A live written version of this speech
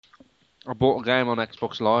I bought a game on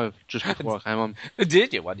Xbox Live just before I came on.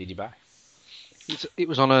 Did you? What did you buy? It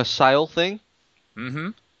was on a sale thing. Mm-hmm.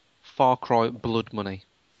 Far Cry Blood Money.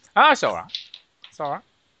 Oh, it's all right. It's all right.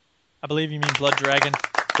 I believe you mean Blood Dragon.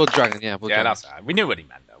 Blood Dragon, yeah. Blood Dragon. That's all right. We knew what he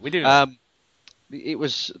meant, though. We do. It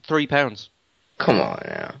was £3. Come on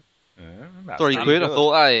now. £3. Good. I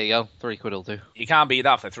thought, there you go. £3 will do. You can't beat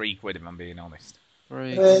that for £3, if I'm being honest.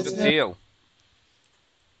 Good deal.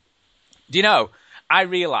 Do you know, I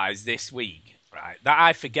realised this week, right, that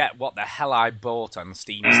I forget what the hell I bought on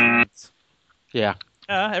Steam sales. Yeah.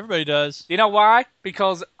 Everybody does. You know why?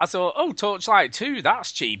 Because I thought, Torchlight 2,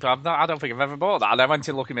 that's cheap. I don't think I've ever bought that. And I went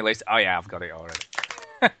to look at my list. Oh, yeah, I've got it already.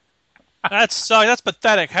 That's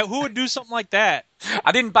pathetic. Who would do something like that?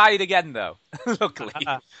 I didn't buy it again, though. Luckily.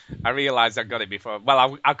 I realised I got it before.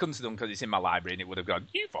 Well, I couldn't have done because it's in my library and it would have gone,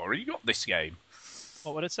 you've already got this game.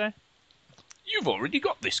 What would it say? You've already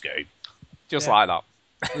got this game. Just like that.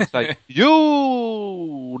 It's like,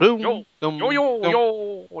 yo.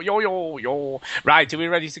 Right, are we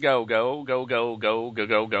ready to go? Go.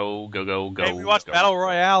 Hey, we watched Battle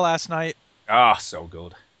Royale last night. Ah, so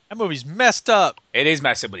good. That movie's messed up. It is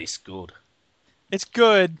messy, but it's good. It's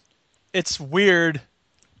good. It's weird.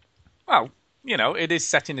 Well, it is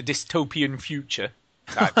set in a dystopian future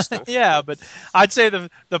type stuff. Yeah, but I'd say the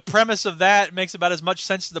premise of that makes about as much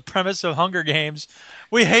sense as the premise of Hunger Games.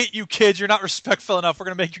 We hate you kids. You're not respectful enough. We're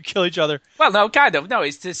going to make you kill each other. Well, no, kind of. No,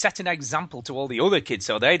 it's to set an example to all the other kids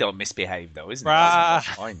so they don't misbehave, though, isn't it? That's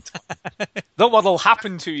the point. Look what'll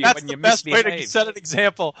happen to you when you misbehave. That's the best way to set an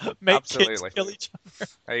example. Make kids kill each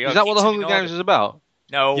other. Is that what the Hunger Games is about?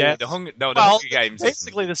 No, yes. the Hunger Games.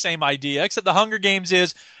 Basically the same idea, except the Hunger Games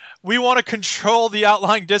is we want to control the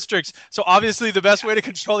outlying districts. So obviously the best way to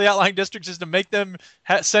control the outlying districts is to make them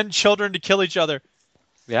send children to kill each other.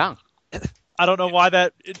 Yeah. I don't know why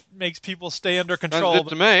it makes people stay under control. Sounds good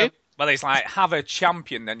to me. But it's like, have a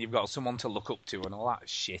champion, then you've got someone to look up to and all that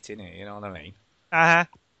shit, innit? You know what I mean? Uh-huh.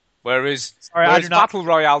 Whereas Battle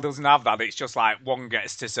Royale doesn't have that. It's just like one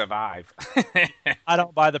gets to survive. I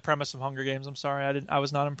don't buy the premise of Hunger Games. I'm sorry. I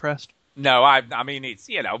was not impressed. No, I mean, it's,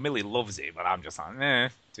 Millie loves it, but I'm just like,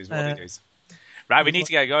 it is what it is. Right, we need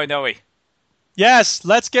to get going, don't we? Yes,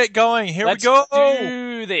 let's get going. Here we go. Let's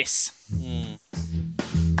do this.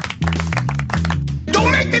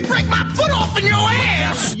 Don't make me break my foot off in your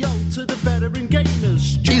ass! Yo, to the veteran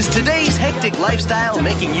gamers. Is today's hectic lifestyle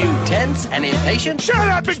making you tense and impatient? Shut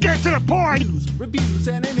up and get to the point! News, reviews,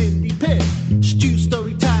 and an indie pick. Stew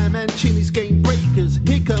story time and Chinny's game breakers.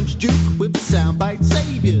 Here comes Duke with the soundbite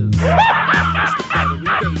saviors. It's the veteran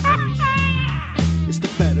gamers. It's the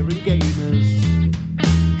veteran gamers.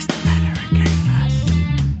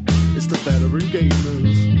 It's the veteran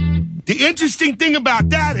gamers. The interesting thing about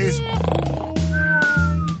that is...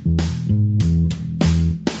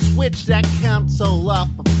 Switch that console off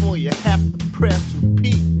before you have to press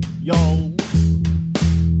repeat, yo.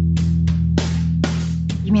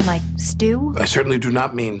 You mean like stew? I certainly do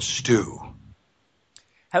not mean stew.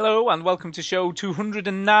 Hello and welcome to show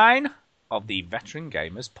 209 of the Veteran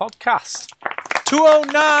Gamers podcast.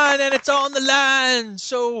 209 and it's on the line.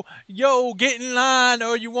 So, yo, get in line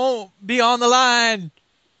or you won't be on the line.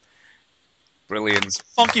 Brilliant.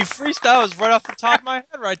 Funky freestyle is right off the top of my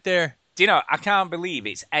head right there. Do you know, I can't believe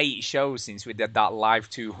it's 8 shows since we did that live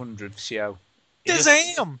 200th show.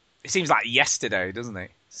 Damn! It seems like yesterday, doesn't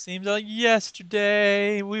it? Seems like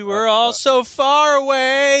yesterday. We were all so far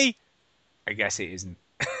away. I guess it isn't.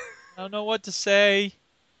 I don't know what to say.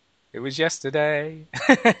 It was yesterday.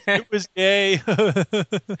 It was gay.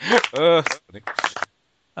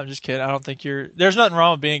 I'm just kidding. I don't think there's nothing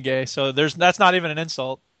wrong with being gay, so that's not even an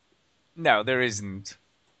insult. No, there isn't.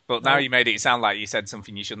 But now you made it sound like you said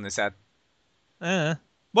something you shouldn't have said.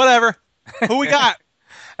 Whatever. Who we got?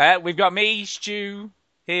 We've got me, Stu,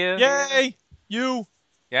 here. Yay! You.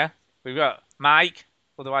 Yeah. We've got Mike,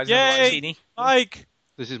 otherwise Yay! Mike.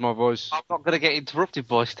 This is my voice. I'm not going to get interrupted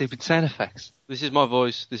by stupid sound effects. This is my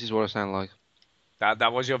voice. This is what I sound like.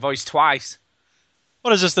 That was your voice twice.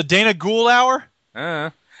 What is this, the Dana Gould hour?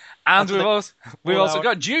 And we've also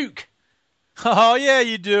got Duke. Oh, yeah,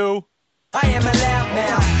 you do. I am allowed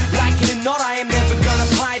now. Like it or not, I am never gonna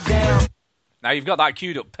pipe down. Now you've got that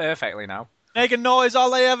queued up perfectly now. Making noise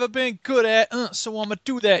all they ever been good at. So I'm going to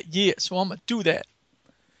do that. Yeah, so I'm going to do that.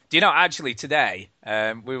 Do you know, actually, today,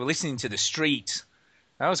 we were listening to The Street.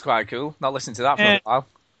 That was quite cool. Not listening to that for a while.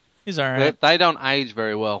 He's all right. They don't age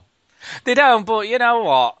very well. They don't, but you know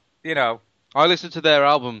what? I listened to their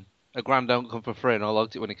album, A Gram Don't Come For Free, and I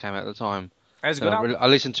liked it when it came out at the time. It was a good album. I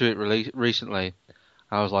listened to it recently.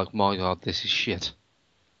 I was like, my God, this is shit.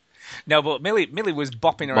 No, but Millie was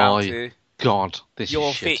bopping around to God, this You're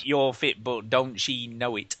is shit. you're fit, but don't she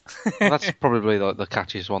know it? That's probably the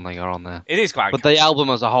catchiest one they got on there. It is quite But cool. the album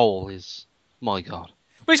as a whole is, my God.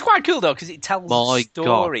 But it's quite cool, though, because it tells My a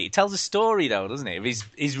story. It tells a story, though, doesn't it, of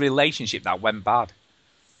his relationship that went bad.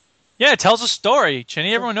 Yeah, it tells a story,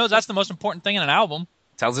 Chinny. Everyone knows that's the most important thing in an album.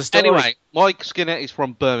 Tells a story. Anyway, Mike Skinner is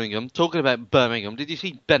from Birmingham. Talking about Birmingham, did you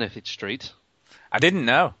see Benefit Street? I didn't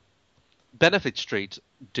know. Benefit Street,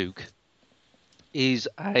 Duke, is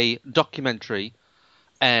a documentary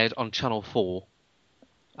aired on Channel 4.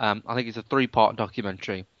 I think it's a 3-part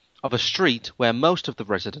documentary of a street where most of the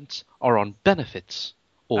residents are on benefits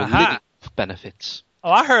or living off benefits.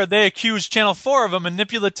 Oh, I heard they accused Channel 4 of a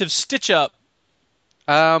manipulative stitch-up.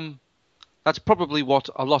 That's probably what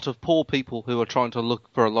a lot of poor people who are trying to look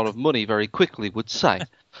for a lot of money very quickly would say.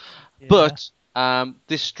 Yeah. But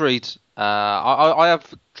this street, I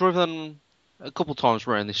have driven a couple times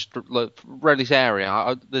around this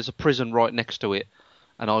area. There's a prison right next to it,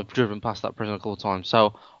 and I've driven past that prison a couple of times.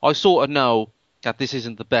 So I sort of know that this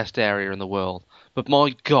isn't the best area in the world. But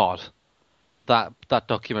my God, that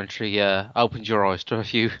documentary opened your eyes to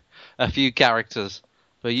a few characters.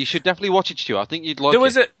 But you should definitely watch it, Stu. I think you'd like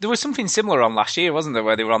it. There was something similar on last year, wasn't there,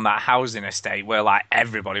 where they were on that housing estate where like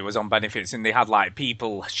everybody was on benefits and they had like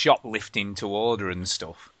people shoplifting to order and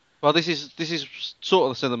stuff. Well, this is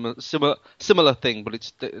sort of a similar thing, but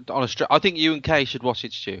it's on a street. I think you and Kay should watch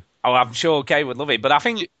it, Stu. Oh, I'm sure Kay would love it, but I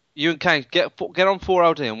think You and Kay get on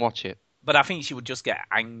 4OD and watch it. But I think she would just get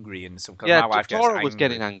angry and stuff. Yeah, my wife gets Tara angry. was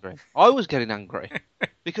getting angry. I was getting angry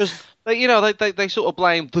because they sort of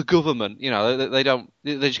blame the government. They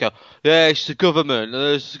just go, yeah, it's the government.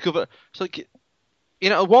 It's the government. It's like,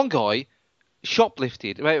 one guy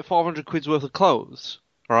shoplifted about 500 quid's worth of clothes,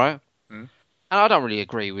 right? Mm. And I don't really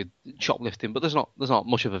agree with shoplifting, but there's not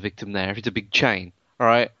much of a victim there if it's a big chain, all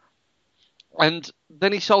right? And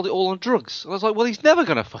then he sold it all on drugs. And I was like, well, he's never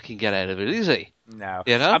going to fucking get out of it, is he? No.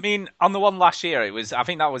 You know? I mean, on the one last year, I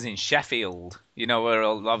think that was in Sheffield, where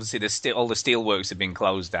obviously all the steelworks had been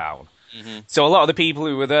closed down. Mm-hmm. So a lot of the people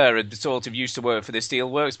who were there had sort of used to work for the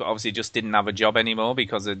steelworks, but obviously just didn't have a job anymore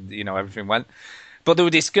because of, everything went. But there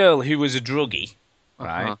was this girl who was a druggie,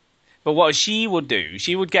 right? Uh-huh. But what she would do,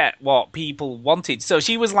 she would get what people wanted. So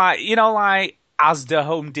she was like, like Asda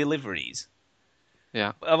home deliveries.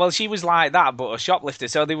 Yeah. Well, she was like that, but a shoplifter.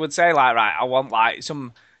 So they would say, like, right, I want like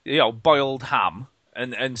some, boiled ham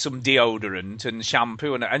and some deodorant and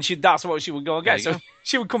shampoo, and that's what she would go and get. So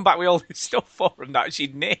she would come back with all this stuff for him that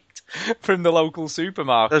she'd nicked from the local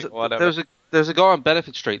supermarket or whatever. There's a guy on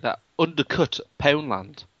Benefit Street that undercut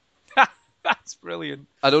Poundland. That's brilliant.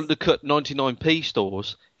 And undercut 99p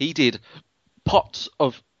stores. He did pots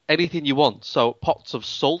of anything you want. So pots of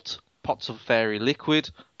salt, pots of fairy liquid,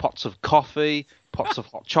 pots of coffee, pots of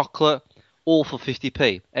hot chocolate, all for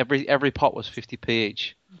 50p. Every pot was 50p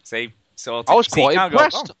each. See, so I was quite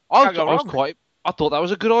impressed. I thought that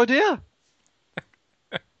was a good idea.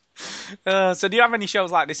 So do you have any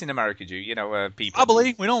shows like this in America, where people...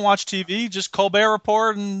 Probably. We don't watch TV, just Colbert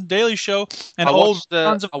Report and Daily Show and old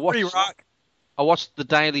tons of free rock. I watched The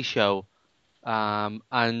Daily Show,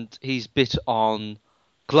 and he's bit on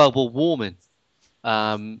global warming.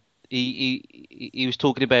 He was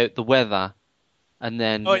talking about the weather, and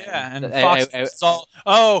then... Oh, yeah, and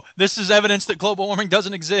Fox this is evidence that global warming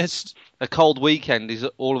doesn't exist. A cold weekend is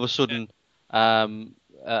all of a sudden...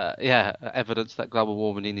 evidence that global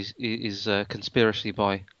warming is a conspiracy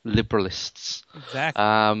by liberalists. Exactly.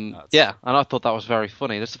 And I thought that was very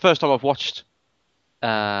funny. That's the first time I've watched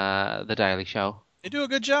The Daily Show. They do a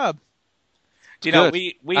good job. Do you know,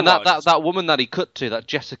 we and watched... that woman that he cut to, that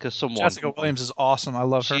Jessica someone. Jessica Williams is awesome. I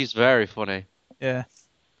love her. She's very funny. Yeah.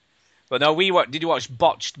 But no, did you watch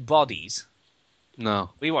Botched Bodies? No.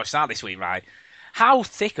 We watched that this week, right? How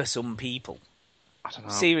thick are some people? I don't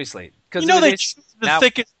know. Seriously. They choose the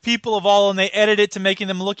thickest people of all, and they edit it to making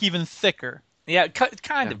them look even thicker. Yeah,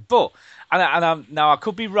 kind of. But now I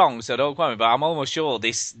could be wrong, so don't quote me. But I'm almost sure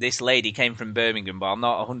this lady came from Birmingham, but I'm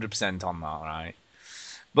not 100% on that, right?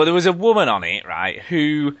 But there was a woman on it, right,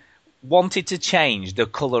 who wanted to change the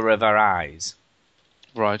colour of her eyes,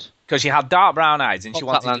 right? Because she had dark brown eyes, and she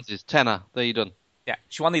wanted lenses. Tenner, there you done. Yeah,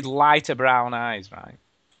 she wanted lighter brown eyes, right?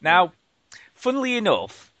 Now, funnily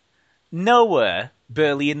enough, nowhere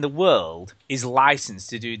barely in the world is licensed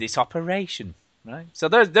to do this operation, right? So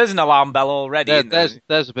there's an alarm bell already. There's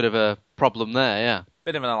a bit of a problem there, yeah.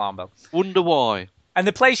 Bit of an alarm bell. Wonder why. And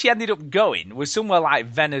the place she ended up going was somewhere like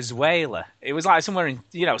Venezuela. It was like somewhere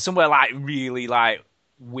somewhere like really like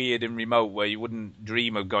weird and remote where you wouldn't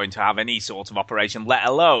dream of going to have any sort of operation, let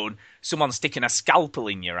alone someone sticking a scalpel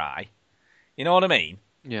in your eye. You know what I mean?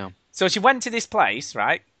 Yeah. So she went to this place,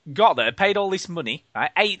 right? got there, paid all this money, right?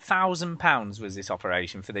 £8,000 was this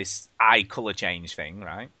operation for this eye colour change thing,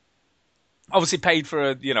 right? Obviously paid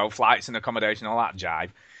for, flights and accommodation, all that jive.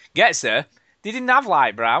 Gets there, they didn't have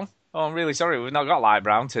light brown. Oh, I'm really sorry, we've not got light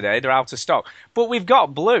brown today. They're out of stock. But we've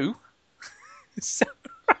got blue. So,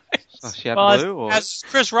 She had blue, or? As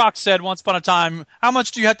Chris Rock said once upon a time, how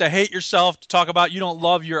much do you have to hate yourself to talk about you don't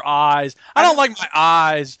love your eyes? I don't like my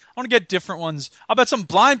eyes. I want to get different ones. I bet some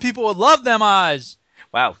blind people would love them eyes.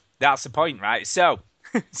 Well, that's the point, right? So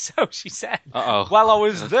she said, Uh-oh. well, I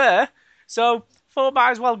was there, so thought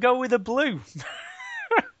might as well go with the blue.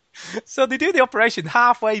 So they do the operation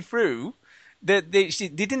halfway through. They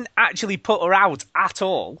didn't actually put her out at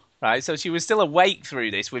all, right? So she was still awake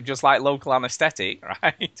through this with just like local anaesthetic,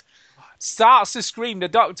 right? Starts to scream. The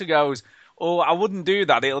doctor goes, oh, I wouldn't do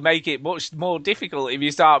that. It'll make it much more difficult if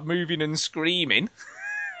you start moving and screaming.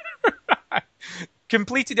 Right.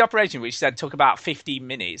 Completed the operation, which said took about 15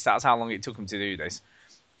 minutes. That's how long it took him to do this.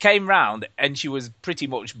 Came round and she was pretty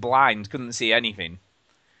much blind, couldn't see anything.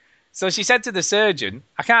 So she said to the surgeon,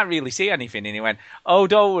 I can't really see anything. And he went, oh,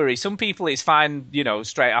 don't worry. Some people it's fine,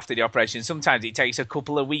 straight after the operation. Sometimes it takes a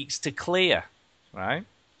couple of weeks to clear, right?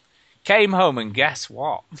 Came home and guess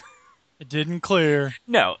what? It didn't clear.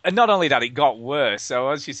 No, and not only that, it got worse. So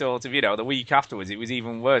as she sort of, the week afterwards, it was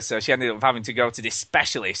even worse. So she ended up having to go to this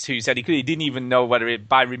specialist who said he didn't even know whether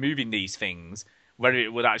by removing these things, whether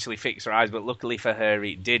it would actually fix her eyes. But luckily for her,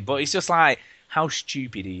 it did. But it's just like, how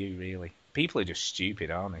stupid are you, really? People are just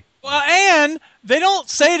stupid, aren't they? Well, and they don't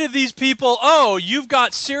say to these people, oh, you've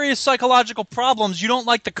got serious psychological problems. You don't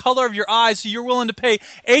like the color of your eyes, so you're willing to pay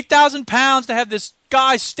 £8,000 to have this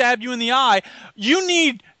guy stab you in the eye. You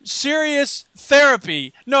need serious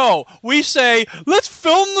therapy. No, we say, let's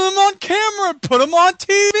film them on camera and put them on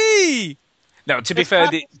TV. No, to be fair,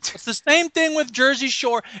 it's the same thing with Jersey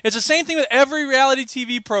Shore. It's the same thing with every reality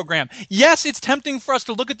TV program. Yes, it's tempting for us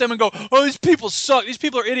to look at them and go, oh, these people suck. These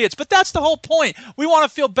people are idiots. But that's the whole point. We want to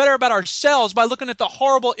feel better about ourselves by looking at the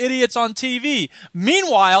horrible idiots on TV.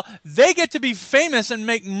 Meanwhile, they get to be famous and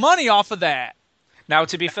make money off of that. Now,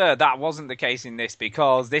 to be fair, that wasn't the case in this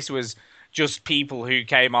because this was just people who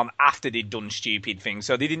came on after they'd done stupid things.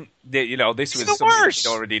 So this was something they'd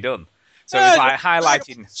already done. So it's like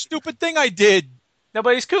highlighting stupid thing I did. No,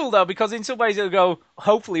 but it's cool though because in some ways it'll go.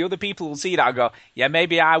 Hopefully, other people will see that and go, "Yeah,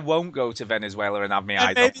 maybe I won't go to Venezuela and have my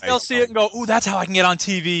eyes." Maybe they'll see it and go, "Ooh, that's how I can get on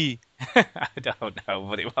TV." I don't know,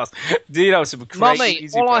 but it was. Do you know some crazy? Mummy,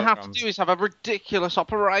 all programs. I have to do is have a ridiculous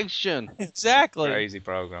operation. Exactly. Crazy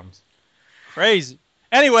programs. Crazy.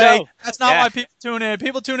 Anyway, that's not why people tune in.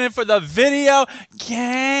 People tune in for the video games.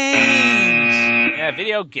 Yeah,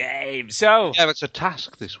 video games. So yeah, it's a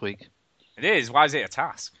task this week. It is. Why is it a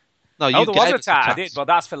task? No, there was a task. I did, but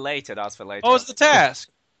that's for later. What was the task?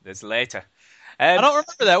 That's later. I don't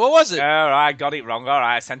remember that. What was it? All right, got it wrong. All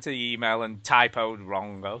right, I sent an email and typoed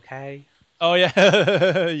wrong. Okay. Oh,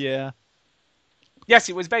 yeah. Yeah. Yes,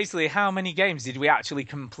 it was basically how many games did we actually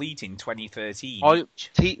complete in 2013?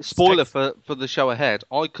 Spoiler for the show ahead,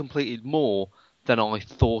 I completed more than I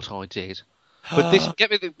thought I did. But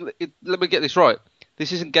let me get this right.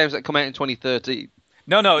 This isn't games that come out in 2013.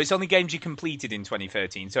 No, it's only games you completed in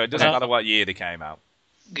 2013, so it doesn't matter what year they came out.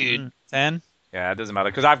 Good. 10? Yeah, it doesn't matter,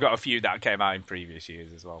 because I've got a few that came out in previous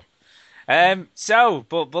years as well. But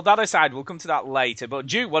that aside, we'll come to that later. But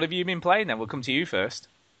Duke, what have you been playing then? We'll come to you first.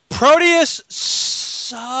 Proteus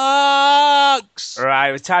sucks! Right,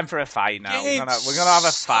 it's time for a fight now. We're gonna have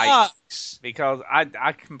a fight. Because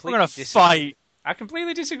I completely fight. I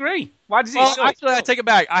completely disagree. Why does it suck? Actually, I take it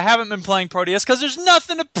back. I haven't been playing Proteus because there's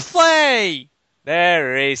nothing to play!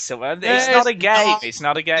 There is someone. It's not a game. It's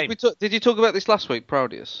not a game. Did you talk about this last week,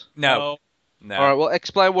 Proteus? No. All right, well,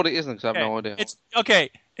 explain what it is then, because I have no idea.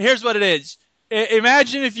 Here's what it is.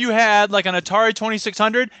 Imagine if you had like an Atari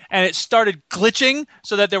 2600 and it started glitching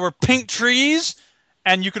so that there were pink trees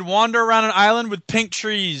and you could wander around an island with pink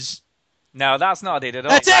trees. No, that's not it at all.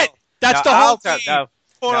 That's it! That's the whole game.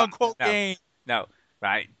 Quote-unquote game. No,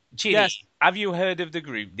 right. Chidi, have you heard of the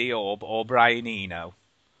group The Orb or Brian Eno?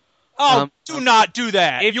 Oh, do not do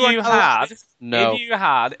that. If you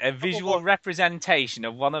had a visual representation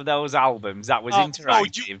of one of those albums that was interactive, no,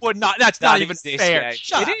 you would not. That's not even fair.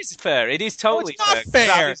 It is fair. It is totally fair.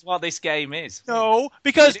 That is what this game is. No,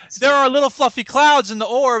 because there are little fluffy clouds in the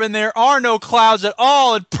orb, and there are no clouds at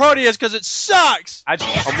all in Proteus because it sucks. I'm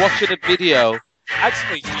watching a video.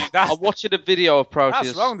 I'm watching a video of Proteus.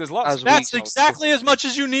 That's wrong. There's lots. That's exactly as much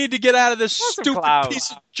as you need to get out of this stupid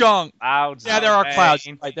piece of junk. Clouds, yeah, there are clouds.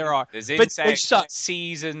 Right, there are. There's insects,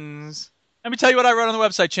 seasons. Let me tell you what I wrote on the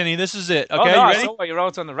website, Chinny. This is it. Okay, you ready? I saw what you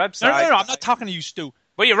wrote on the website. No, I'm not talking to you, Stu.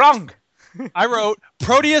 But you're wrong. I wrote,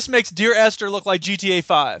 Proteus makes Dear Esther look like GTA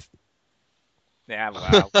 5. Yeah,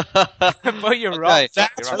 well. But you're wrong. Okay,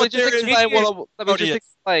 That's You're what wrong. let me just Proteus.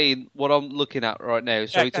 explain what I'm looking at right now.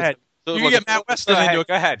 So Yeah, it's go ahead. sort You of can like get Matt a Weston into it.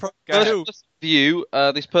 Go ahead. Pro- Go ahead. two. first view.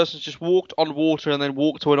 This person's just walked on water and then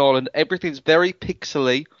walked to an island. Everything's very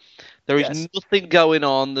pixely. There is Yes. nothing going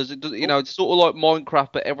on. It's sort of like Minecraft,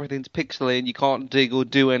 but everything's pixely and you can't dig or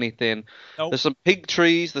do anything. Nope. There's some pink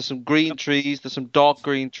trees, there's some green trees, there's some dark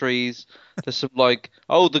green trees. There's some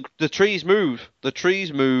the trees move. The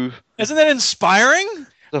trees move. Isn't that inspiring?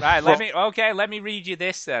 Right, let me read you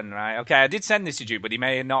this then, right? Okay, I did send this to you, but he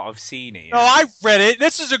may not have seen it. No, I read it.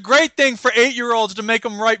 This is a great thing for 8-year-olds to make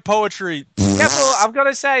them write poetry. Yeah, but I've got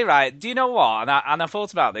to say, right, do you know what? And I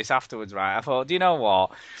thought about this afterwards, right? I thought, do you know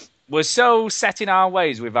what? We're so set in our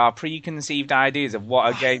ways with our preconceived ideas of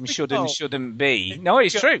what a game should and shouldn't be. No,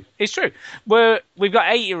 it's true. It's true. We've got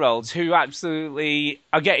 8-year-olds who absolutely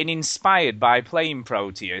are getting inspired by playing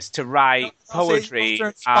Proteus to write poetry. They're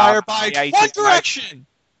inspired by One Direction.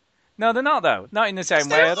 No, they're not, though. Not in the same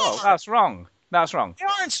way at all. That's wrong. That's wrong. They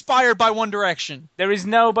are inspired by One Direction. There is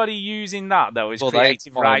nobody using that, though, as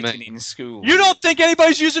creative writing in school. You don't think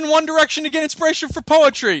anybody's using One Direction to get inspiration for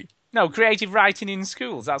poetry? No, creative writing in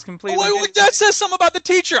schools. That's completely Well, that says something about the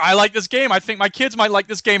teacher. I like this game. I think my kids might like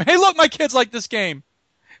this game. Hey, look, my kids like this game.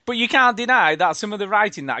 But you can't deny that some of the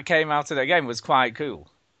writing that came out of that game was quite cool.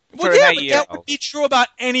 Well, yeah, but that would be true about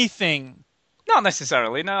anything. Not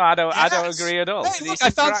necessarily. No, I don't agree at all. Hey, look, I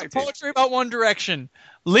found some poetry about One Direction.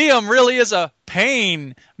 Liam really is a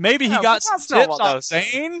pain. Maybe he got some tips on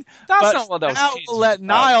Zane. That's not what those now kids we'll let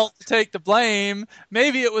Niall take the blame.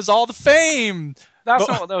 Maybe it was all the fame. That's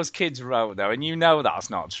not what those kids wrote, though, and you know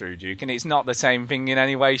that's not true, Duke, and it's not the same thing in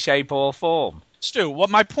any way, shape, or form. Stu,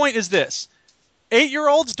 what my point is this.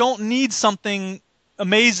 8-year-olds don't need something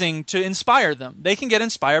amazing to inspire them. They can get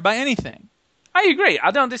inspired by anything. I agree.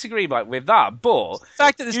 I don't disagree with that, but the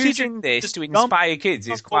fact that using this to inspire kids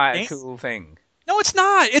is quite a cool thing. No, it's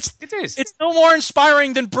not. It is. It's no more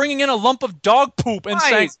inspiring than bringing in a lump of dog poop and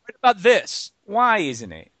saying, "What about this?" Why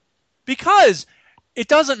isn't it? Because it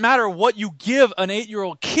doesn't matter what you give an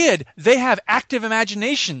 8-year-old kid. They have active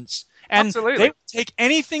imaginations. And Absolutely. They will take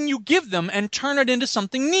anything you give them and turn it into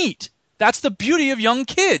something neat. That's the beauty of young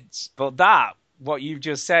kids. But what you've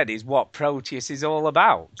just said is what Proteus is all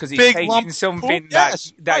about. Because it's taking something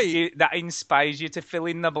that inspires you to fill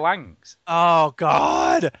in the blanks. Oh,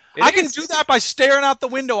 God. I can do that by staring out the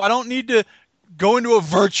window. I don't need to go into a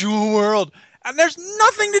virtual world. And there's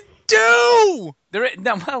nothing to do.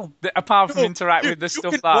 Apart from interact with the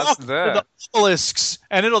stuff that's there. To the obelisks,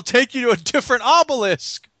 and it'll take you to a different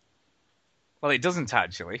obelisk. Well, it doesn't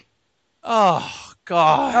actually. Oh,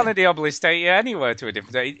 God. None of the obelisks take you anywhere to a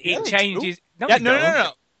different... It changes... No,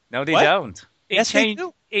 No, they don't. They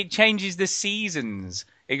do. It changes the seasons.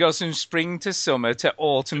 It goes from spring to summer to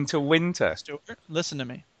autumn to winter. Stuart, listen to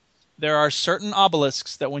me. There are certain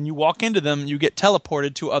obelisks that when you walk into them, you get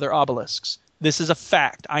teleported to other obelisks. This is a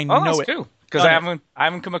fact. I know that's it. Cool. Because I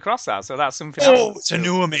haven't come across that, so that's something. Oh, it's a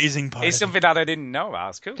new amazing part. It's something that I didn't know.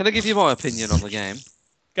 That's cool. Can I give you my opinion on the game?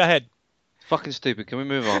 Go ahead. Fucking stupid. Can we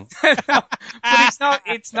move on? But it's not.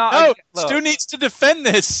 It's not. No, look, Stu needs to defend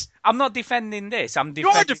this. I'm not defending this. You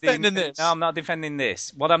are defending this. No, I'm not defending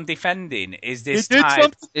this. What I'm defending is this It did type.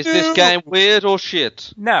 something Is this game weird or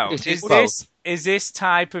shit? No, It is is this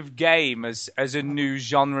type of game as a new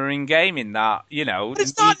genre in gaming that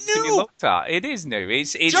It's not needs to be new. looked at? It is new.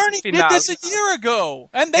 It's Journey something did that- this a year ago,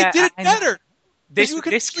 and they did it I know. better.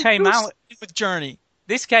 This came out with Journey.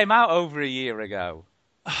 This came out over a year ago.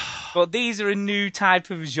 But these are a new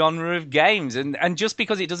type of genre of games, and just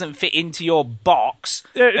because it doesn't fit into your box,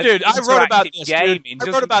 Dude, I wrote about this. Gaming I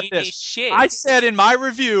wrote about this. Shit. I said in my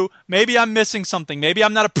review, maybe I'm missing something. Maybe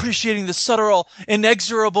I'm not appreciating the subtle,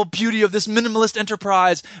 inexorable beauty of this minimalist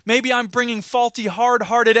enterprise. Maybe I'm bringing faulty,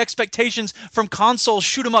 hard-hearted expectations from console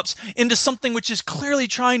shoot-em-ups into something which is clearly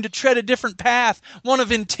trying to tread a different path, one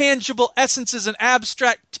of intangible essences and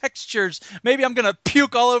abstract textures. Maybe I'm going to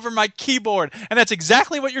puke all over my keyboard, and that's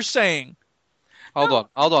exactly what you're saying. Hold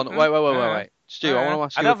on. Wait. Stu, I want to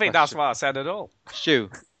ask you I don't think that's what I said at all. Stu,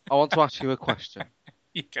 I want to ask you a question.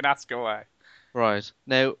 You can ask away. Right.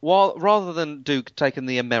 Now, rather than Duke taking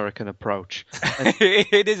the American approach,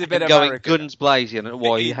 It is a bit and going American. guns blazing at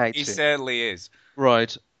why he hates He it. certainly is.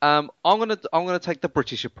 Right. I'm gonna take the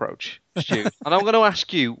British approach, Stu, and I'm gonna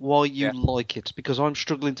ask you why you like it, because I'm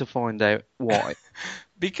struggling to find out why.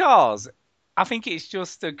 Because I think it's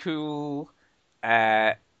just a cool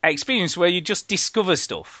experience where you just discover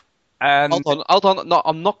stuff. And Hold on. No,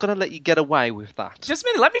 I'm not gonna let you get away with that. just a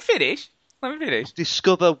minute, let me finish. Let me finish.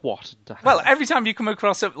 Discover what? Well, every time you come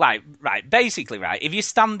across basically, if you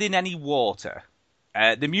stand in any water,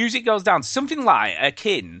 the music goes down to something like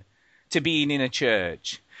akin to being in a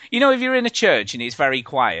church. You know, if you're in a church and it's very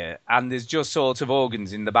quiet and there's just sort of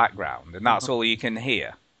organs in the background and that's all you can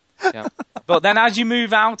hear. Yeah. But then as you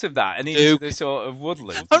move out of that and into the sort of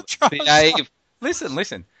woodland...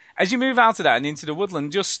 Listen. As you move out of that and into the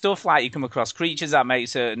woodland, just stuff like you come across creatures that make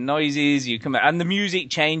certain noises, and the music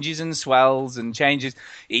changes and swells and changes.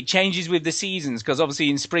 It changes with the seasons, because obviously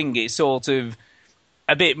in spring it's sort of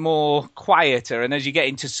a bit more quieter, and as you get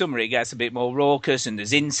into summer it gets a bit more raucous, and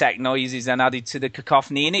there's insect noises then added to the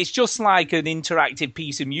cacophony, and it's just like an interactive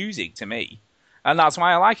piece of music to me. And that's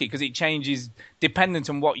why I like it, because it changes dependent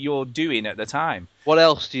on what you're doing at the time. What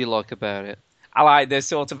else do you like about it? I like the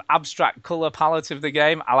sort of abstract colour palette of the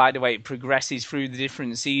game. I like the way it progresses through the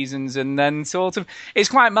different seasons, and then sort of it's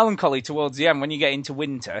quite melancholy towards the end when you get into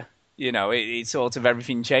winter. You know, it sort of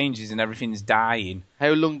everything changes and everything's dying.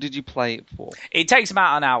 How long did you play it for? It takes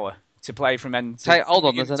about an hour to play from end to hold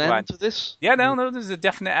on, there's an end to this? Yeah, no, there's a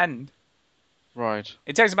definite end. Right.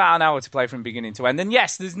 It takes about an hour to play from beginning to end. And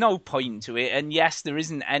yes, there's no point to it, and yes, there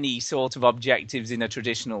isn't any sort of objectives in a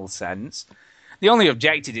traditional sense. The only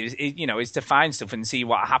objective is to find stuff and see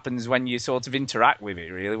what happens when you sort of interact with it,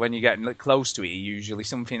 really. When you get close to it, usually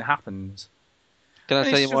something happens. Can I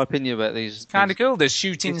tell you my opinion about these? It's kind of cool. There's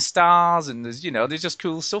shooting stars and there's just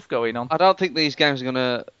cool stuff going on. I don't think these games are going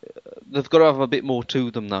to... They've got to have a bit more to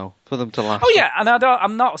them, though, for them to last. Oh, yeah, and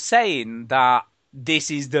I'm not saying that this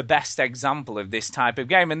is the best example of this type of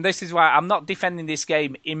game, and this is why I'm not defending this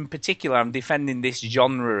game in particular. I'm defending this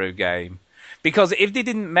genre of game. Because if they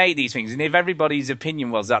didn't make these things, and if everybody's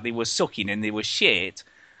opinion was that they were sucking and they were shit,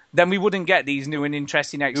 then we wouldn't get these new and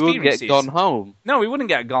interesting experiences. We wouldn't get Gone Home. No, we wouldn't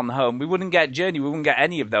get Gone Home. We wouldn't get Journey. We wouldn't get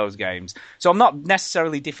any of those games. So I'm not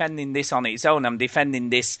necessarily defending this on its own. I'm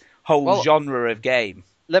defending this whole genre of game.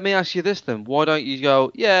 Let me ask you this then. Why don't you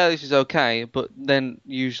go, yeah, this is okay, but then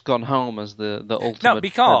use Gone Home as the ultimate... No,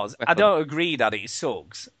 because I don't agree that it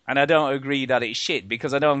sucks, and I don't agree that it's shit,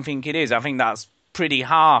 because I don't think it is. I think that's pretty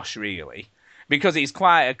harsh, really. Because it's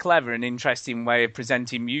quite a clever and interesting way of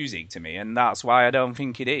presenting music to me, and that's why I don't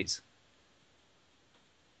think it is.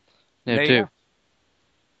 No, too.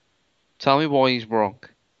 Tell me why he's wrong.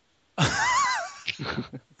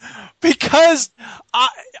 Because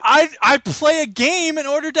I play a game in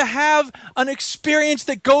order to have an experience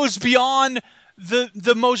that goes beyond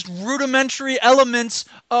the most rudimentary elements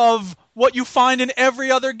of what you find in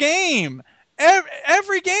every other game.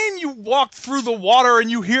 Every game you walk through the water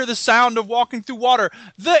and you hear the sound of walking through water.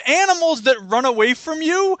 The animals that run away from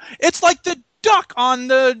you, it's like the duck on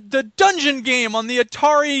the dungeon game on the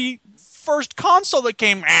Atari first console that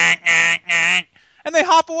came, and they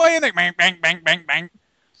hop away and they bang, bang, bang, bang, bang.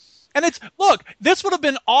 And look, this would have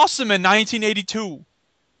been awesome in 1982,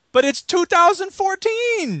 but it's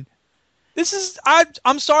 2014.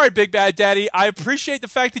 I'm sorry, Big Bad Daddy. I appreciate the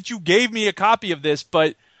fact that you gave me a copy of this,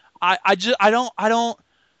 but I don't.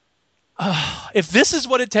 If this is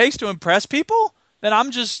what it takes to impress people, then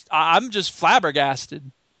I'm just flabbergasted.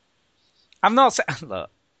 I'm not saying, look,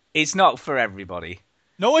 it's not for everybody.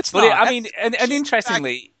 No, it's not. And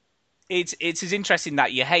interestingly, it's as interesting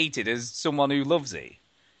that you hate it as someone who loves it.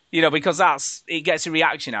 You know, because it gets a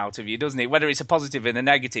reaction out of you, doesn't it? Whether it's a positive and a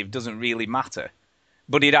negative doesn't really matter.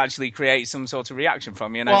 But it actually creates some sort of reaction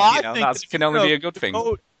from you, and that can only be a good thing.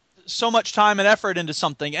 So much time and effort into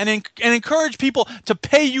something and encourage people to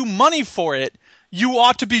pay you money for it, you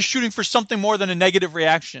ought to be shooting for something more than a negative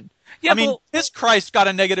reaction. Yeah, this Christ got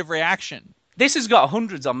a negative reaction. This has got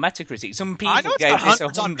hundreds on Metacritic. Some people gave this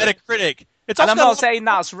 100 on Metacritic. I'm not saying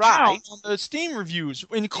that's right. On the Steam reviews,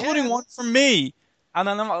 including one from me. And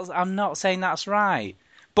I'm not saying that's right.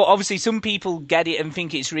 But obviously some people get it and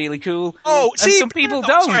think it's really cool. Oh, and some people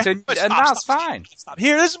don't, and that's fine. Stop.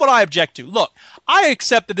 Here, this is what I object to. Look, I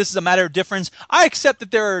accept that this is a matter of difference. I accept that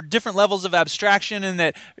there are different levels of abstraction, and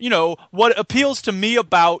that, what appeals to me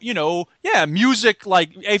about, music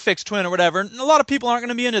like Aphex Twin or whatever, and a lot of people aren't going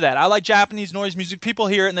to be into that. I like Japanese noise music. People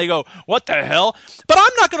hear it and they go, what the hell? But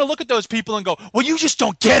I'm not going to look at those people and go, well, you just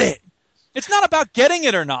don't get it. It's not about getting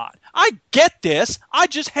it or not. I get this. I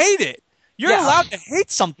just hate it. You're allowed to hate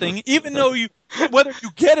something, even though whether you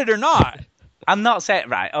get it or not. I'm not saying,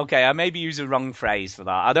 right, okay, I maybe use the wrong phrase for that.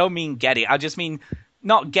 I don't mean get it. I just mean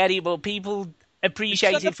not get it, but people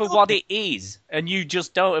appreciate it for what it is, and you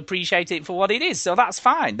just don't appreciate it for what it is. So that's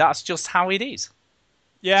fine. That's just how it is.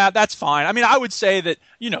 Yeah, that's fine. I mean, I would say that,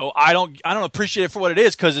 I don't appreciate it for what it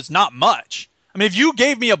is because it's not much. I mean, if you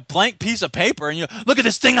gave me a blank piece of paper and look at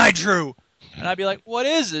this thing I drew, and I'd be like, what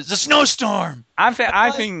is this? It's a snowstorm.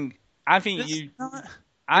 I I think This- you. You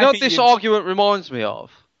I know what think this you- argument reminds me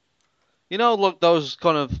of? You know, look, those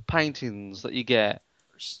kind of paintings that you get,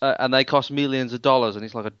 and they cost millions of dollars, and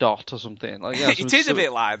it's like a dot or something. Like, yeah, It is a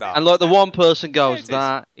bit like that. And like the one person Yeah, goes, it is.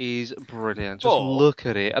 "That is brilliant. Just But- look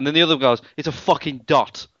at it," and then the other goes, "It's a fucking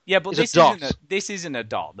dot." Yeah, but It's a dot. this isn't a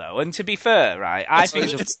dot though. And to be fair, right, I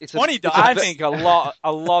think it's 20 dots. I think a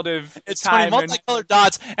lot of It's 20 time and multicolored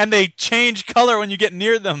dots, and they change color when you get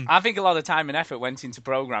near them. I think a lot of time and effort went into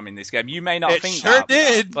programming this game. You may not It think sure that,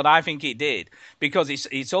 did. but I think it did because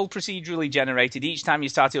it's all procedurally generated. Each time you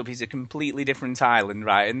start it up, it's a completely different island,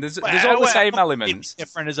 right? And there's all the same elements.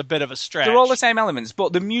 Different is a bit of a stretch. They're all the same elements,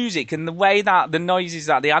 but the music and the way that the noises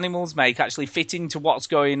that the animals make actually fit into what's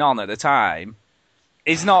going on at the time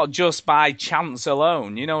is not just by chance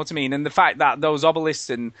alone. You know what I mean? And the fact that those obelisks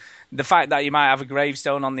and the fact that you might have a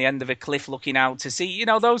gravestone on the end of a cliff looking out to sea, you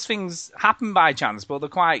know, those things happen by chance, but they're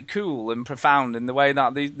quite cool and profound in the way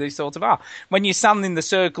that they sort of are. When you stand in the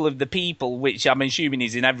circle of the people, which I'm assuming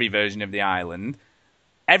is in every version of the island,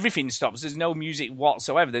 everything stops. There's no music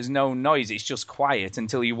whatsoever. There's no noise. It's just quiet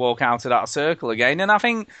until you walk out of that circle again. And I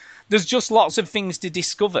think there's just lots of things to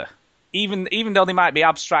discover. Even though they might be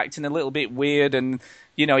abstract and a little bit weird and,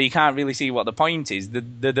 you know, you can't really see what the point is,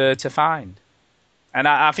 they're there to find. And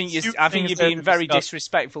I think you're being very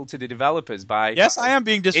disrespectful to the developers by Yes, I am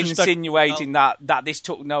being disrespectful. insinuating that this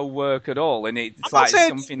took no work at all and it's I'm not like saying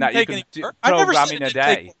something that you can I never program said in it a didn't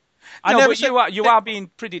take day. work. No, never but said you are being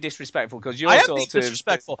pretty disrespectful because you're I am sort being of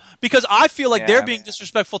disrespectful because I feel like Yeah. they're being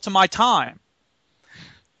disrespectful to my time.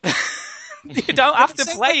 You don't have to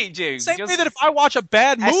Same play way- it, Duke. Same Just way that if I watch a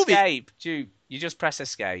bad movie, escape, Duke. You just press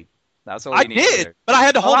escape. That's all I you need to do. did, but I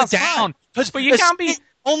had to Well, hold it that's fine. down because But you can't be.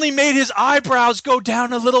 only made his eyebrows go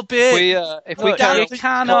down a little bit. If we Look, carry you on this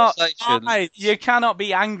cannot- conversation, You cannot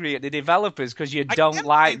be angry at the developers because you I don't can't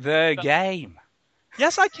like be. their game.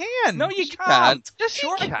 Yes, I can. No, you can. can't. Yes,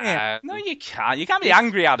 Sure you I can. can. No, you can't. You can't be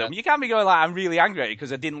angry at them. You can't be going like, I'm really angry at you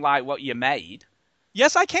because I didn't like what you made.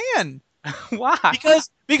 Yes, I can. Why? Because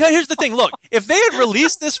here's the thing. Look, if they had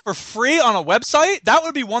released this for free on a website, that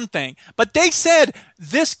would be one thing. But they said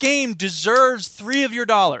this game deserves $3 of your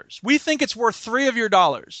dollars. We think it's worth $3 of your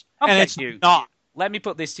dollars, and Okay, it's Duke. not. Let me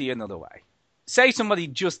put this to you another way. Say somebody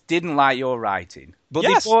just didn't like your writing, but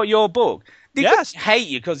Yes. they bought your book. They Yes. could hate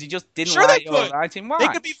you because you just didn't Sure like they your could. writing. Why? They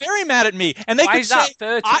could be very mad at me, and they Why could is that say,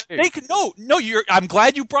 fair to do? they could no. I'm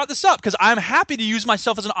glad you brought this up because I'm happy to use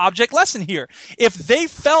myself as an object lesson here. If they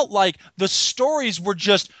felt like the stories were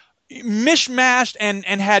just mishmashed and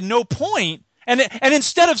had no point, and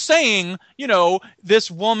instead of saying, you know,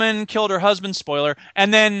 this woman killed her husband, spoiler,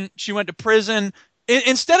 and then she went to prison,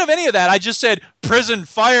 instead of any of that, I just said prison,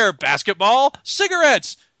 fire, basketball,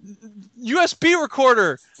 cigarettes, USB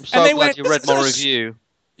recorder. I'm so and they glad went, you "This read isn't my a review.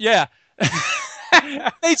 Yeah.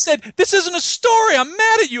 They said, this isn't a story. I'm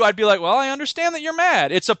mad at you. I'd be like, well, I understand that you're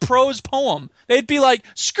mad. It's a prose poem. They'd be like,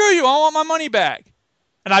 screw you. I want my money back.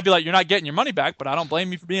 And I'd be like, you're not getting your money back, but I don't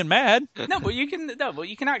blame you for being mad. No, but you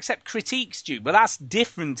can accept critiques, Duke. But that's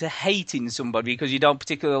different to hating somebody because you don't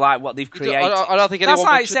particularly like what they've created. I don't think That's anyone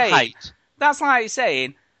like should saying, hate. That's like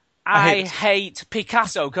saying, I I hate it. hate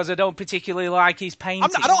Picasso because I don't particularly like his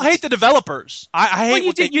painting. I don't hate the developers. I hate Well,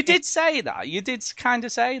 what you did say that. You did kind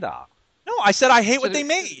of say that. No, I said I hate what So they the-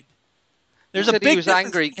 made. There's He a said big he was difference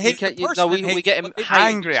angry. between hating the person and we hating get him what they hate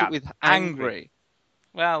Angry at- with angry. angry.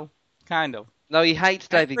 Well, kind of. No, he hates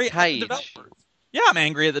David angry at the Cage. developers. Yeah, I'm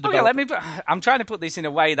angry at the Okay, developers. I'm trying to put this in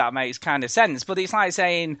a way that makes kind of sense, but it's like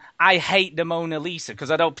saying I hate the Mona Lisa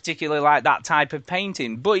because I don't particularly like that type of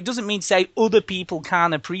painting. But it doesn't mean to say other people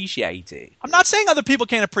can't appreciate it. I'm not saying other people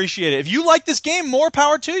can't appreciate it. If you like this game, more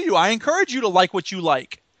power to you. I encourage you to like what you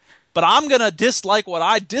like. But I'm gonna dislike what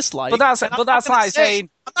I dislike. But that's And I'm but not that's gonna like say- saying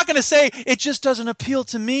I'm not going to say it just doesn't appeal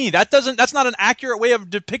to me. That's not an accurate way of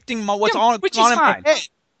depicting what's Yeah, on, which on is in my fine. head.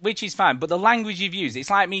 which is fine. But the language you've used, it's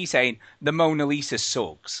like me saying the Mona Lisa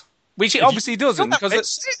sucks, which it obviously doesn't. Feel that way,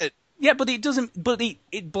 Because say it. yeah, but it doesn't. But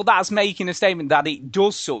but that's making a statement that it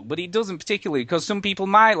does suck. But it doesn't particularly because some people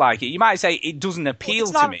might like it. You might say it doesn't appeal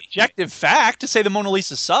It's not to an me. objective fact to say the Mona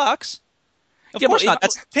Lisa sucks. Of Yeah, course but not.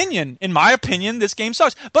 That's opinion. In my opinion, this game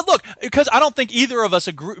sucks. But look, because I don't think either of us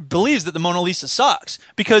believes that the Mona Lisa sucks,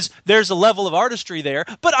 because there's a level of artistry there.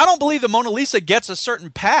 But I don't believe the Mona Lisa gets a certain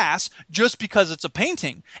pass just because it's a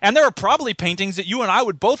painting. And there are probably paintings that you and I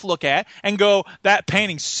would both look at and go, that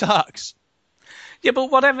painting sucks. Yeah, but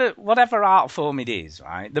whatever art form it is,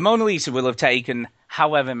 right? The Mona Lisa will have taken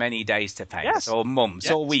however many days to paint, Yes. or months,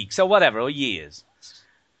 or Yes. weeks, or whatever, or years.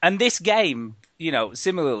 And this game,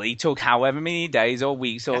 similarly took however many days or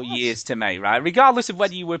weeks or Yes. years to make, right? Regardless of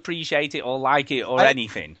whether you appreciate it or like it or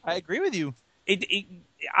anything. I agree with you.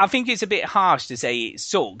 I think it's a bit harsh to say it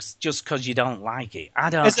sucks just because you don't like it. I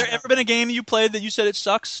don't. Has there ever been a game you played that you said it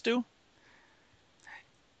sucks, Stu?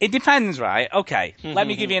 It depends, right? Okay, let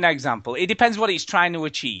me give you an example. It depends what it's trying to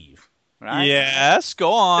achieve, right? Yes,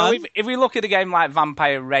 go on. So if we look at a game like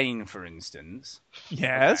Vampire Reign, for instance,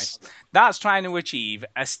 yes, that's trying to achieve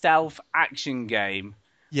a stealth action game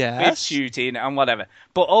yes, with shooting and whatever.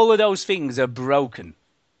 But all of those things are broken,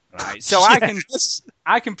 right? So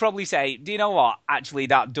I can probably say, do you know what? Actually,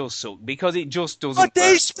 that does suck because it just doesn't. But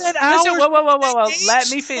they work. spent hours. Listen, whoa. Let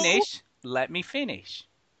me finish. Let me finish.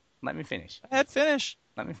 Let me finish.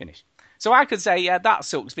 Let me finish. So I could say, yeah, that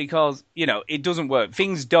sucks because, it doesn't work.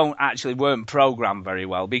 Things weren't programmed very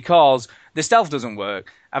well because the stealth doesn't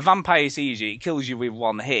work. A vampire sees you, it kills you with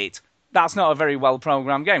one hit. That's not a very well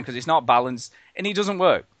programmed game because it's not balanced and it doesn't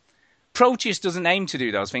work. Proteus doesn't aim to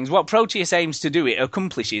do those things. What Proteus aims to do, it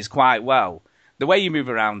accomplishes quite well. The way you move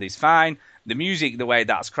around is fine. The music, the way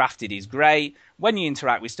that's crafted is great. When you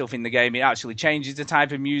interact with stuff in the game, it actually changes the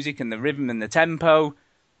type of music and the rhythm and the tempo.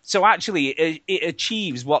 So actually, it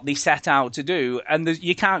achieves what they set out to do, and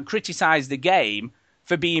you can't criticize the game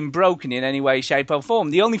for being broken in any way, shape, or form.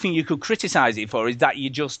 The only thing you could criticize it for is that you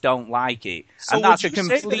just don't like it, and that's a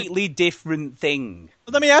completely different thing.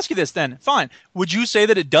 Let me ask you this then. Fine. Would you say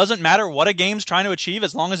that it doesn't matter what a game's trying to achieve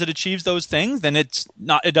as long as it achieves those things, then it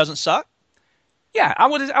doesn't suck? Yeah, I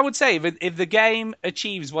would say if the game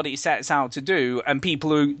achieves what it sets out to do, and people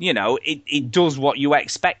who it does what you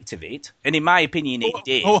expect of it, and in my opinion, it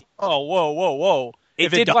did. Whoa! It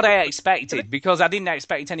did what I expected because I didn't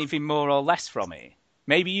expect anything more or less from it.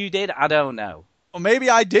 Maybe you did. I don't know. Well, maybe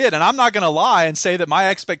I did, and I'm not going to lie and say that my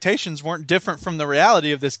expectations weren't different from the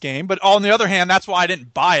reality of this game. But on the other hand, that's why I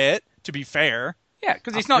didn't buy it. To be fair, yeah,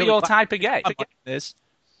 because it's not your type of game.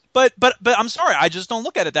 But I'm sorry, I just don't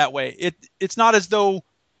look at it that way. It's not as though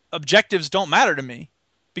objectives don't matter to me,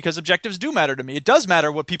 because objectives do matter to me. It does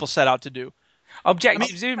matter what people set out to do.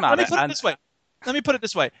 Objectives do matter. Let me put it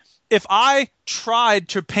this way. If I tried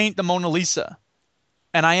to paint the Mona Lisa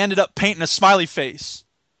and I ended up painting a smiley face,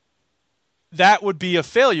 that would be a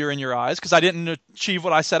failure in your eyes because I didn't achieve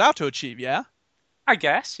what I set out to achieve, yeah? I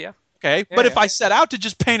guess, yeah. Okay, but if I set out to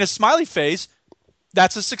just paint a smiley face,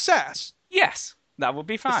 that's a success. Yes. That would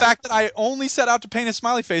be fine. The fact that I only set out to paint a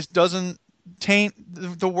smiley face doesn't taint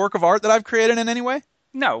the work of art that I've created in any way?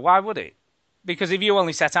 No, why would it? Because if you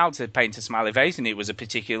only set out to paint a smiley face and it was a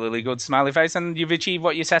particularly good smiley face, then you've achieved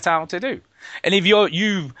what you set out to do. And if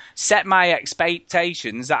you've set my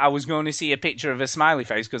expectations that I was going to see a picture of a smiley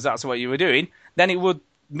face because that's what you were doing, then it would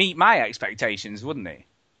meet my expectations, wouldn't it?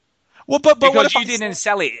 Well, but because what if you didn't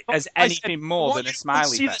sell it as anything more than a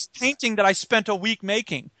smiley face. This painting that I spent a week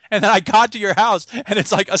making, and then I got to your house, and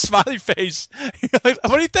it's like a smiley face. What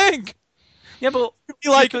do you think? Yeah, but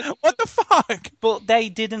you're like, what the fuck? But they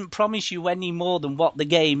didn't promise you any more than what the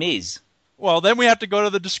game is. Well, then we have to go to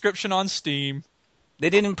the description on Steam. They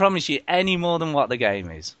didn't promise you any more than what the game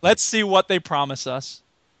is. Let's see what they promise us.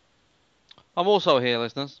 I'm also here,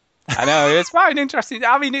 listeners. I know, it's quite interesting.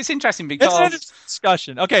 I mean, it's interesting because... It's an interesting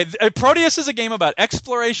discussion. Okay, Proteus is a game about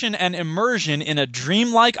exploration and immersion in a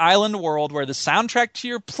dreamlike island world where the soundtrack to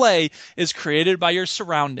your play is created by your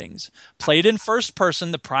surroundings. Played in first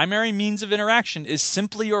person, the primary means of interaction is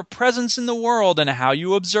simply your presence in the world and how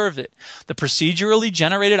you observe it. The procedurally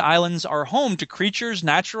generated islands are home to creatures,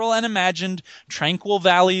 natural and imagined, tranquil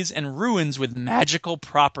valleys, and ruins with magical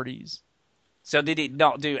properties. So did it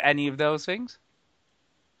not do any of those things?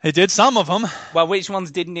 It did some of them. Well, which ones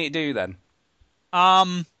didn't it do then?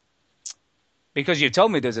 Because you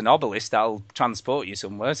told me there's an obelisk that'll transport you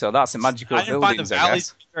somewhere, so that's the magical buildings, I didn't find the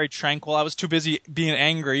valleys very tranquil. I was too busy being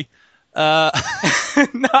angry. No,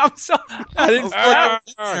 I'm sorry. I didn't feel there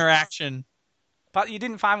was any interaction. But you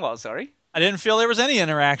didn't find what, sorry? I didn't feel there was any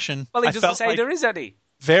interaction. Well, it doesn't say there is any.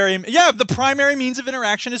 The primary means of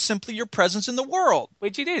interaction is simply your presence in the world.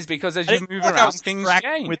 Which it is, because as you move around, things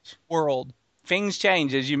change. With the world. Things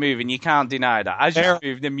change as you move, and you can't deny that. As you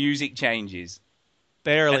move, the music changes.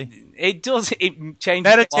 Barely. And it does. It changes.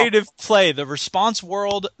 Meditative play, the responsive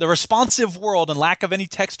world, and lack of any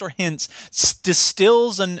text or hints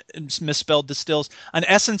distills an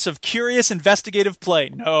essence of curious, investigative play.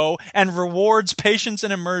 No, and rewards patience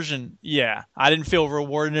and immersion. Yeah, I didn't feel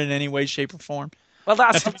rewarded in any way, shape, or form. Well,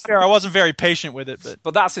 that's to be fair. I wasn't very patient with it,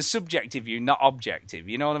 but that's a subjective view, not objective.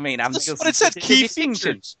 You know what I mean? That's what it said. Key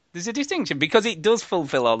features. There's a distinction because it does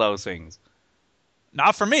fulfill all those things.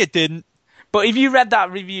 Not for me, it didn't. But if you read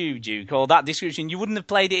that review, Duke, or that description, you wouldn't have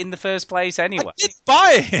played it in the first place anyway. I didn't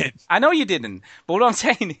buy it. I know you didn't. But what I'm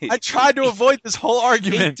saying is, I tried to avoid this whole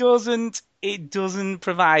argument. It doesn't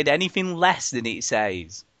provide anything less than it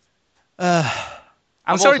says.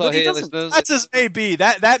 I'm sorry, also but he here, doesn't. listeners. That's as may be.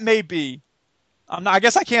 That may be. I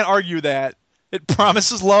guess I can't argue that. It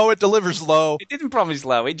promises low, it delivers low. It didn't promise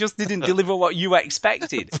low. It just didn't deliver what you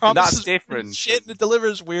expected. And Promises that's different. shit, and it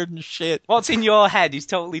delivers weird and shit. What's in your head is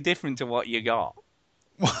totally different to what you got.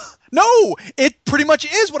 No, it pretty much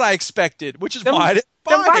is what I expected, which is why I didn't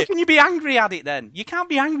Then buy why it. can you be angry at it then? You can't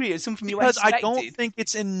be angry at something you Because expected. I don't think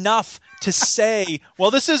it's enough to say,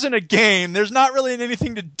 well, this isn't a game. There's not really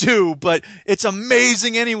anything to do, but it's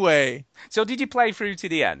amazing anyway. So did you play through to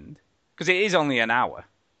the end? Because it is only an hour.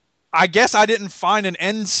 I guess I didn't find an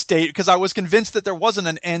end state because I was convinced that there wasn't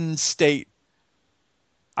an end state.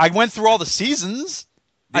 I went through all the seasons.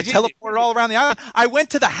 I teleported all around the island. I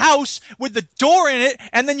went to the house with the door in it,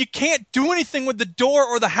 and then you can't do anything with the door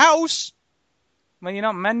or the house. Well, you're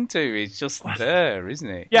not meant to. It's just there, isn't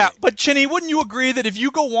it? Yeah, but Chinny, wouldn't you agree that if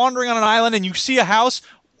you go wandering on an island and you see a house,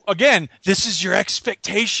 again, this is your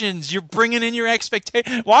expectations. You're bringing in your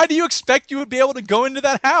expectations. Why do you expect you would be able to go into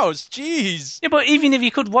that house? Jeez. Yeah, but even if you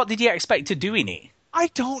could, what did you expect to do in it? I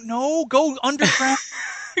don't know. Go underground.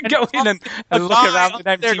 Go in and look around an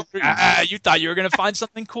empty room. You thought you were going to find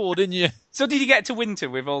something cool, didn't you? So did you get to winter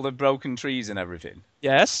with all the broken trees and everything?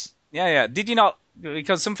 Yes. Yeah. Did you not?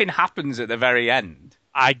 Because something happens at the very end.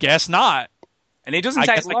 I guess not. And it doesn't I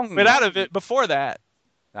take guess long. I quit out of it before that.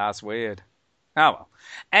 That's weird. Oh, well.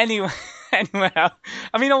 Anyway, I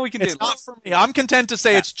mean, all we can do... It's not for me. I'm content to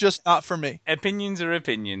say it's just not for me. Opinions are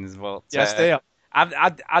opinions, but... Yes, they are.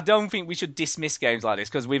 I don't think we should dismiss games like this,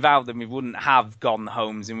 because without them we wouldn't have Gone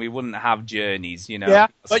Homes and we wouldn't have Journeys, you know. Yeah,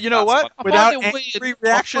 but you know what? Without find it angry weird.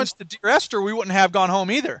 reactions to Dear Esther, we wouldn't have Gone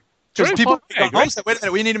Home either. Because True. people Yeah, Gone Home said, wait a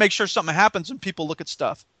minute, we need to make sure something happens when people look at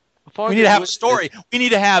stuff. I We need to have a story. We need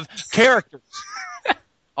to have characters.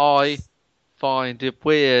 I find it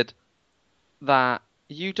weird that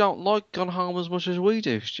you don't like Gone Home as much as we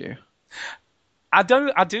do, Stu. I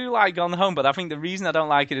do like Gone Home, but I think the reason I don't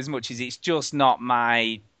like it as much is it's just not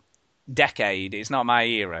my decade. It's not my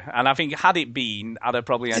era. And I think had it been, I'd have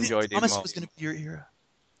probably enjoyed it more. It was going to be your era.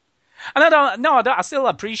 And I still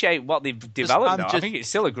appreciate what they've developed. I think it's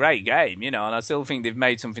still a great game, you know, and I still think they've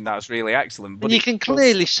made something that's really excellent. But And you can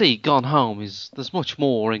clearly see Gone Home there's much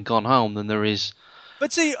more in Gone Home than there is.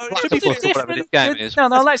 But see, to be fair,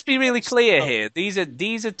 no, let's be really clear here. These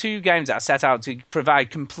are two games that are set out to provide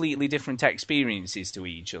completely different experiences to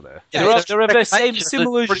each other. Yeah, they're of a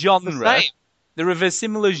similar pretty genre. the same. They're of a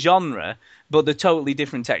similar genre, but they're totally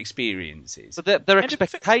different experiences. But their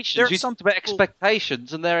expectations. there are You some talked about people-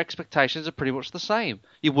 expectations, and their expectations are pretty much the same.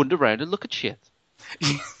 You wander around and look at shit.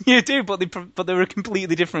 You do, but they're a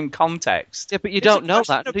completely different context. Yeah, but you don't know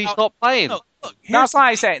question that until you about- start playing. No, look,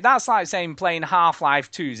 That's like saying playing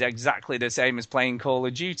Half-Life 2 is exactly the same as playing Call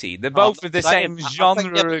of Duty. They're both of the same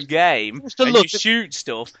genre of game, Just to and look you at- shoot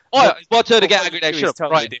stuff. Oh, well, turn to get Call of angry now. Duty Shut is up.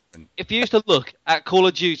 totally Right. different. If you used to look at Call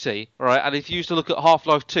of Duty, right, and if you used to look at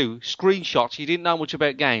Half-Life 2 screenshots, you didn't know much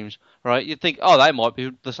about games, right? You'd think, oh, they might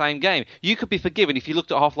be the same game. You could be forgiven if you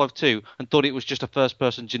looked at Half-Life 2 and thought it was just a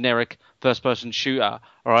first-person generic first-person shooter,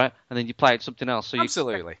 all right, and then you played something else. So you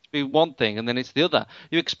Absolutely. expect it to be one thing, and then it's the other.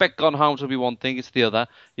 You expect Gone Home to be one thing, it's the other.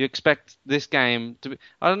 You expect this game to be,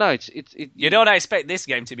 I don't know. You don't expect this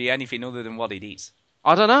game to be anything other than what it is.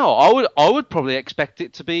 I don't know. I would probably expect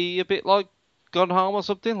it to be a bit like Gone Home or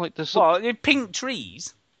something like this. Well, pink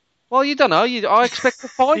trees. Well, you don't know. I expect to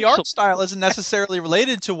find the art something. style isn't necessarily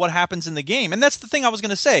related to what happens in the game. And that's the thing I was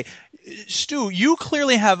going to say. Stu, you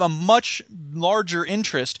clearly have a much larger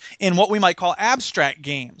interest in what we might call abstract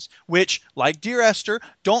games, which, like Dear Esther,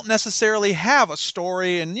 don't necessarily have a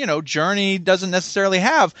story, and, Journey doesn't necessarily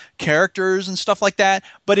have characters and stuff like that,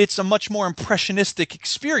 but it's a much more impressionistic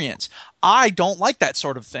experience. I don't like that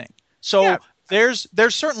sort of thing. So Yeah. there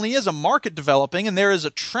certainly is a market developing, and there is a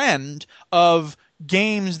trend of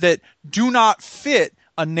games that do not fit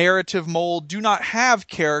a narrative mold, do not have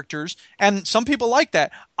characters, and some people like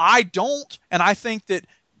that. I don't, and I think that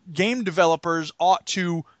game developers ought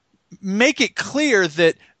to make it clear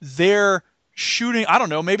that they're shooting, I don't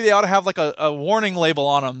know, maybe they ought to have like a warning label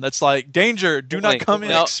on them that's like, danger, do not come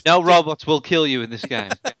in. No robots will kill you in this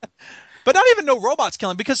game. But not even no robots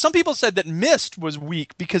killing, because some people said that Myst was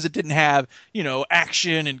weak because it didn't have,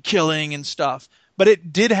 action and killing and stuff. But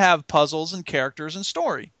it did have puzzles and characters and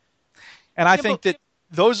story. And I think that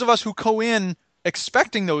those of us who go in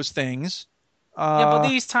expecting those things... but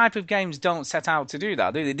these type of games don't set out to do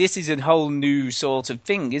that, do they? This is a whole new sort of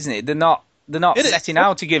thing, isn't it? They're not setting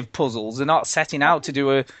out to give puzzles. They're not setting out to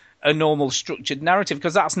do a normal structured narrative,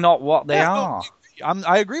 because that's not what they are.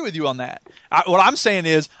 I agree with you on that. What I'm saying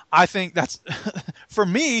is, I think that's... for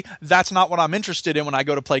me, that's not what I'm interested in when I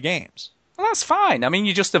go to play games. Well, that's fine. I mean,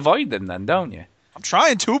 you just avoid them then, don't you? I'm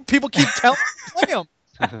trying to. People keep telling me to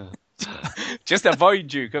play them. Just avoid,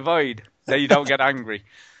 Duke. Avoid. So you don't get angry.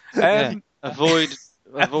 Yeah. Avoid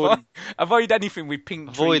Avoid anything with pink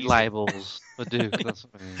avoid trees. labels for Duke. That's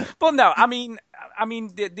what I mean. But no, I mean,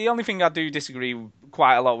 the only thing I do disagree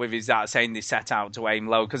quite a lot with is that saying they set out to aim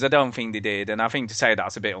low, because I don't think they did, and I think to say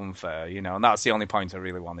that's a bit unfair, and that's the only point I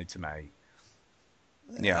really wanted to make.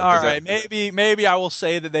 Yeah. All right. Maybe I will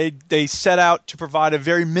say that they set out to provide a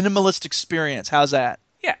very minimalist experience. How's that?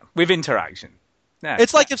 Yeah, with interaction. Yeah.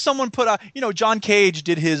 It's like if someone put John Cage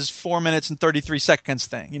did his 4 minutes and 33 seconds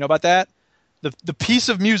thing. You know about that? The piece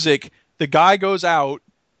of music, the guy goes out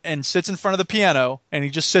and sits in front of the piano, and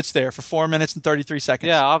he just sits there for 4 minutes and 33 seconds.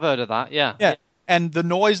 Yeah, I've heard of that. Yeah. Yeah. And the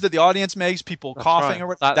noise that the audience makes, people That's coughing right. or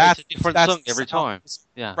whatever, That's a different song every time.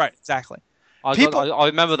 Yeah. Right, exactly. I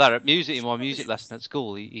remember that in my music lesson at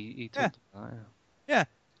school. He talked about that. Yeah.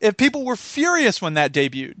 If people were furious when that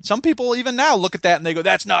debuted. Some people even now look at that and they go,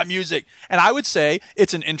 that's not music. And I would say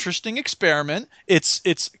it's an interesting experiment.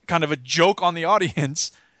 It's kind of a joke on the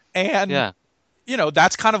audience. And,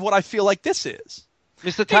 that's kind of what I feel like this is.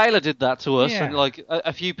 Mr. Taylor did that to us, and like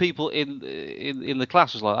a few people in the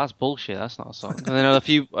class was like, "That's bullshit. That's not a song." And then a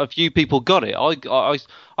few people got it. I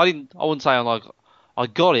wouldn't say I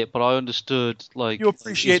got it, but I understood like you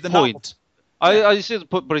appreciate his the point. novelty. I see the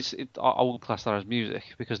point, but I wouldn't class that as music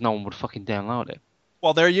because no one would fucking download it.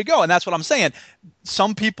 Well, there you go, and that's what I'm saying.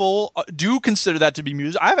 Some people do consider that to be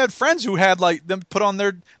music. I've had friends who had like them put on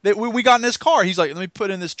we got in his car. He's like, "Let me put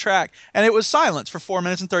in this track," and it was silence for 4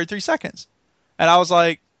 minutes and 33 seconds. And I was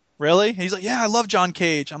like, "Really?" And he's like, "Yeah, I love John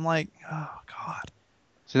Cage." I'm like, "Oh God."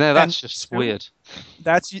 So now that's just weird.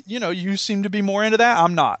 That's you seem to be more into that.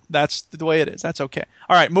 I'm not. That's the way it is. That's okay.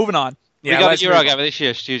 All right, moving on. Yeah, we got a Eurogamer this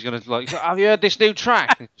year. Stu's going to have you heard this new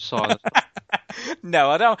track? Silence. No,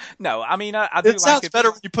 I don't. No, I mean, I do. It sounds better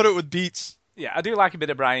when you put it with beats. Yeah, I do like a bit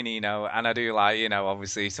of Brian Eno, and I do like,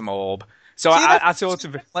 obviously some Orb. So I sort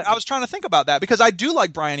of like I was trying to think about that because I do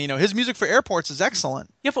like Brian Eno. His music for Airports is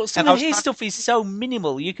excellent. Yeah, but some of his stuff is so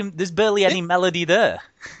minimal. There's barely any melody there.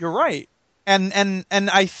 You're right. And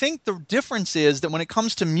I think the difference is that when it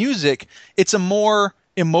comes to music, it's a more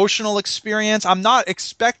emotional experience. I'm not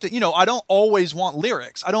expecting, I don't always want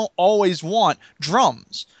lyrics. I don't always want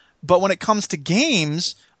drums. But when it comes to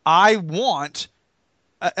games, I want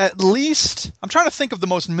at least, I'm trying to think of the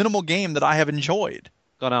most minimal game that I have enjoyed.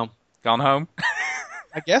 Gone home?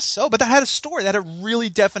 I guess so, but that had a story. That had a really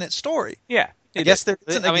definite story. Yeah. I guess there.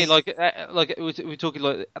 I mean, like we're talking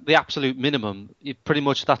like the absolute minimum. Pretty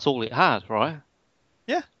much that's all it had, right?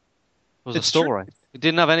 Yeah. Was a story. True. It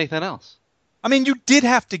didn't have anything else. I mean, you did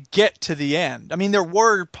have to get to the end. I mean, there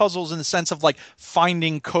were puzzles in the sense of like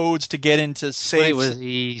finding codes to get into safes. But it was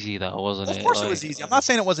easy though, wasn't it? Of course, it was easy. I'm not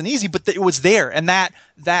saying it wasn't easy, but it was there, and that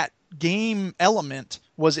game element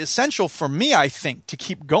was essential for me, I think, to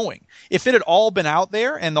keep going. If it had all been out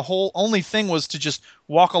there and the whole only thing was to just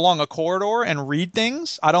walk along a corridor and read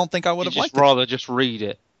things, I don't think I would have liked it. Rather just read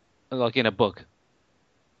it, like in a book.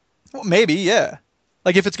 Well, maybe, yeah.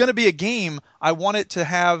 Like if it's going to be a game, I want it to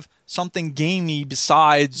have something gamey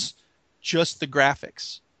besides just the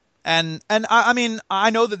graphics. And I mean,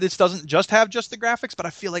 I know that this doesn't just have just the graphics, but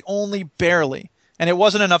I feel like only barely. And it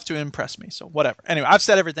wasn't enough to impress me, so whatever. Anyway, I've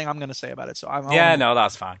said everything I'm going to say about it. So no,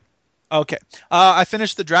 that's fine. Okay. I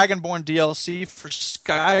finished the Dragonborn DLC for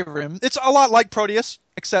Skyrim. It's a lot like Proteus,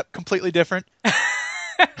 except completely different.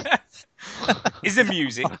 Is there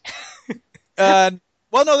music?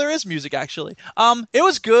 Well, no, there is music, actually. It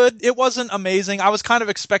was good. It wasn't amazing. I was kind of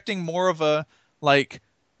expecting more of a,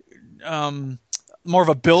 more of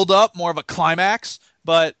a build-up, more of a climax,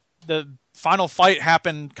 but the final fight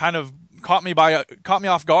happened kind of caught me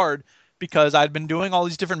off guard because I'd been doing all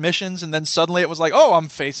these different missions, and then suddenly it was like, oh, I'm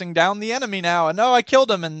facing down the enemy now, and no, I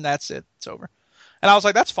killed him, and that's it. It's over. And I was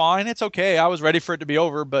like, that's fine. It's okay. I was ready for it to be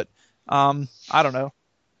over, but I don't know.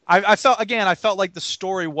 I felt like the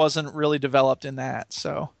story wasn't really developed in that,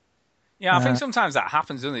 so... Yeah, I think sometimes that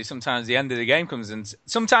happens, doesn't it? Sometimes the end of the game comes, and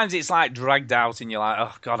sometimes it's like dragged out, and you're like,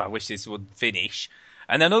 oh, God, I wish this would finish.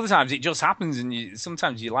 And then other times it just happens, and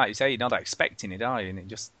sometimes you, like you say, you're not expecting it, are you? And it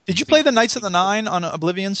just... Did you play the Knights of the Nine on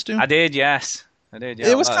Oblivion, Stu? I did, yes. Yeah,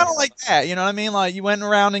 it was kind of like that, you know what I mean? Like, you went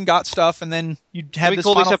around and got stuff, and then you had this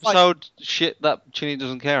call final this episode fight. Shit that Chinny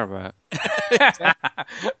doesn't care about.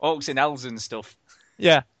 Orcs and elves and stuff.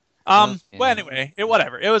 Yeah. Well, Yeah. anyway,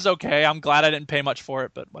 whatever. It was okay. I'm glad I didn't pay much for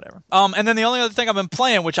it, but whatever. And then the only other thing I've been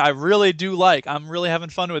playing, which I really do like, I'm really having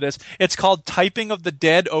fun with this. It's called Typing of the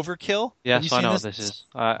Dead Overkill. Have you Yes, I seen know what this? this is.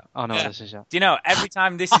 I know what Yeah. this is. Yeah. Do you know, every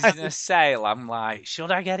time this is in a sale, I'm like,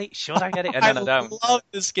 should I get it? Should I get it? And then I don't. love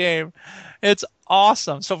this game. It's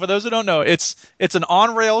awesome. So for those who don't know, it's an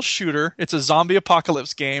on-rail shooter. It's a zombie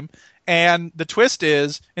apocalypse game. And the twist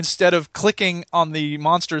is, instead of clicking on the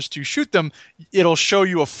monsters to shoot them, it'll show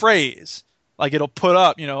you a phrase. Like it'll put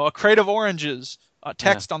up, a crate of oranges,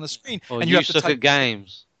 text on the screen, Or and you have to suck type at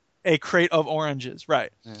games. a crate of oranges,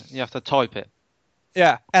 right? Yeah. You have to type it.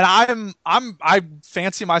 Yeah, and I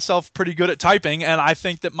fancy myself pretty good at typing, and I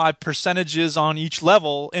think that my percentages on each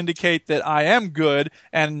level indicate that I am good,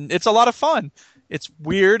 and it's a lot of fun. It's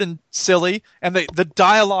weird and silly, and the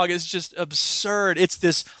dialogue is just absurd. It's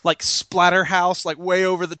this like splatterhouse, like way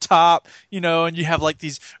over the top, and you have like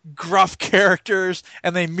these gruff characters,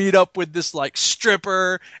 and they meet up with this like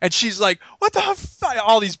stripper, and she's like, "What the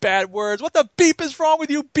all these bad words? What the beep is wrong with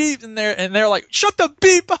you, beep?" And they're like, "Shut the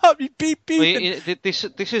beep up, you beep beep." Well,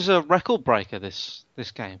 this is a record breaker. This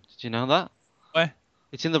game. Did you know that? What?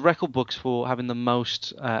 It's in the record books for having the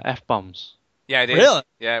most F-bombs. Yeah, it is. Really?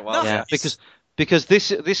 Yeah, it was. Yeah, because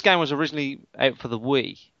this game was originally out for the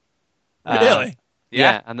Wii. Really?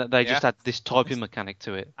 Yeah, and they just had this typing mechanic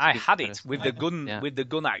to it. I had it with the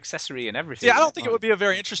gun accessory and everything. Yeah, I don't think it would be a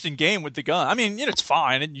very interesting game with the gun. I mean, it's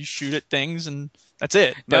fine, and you shoot at things, and that's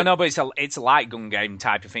it. But it's a light gun game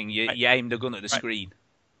type of thing. You aim the gun at the screen.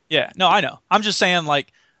 Yeah, no, I know. I'm just saying,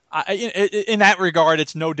 like, in that regard,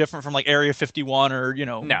 it's no different from like Area 51 or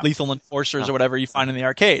Lethal Enforcers or whatever you find in the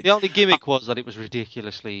arcade. The only gimmick was that it was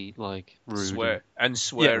ridiculously like rude and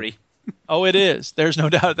sweary. Yeah. Oh, it is. There's no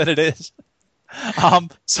doubt that it is.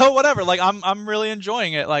 So whatever. Like, I'm really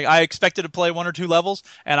enjoying it. Like, I expected to play 1 or 2 levels,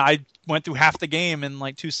 and I went through half the game in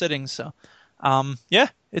like 2 sittings. So, yeah,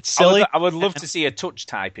 it's silly. I would love to see a touch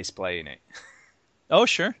typist playing it. Oh,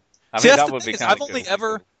 sure. I mean, that would be kind of I've only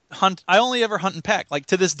ever hunt. I only ever hunt and peck. Like,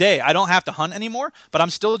 to this day, I don't have to hunt anymore, but I'm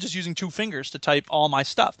still just using 2 fingers to type all my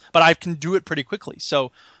stuff. But I can do it pretty quickly.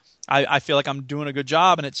 So I feel like I'm doing a good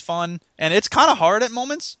job, and it's fun. And it's kind of hard at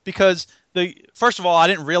moments because first of all, I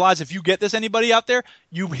didn't realize, if you get this, anybody out there,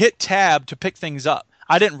 you hit tab to pick things up.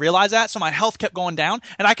 I didn't realize that, so my health kept going down,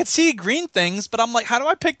 and I could see green things, but I'm like, how do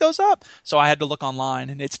I pick those up? So I had to look online,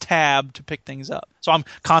 and it's tab to pick things up. So I'm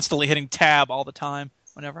constantly hitting tab all the time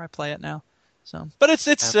whenever I play it now. So, but it's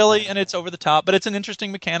silly and it's over the top, but it's an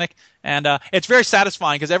interesting mechanic, and it's very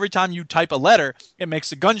satisfying because every time you type a letter, it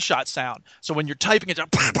makes a gunshot sound. So when you're typing, it's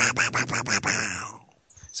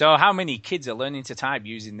So how many kids are learning to type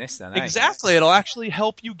using this then? Exactly. It'll actually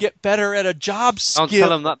help you get better at a job skill. Don't tell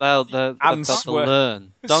them that they'll learn. Don't tell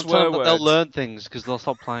them that they'll words. learn things because they'll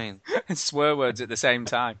stop playing. And swear words at the same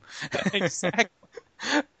time. Exactly.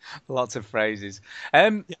 Lots of phrases.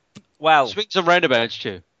 Well, Swings and roundabouts,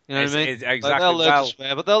 Stu. You know what I mean? Exactly. Like, they'll learn to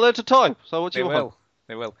swear, but they'll learn to type. So what do you want?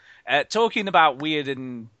 They will. Talking about weird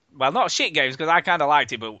and, well, not shit games, because I kind of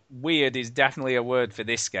liked it, but weird is definitely a word for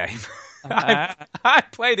this game. I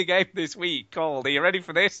played a game this week called, are you ready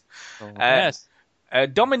for this? Yes.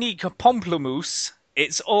 Dominique Pamplemousse,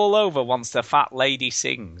 It's All Over Once the Fat Lady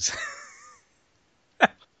Sings.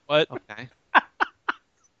 What? Okay.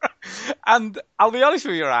 And I'll be honest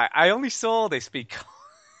with you, right? I only saw this because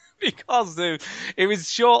it was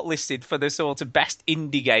shortlisted for the sort of best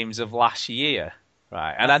indie games of last year,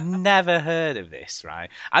 right? And I'd never heard of this, right?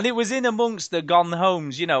 And it was in amongst the Gone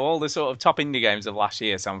Homes, all the sort of top indie games of last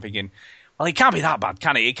year. So I'm thinking, well, it can't be that bad,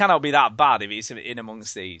 can it? It cannot be that bad if it's in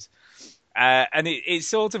amongst these. And it's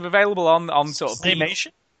sort of available on sort of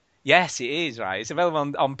Animation? Yes, it is, right. It's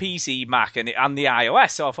available on PC, Mac, and the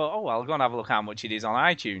iOS. So I thought, oh, well, I'll go and have a look how much it is on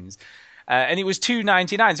iTunes. And it was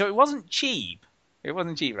 $2.99, so it wasn't cheap. It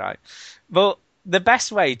wasn't cheap, right? But the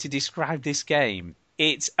best way to describe this game,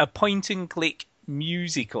 it's a point-and-click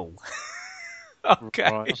musical.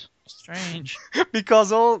 Okay. Right. Strange.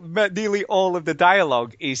 Because nearly all of the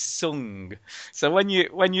dialogue is sung. So when you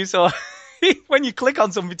when you click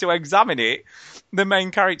on something to examine it, the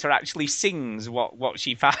main character actually sings what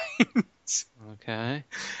she finds. Okay.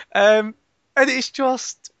 And it's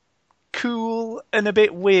just cool and a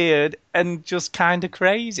bit weird and just kind of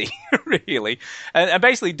crazy, really. And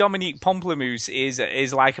basically, Dominique Pamplemousse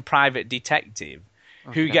is like a private detective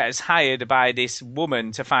who gets hired by this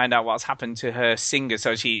woman to find out what's happened to her singer.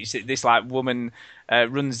 So this like woman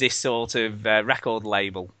runs this sort of record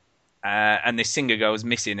label, and this singer goes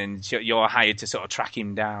missing, and you're hired to sort of track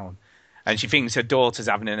him down. and she thinks her daughter's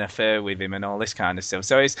having an affair with him and all this kind of stuff.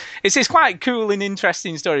 So it's this quite cool and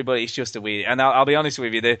interesting story, but it's just a weird. And I'll be honest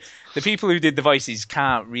with you, the people who did the voices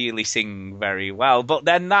can't really sing very well. But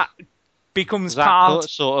then that becomes part.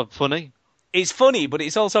 Sort of funny. It's funny, but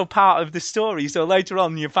it's also part of the story. So later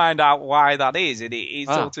on, you find out why that is, and it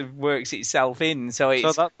sort of works itself in. So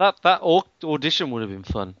it's that audition would have been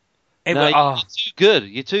fun. You're too good.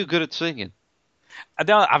 You're too good at singing.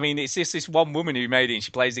 I mean, it's just this one woman who made it, and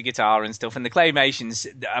she plays the guitar and stuff, and the claymation's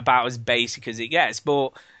about as basic as it gets,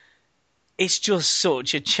 but it's just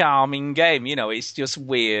such a charming game. You know, it's just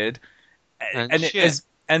weird, and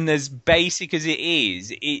as basic as it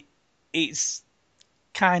is, it's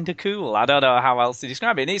kind of cool. I don't know how else to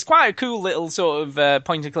describe it. And it's quite a cool little sort of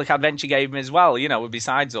point-and-click adventure game as well, you know,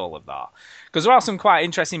 besides all of that. Because there are some quite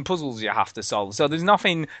interesting puzzles you have to solve. So there's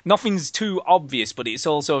nothing's too obvious, but it's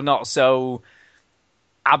also not so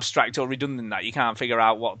abstract or redundant that you can't figure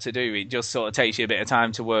out what to do. It just sort of takes you a bit of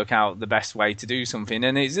time to work out the best way to do something.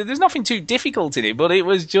 And there's nothing too difficult in it, but it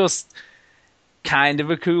was just kind of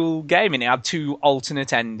a cool game, and it had 2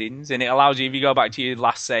 alternate endings, and it allows you, if you go back to your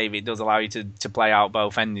last save, it does allow you to play out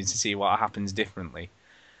both endings to see what happens differently.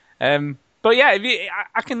 But yeah,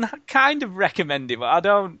 I can kind of recommend it, but I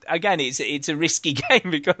don't. Again, it's a risky game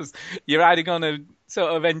because you're either going to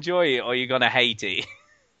sort of enjoy it or you're going to hate it,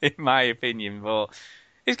 in my opinion. But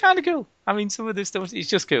it's kind of cool. I mean, some of the stuff, it's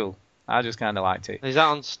just cool. I just kind of liked it. Is that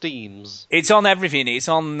on Steam's? It's on everything. It's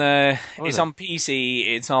on on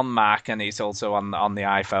PC, it's on Mac, and it's also on the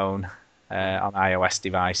iPhone, on iOS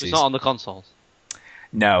devices. It's not on the consoles?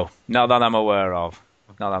 No, not that I'm aware of.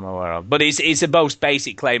 Not that I'm aware of. But it's the most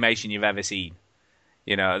basic claymation you've ever seen.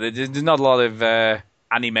 You know, there's not a lot of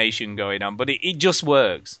animation going on, but it just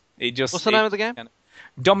works. What's the name of the game?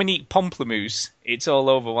 Dominique Pamplemousse. It's all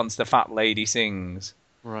over once the fat lady sings.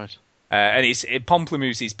 Right. And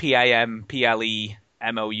Pamplemousse is PAMPLEMOUSSE.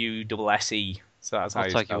 So that's how I'll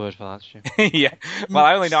take your word for that, Stu. Yeah. Well,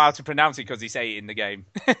 I only know how to pronounce it because they say it in the game.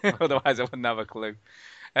 Otherwise, I wouldn't have a clue.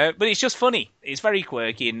 But it's just funny. It's very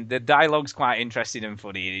quirky, and the dialogue's quite interesting and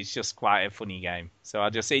funny. It's just quite a funny game. So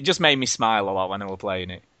it just made me smile a lot when I was playing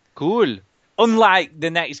it. Cool. Unlike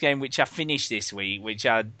the next game, which I finished this week, which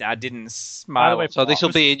I didn't smile. So this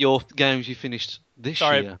will be in your games you finished this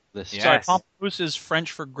year. Sorry, pamplemousse is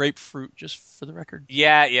French for grapefruit, just for the record.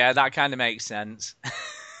 Yeah, that kind of makes sense.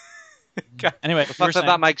 Anyway, the fact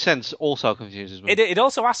that makes sense also confuses me. It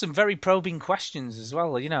also asks some very probing questions as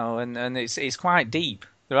well, you know, and it's quite deep.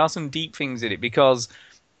 There are some deep things in it because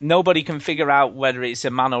nobody can figure out whether it's a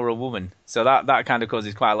man or a woman. So that kind of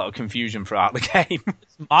causes quite a lot of confusion throughout the game.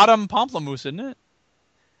 It's Madame Pamplemousse, isn't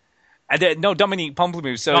it? No, Dominique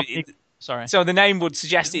Pamplemousse. So sorry. So the name would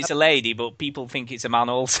suggest it's a lady, but people think it's a man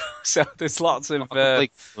also. So there's lots of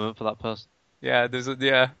for that person. Yeah,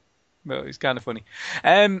 but it's kind of funny.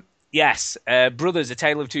 Yes, Brothers: A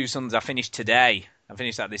Tale of Two Sons. I finished today. I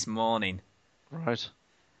finished that this morning. Right.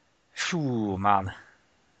 Phew, man.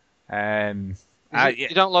 You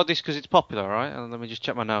don't like this because it's popular, right? And let me just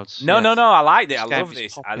check my notes. No, I liked it. I love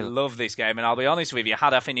this. Popular. I love this game, and I'll be honest with you.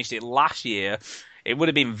 Had I finished it last year, it would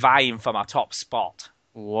have been vying for my top spot.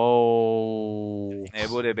 Whoa! It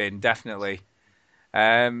would have been definitely.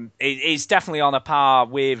 It's definitely on a par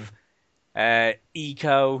with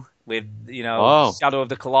Eco, with Shadow of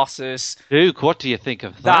the Colossus. Duke, what do you think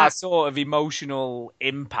of that? That sort of emotional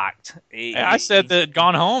impact. I said that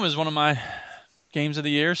Gone Home is one of my games of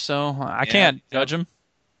the year, so I can't judge him.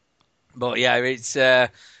 But yeah, it's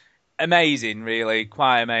amazing, really,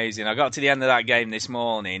 quite amazing. I got to the end of that game this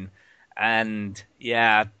morning, and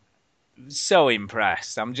yeah, so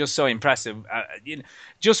impressed. I'm just so impressed of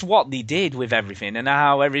just what they did with everything and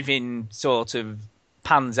how everything sort of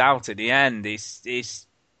pans out at the end. It's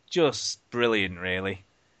just brilliant, really.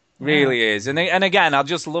 Really is. And again, I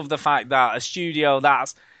just love the fact that a studio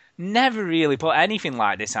that's never really put anything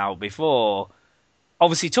like this out before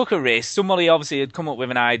obviously took a risk. Somebody obviously had come up with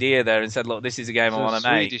an idea there and said, look, this is a game I want to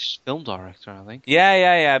make. Swedish film director, I think.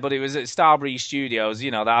 Yeah, but it was at Starbreeze Studios,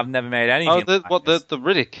 that I've never made anything the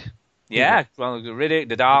Riddick? Yeah, well, the Riddick,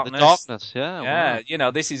 The Darkness. The Darkness, yeah. Yeah,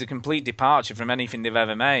 wow. This is a complete departure from anything they've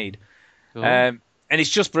ever made. Cool. And it's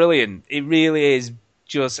just brilliant. It really is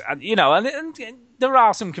just, and there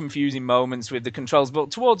are some confusing moments with the controls, but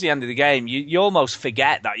towards the end of the game, you almost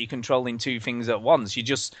forget that you're controlling two things at once. You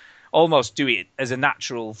just almost do it as a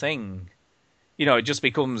natural thing. It just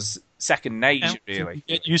becomes second nature, really.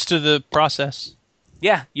 Get used to the process.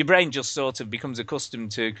 Yeah, your brain just sort of becomes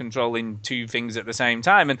accustomed to controlling two things at the same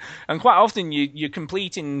time. And quite often you're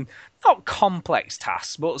completing, not complex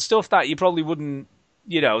tasks, but stuff that you probably wouldn't,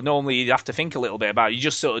 normally you'd have to think a little bit about. You're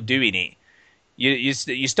just sort of doing it.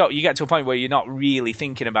 you stop. You get to a point where you're not really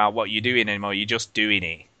thinking about what you're doing anymore. You're just doing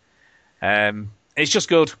it. It's just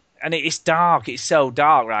good, and it's dark. It's so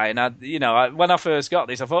dark, right? And when I first got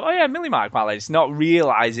this, I thought, oh yeah, Millie Mark Palette. It's not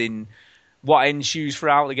realizing what ensues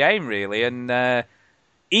throughout the game, really, and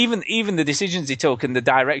even the decisions he took and the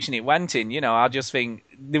direction it went in. I just think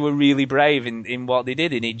they were really brave in what they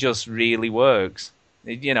did, and it just really works.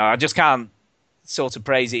 I just can't sort of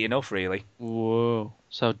praise it enough, really. Whoa.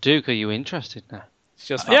 So, Duke, are you interested now? It's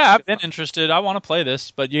just yeah, I've been interested. I want to play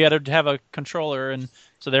this, but you got to have a controller, and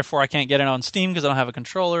so therefore I can't get it on Steam because I don't have a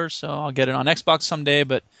controller. So I'll get it on Xbox someday.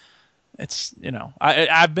 But it's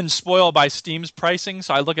I've been spoiled by Steam's pricing,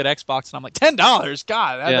 so I look at Xbox and I'm like $10.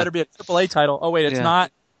 God, that better be a AAA title. Oh wait, it's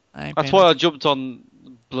not. That's why I jumped on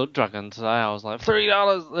Blood Dragon today. I was like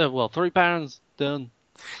 $3. Well, £3 done.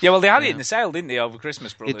 Yeah, well, they had it in the sale, didn't they, over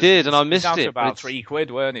Christmas, brothers? It did, and I missed down it. To about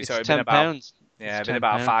 £3, weren't it? It's So it'd been £10. about it'd been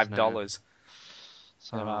about $5.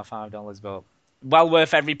 So about $5, but well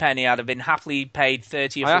worth every penny. I'd have been happily paid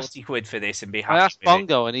 30 or 40 quid for this and be happy. I asked with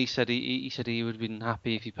Bongo, and he said he would have been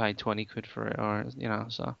happy if he paid 20 quid for it, or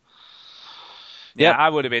so. Yeah, I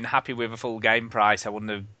would have been happy with a full game price. I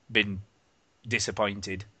wouldn't have been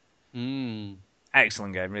disappointed.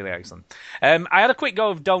 Excellent game, really excellent. I had a quick go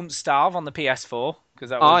of Don't Starve on the PS4 because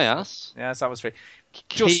that was yes, that was free.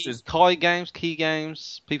 Key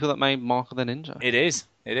games, people that made Mark of the Ninja. It is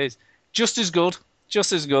just as good,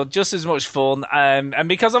 just as much fun. And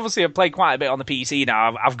because obviously I've played quite a bit on the PC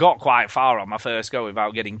now, I've got quite far on my first go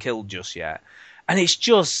without getting killed just yet, and it's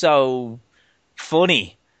just so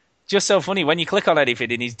funny. Just so funny. When you click on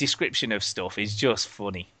anything in his description of stuff, it's just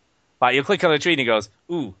funny. Like, you click on a tree and he goes,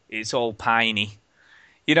 ooh, it's all piney.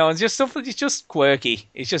 It's just something, it's just quirky.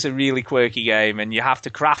 It's just a really quirky game, and you have to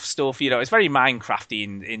craft stuff. It's very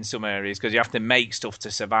Minecrafty in some areas because you have to make stuff to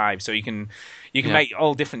survive. So you can make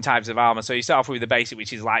all different types of armor. So you start off with the basic,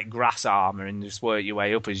 which is like grass armor, and just work your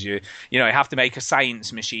way up as you have to make a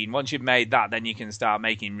science machine. Once you've made that, then you can start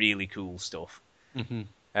making really cool stuff. Mm-hmm.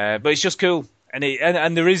 But it's just cool.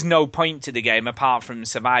 And there is no point to the game apart from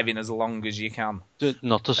surviving as long as you can.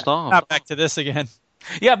 Not to starve. Not back to this again.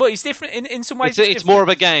 Yeah, but it's different in some ways. It's more of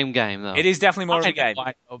a game though. It is definitely more of a game.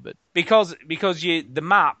 Because the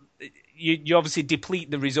map, you obviously deplete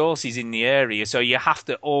the resources in the area, so you have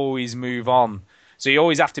to always move on. So you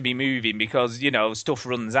always have to be moving because stuff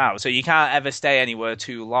runs out. So you can't ever stay anywhere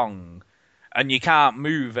too long, and you can't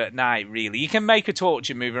move at night. Really, you can make a torch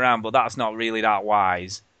and move around, but that's not really that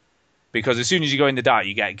wise. Because as soon as you go in the dark,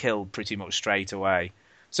 you get killed pretty much straight away.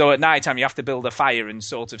 So at night time, you have to build a fire and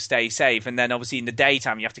sort of stay safe. And then obviously in the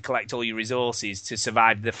daytime, you have to collect all your resources to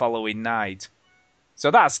survive the following night.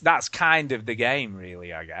 So that's kind of the game,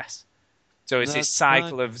 really, I guess. So it's this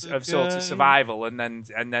cycle of sort of survival and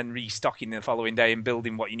then restocking the following day and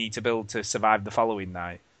building what you need to build to survive the following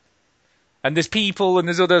night. And there's people and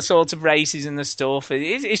there's other sorts of races and the stuff.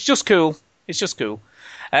 It's just cool. It's just cool.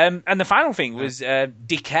 And the final thing was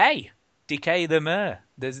Decay. Decay the Mer.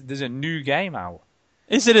 There's a new game out.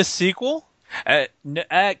 Is it a sequel?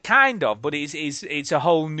 Kind of, but it's a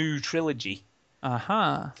whole new trilogy.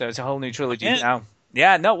 Uh-huh. So it's a whole new trilogy now.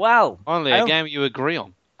 Yeah, no, well. Only a game you agree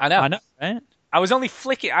on. I know, right?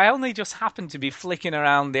 I only just happened to be flicking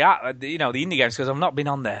around the indie games because I've not been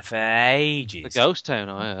on there for ages. The Ghost Town,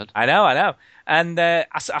 I heard. I know. And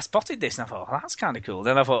I spotted this and I thought, well, that's kind of cool.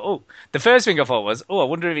 Then I thought, the first thing I thought was, I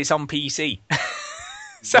wonder if it's on PC.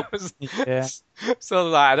 So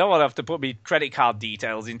I don't want to have to put my credit card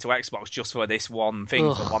details into Xbox just for this one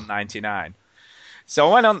thing for $1.99. So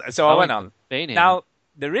I went on. Now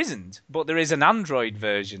there isn't, but there is an Android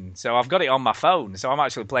version. So I've got it on my phone. So I'm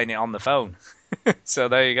actually playing it on the phone. So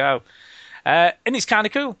there you go. And it's kind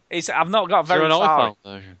of cool. I've not got very far. Is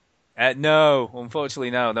there an iPhone version? No,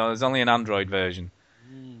 unfortunately no. There's only an Android version.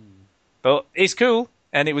 But it's cool,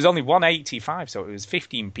 and it was only $1.85, so it was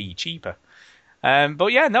 15p cheaper. But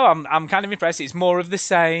yeah, no, I'm kind of impressed. It's more of the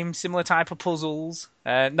same, similar type of puzzles.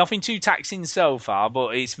 Nothing too taxing so far,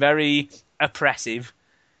 but it's very oppressive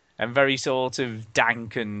and very sort of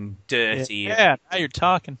dank and dirty. Yeah, now you're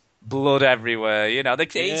talking. Blood everywhere.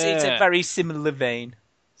 It's a very similar vein.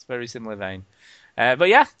 It's a very similar vein. But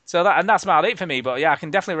yeah, that's about it for me. But yeah, I can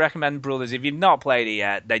definitely recommend Brothers. If you've not played it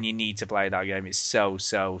yet, then you need to play that game. It's so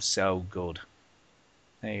good.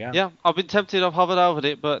 There you go. Yeah, I've been tempted. I've hovered over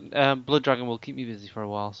it, but Blood Dragon will keep me busy for a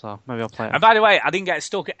while, so maybe I'll play it. And by the way, I didn't get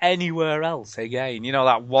stuck anywhere else again.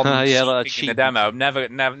 That one like thing in the demo. Never,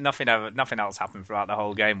 nothing else happened throughout the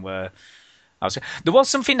whole game. There was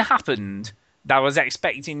something happened that I was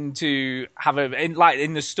expecting to have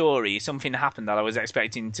in the story. Something happened that I was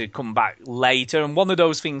expecting to come back later, and one of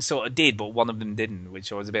those things sort of did, but one of them didn't,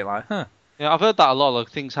 which I was a bit like, huh. Yeah, I've heard that a lot. Like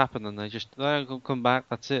things happen and they don't come back.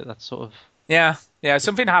 That's it. That's sort of. Yeah,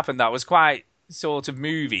 something happened that was quite sort of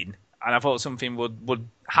moving, and I thought something would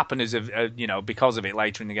happen as because of it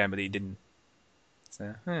later in the game, but it didn't.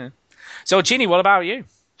 So Chinny, what about you?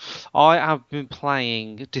 I have been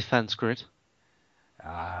playing Defense Grid.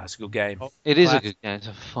 It's a good game. It is a good game. It's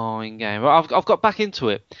a fine game. But I've got back into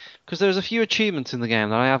it because there's a few achievements in the game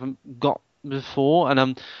that I haven't got before,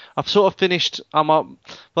 and I've sort of finished. By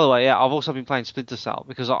the way, yeah, I've also been playing Splinter Cell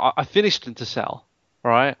because I finished Splinter Cell,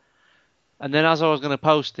 right? And then as I was going to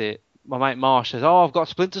post it, my mate Marsh says, "Oh, I've got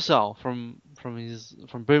Splinter Cell from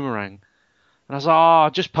Boomerang," and I was like, "Oh, I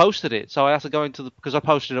just posted it," so I had to go because I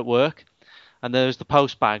posted at work, and there's the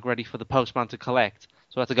post bag ready for the postman to collect,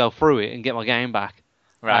 so I had to go through it and get my game back.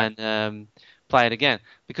 Right. And play it again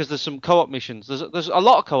because there's some co-op missions. There's a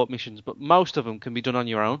lot of co-op missions, but most of them can be done on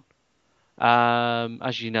your own,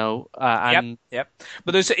 as you know. Yep.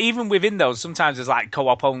 But there's even within those, sometimes there's like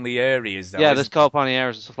co-op only areas. Though, yeah, there's co-op only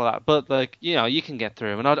areas and stuff like that. But like you can get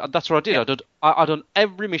through them, and that's what I did. Yep. I done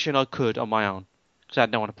every mission I could on my own because I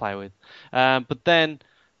had no one to play with. But then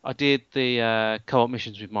I did the co-op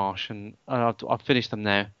missions with Marsh, and I've finished them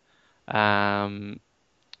now.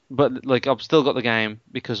 But like I've still got the game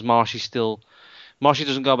because Marshy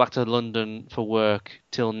doesn't go back to London for work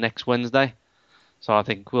till next Wednesday, so I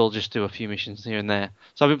think we'll just do a few missions here and there.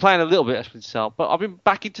 So I've been playing a little bit of Splinter Cell, but I've been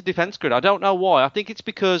back into Defense Grid. I don't know why. I think it's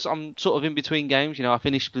because I'm sort of in between games. I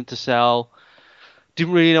finished Splinter Cell,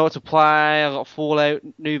 didn't really know what to play. I got Fallout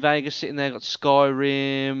New Vegas sitting there, got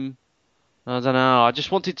Skyrim. I don't know. I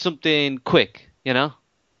just wanted something quick, Yeah.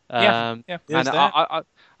 And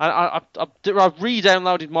I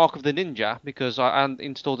re-downloaded Mark of the Ninja because I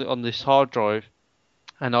installed it on this hard drive,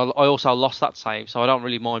 and I also lost that save, so I don't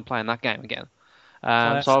really mind playing that game again.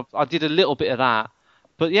 So I did a little bit of that,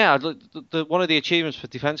 but yeah, one of the achievements for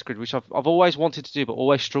Defense Grid, which I've always wanted to do but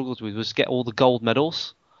always struggled with, was get all the gold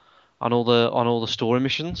medals on all the story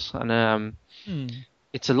missions, and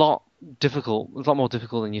it's a lot more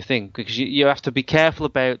difficult than you think because you have to be careful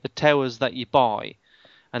about the towers that you buy,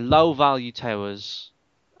 and low value towers.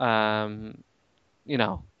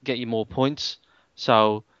 Get you more points.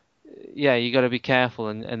 So, yeah, you got to be careful,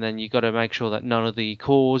 and then you got to make sure that none of the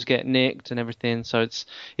cores get nicked and everything. So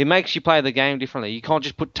it makes you play the game differently. You can't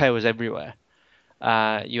just put towers everywhere.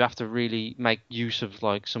 You have to really make use of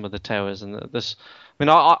like some of the towers. And this, I mean,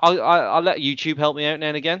 I let YouTube help me out now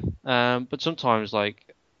and again. But sometimes I'll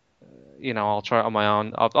try it on my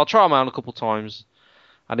own. I'll try it on my own a couple of times,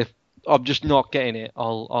 and if I'm just not getting it,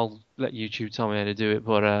 I'll let YouTube tell me how to do it.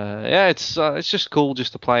 But it's just cool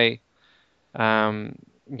just to play, Defense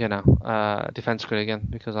Grid again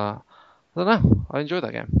because I don't know, I enjoy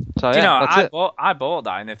that game. So that's it. I bought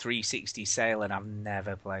that in a 360 sale and I've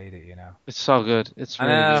never played it. It's so good. It's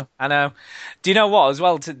really good. I know. Do you know what? As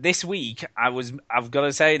well, this week I've got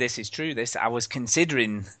to say this is true. I was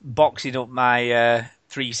considering boxing up my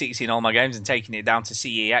 360 and all my games and taking it down to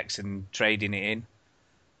CEX and trading it in.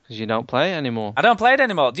 Because you don't play it anymore. I don't play it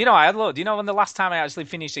anymore. Do you know? I had a look. Do you know when the last time I actually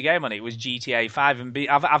finished a game on it was GTA 5? And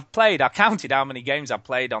I counted how many games I've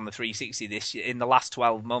played on the 360 this year in the last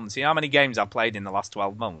 12 months. You know how many games I've played in the last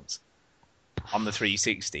 12 months on the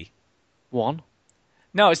 360? One.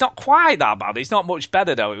 No, it's not quite that bad. It's not much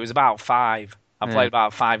better though. It was about 5. I played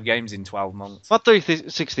about 5 games in 12 months. My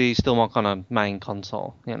 360 is still my kind of main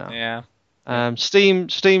console. Yeah. Steam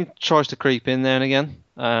tries to creep in there and again.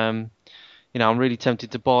 I'm really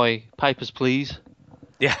tempted to buy Papers, Please.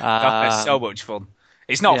 Yeah, that's so much fun.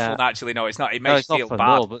 It's not fun, actually. No, it's not. It makes you feel bad.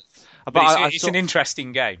 All, but it's an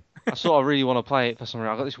interesting game. I sort of really want to play it for some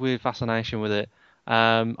reason. I've got this weird fascination with it.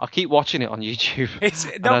 I keep watching it on YouTube,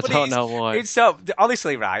 and I don't know why. It's so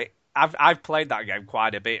honestly, right? I've played that game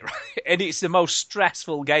quite a bit, right? And it's the most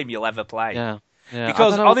stressful game you'll ever play. Yeah.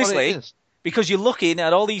 Because honestly. Because you're looking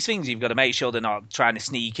at all these things, you've got to make sure they're not trying to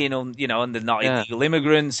sneak in, and they're not illegal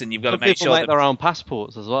immigrants, and you've got to make sure people make their own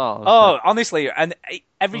passports as well. Oh, honestly, and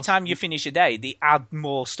every time you finish a day, they add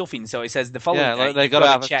more stuff in. So it says the following. Yeah, like they've got to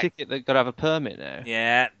have a ticket. They've got to have a permit now.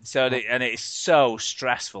 Yeah, and it's so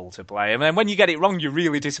stressful to play. And then when you get it wrong, you're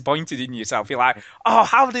really disappointed in yourself. You're like, oh,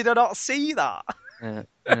 how did I not see that?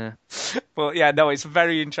 Yeah. But yeah, no, it's a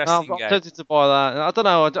very interesting game. I'm tempted to buy that. I don't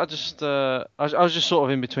know. I was just sort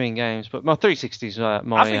of in between games. But my 360 is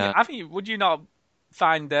my. I think. Would you not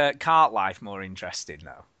find Cart Life more interesting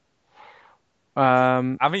though?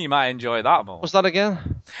 I think you might enjoy that more. What's that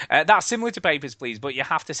again? That's similar to Papers, Please, but you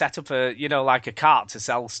have to set up like a cart to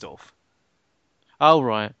sell stuff. Oh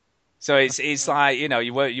right. So it's like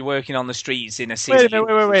you're working on the streets in a city.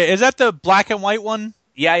 Wait. Is that the black and white one?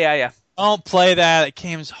 Yeah. Don't play that. That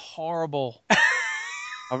game's horrible.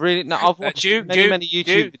 I've watched Duke, many YouTube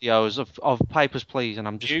Duke. videos of Papers, Please, and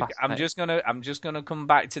I'm just Duke, fascinated. I'm just gonna come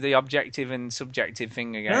back to the objective and subjective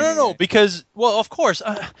thing again. No, because, well, of course,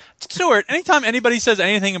 Stuart, anytime anybody says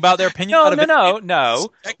anything about their opinion No, about a video, no.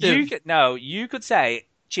 subjective. You could say,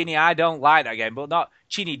 Chinny, I don't like that game, but not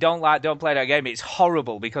Chinny, don't play that game. It's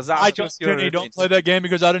horrible because that's I just your don't opinion. play that game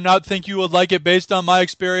because I do not think you would like it based on my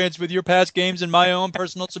experience with your past games and my own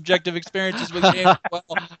personal subjective experiences with games as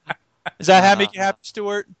well. Is that make you happy,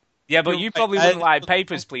 Stuart? Yeah, but You're you right. probably That wouldn't is like the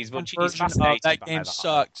Papers, Please, but Chinny's version of fascinated that by game that.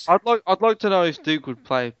 sucks. I'd like to know if Duke would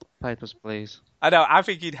play Papers, Please. I know. I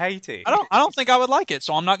think he'd hate it. I don't think I would like it,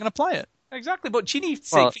 so I'm not going to play it. Exactly, but Chinny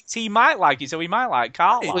Well- thinks he might like it, so he might like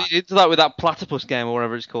Carl. Well, you did that with that platypus game or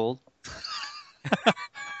whatever it's called.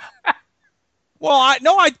 Well,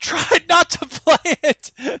 I tried not to play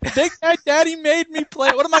it. Big Bad Daddy made me play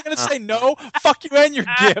it. What am I going to say? No? Fuck you and your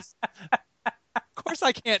gift. Of course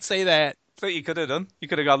I can't say that. That's what you could have done. You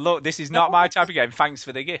could have gone, look, this is not my type of game. Thanks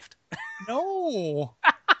for the gift. No.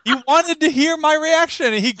 He wanted to hear my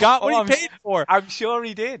reaction, and he got what he paid for. I'm sure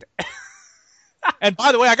he did. And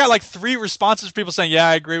by the way, I got like 3 responses from people saying, yeah,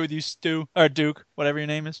 I agree with you, Stu, or Duke, whatever your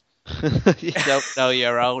name is. You don't know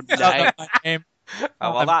your own That's name. not my name.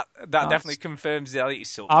 Oh, well, that definitely confirms that it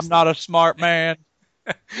sucks. I'm not a smart man.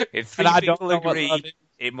 If 3 and I don't people know what love agree, is.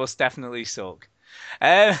 it must definitely suck.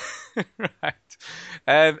 Right.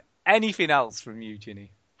 Anything else from you,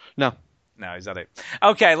 Ginny? No. No, is that it?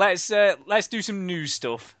 Okay, let's do some news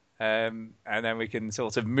stuff, and then we can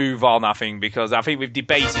sort of move on. I think because I think we've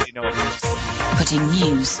debated enough. Putting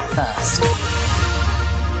news first.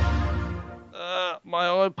 My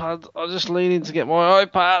iPad. I'm just leaning to get my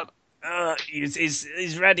iPad.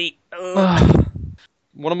 He's ready.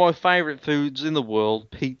 One of my favourite foods in the world,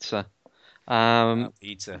 pizza.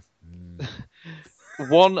 Pizza.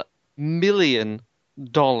 $1 million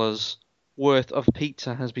worth of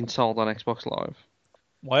pizza has been sold on Xbox Live.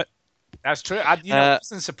 What? That's true. It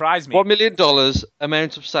doesn't surprise me. $1 million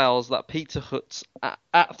amount of sales that Pizza Hut's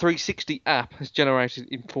at 360 app has generated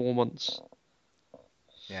in 4 months.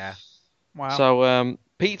 Yeah. Wow. So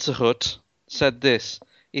Pizza Hut said this: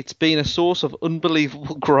 "It's been a source of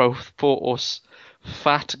unbelievable growth for us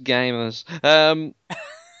fat gamers."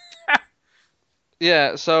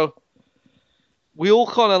 Yeah, so we all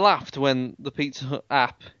kind of laughed when the Pizza Hut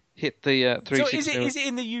app hit the 360. So is it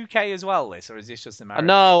in the UK as well, this, or is this just America?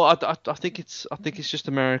 No, I think it's just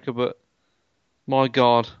America, but my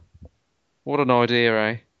God, what an idea,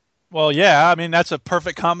 eh? Well, yeah, I mean, that's a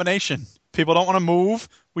perfect combination. People don't want to move.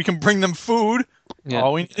 We can bring them food. Yeah.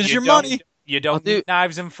 All we need is You your don't- money. You don't need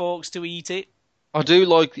knives and forks to eat it. I do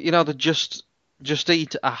like, the Just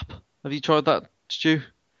Eat app. Have you tried that, Stu?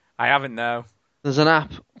 I haven't, no. There's an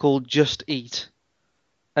app called Just Eat,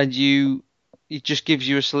 and it just gives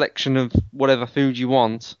you a selection of whatever food you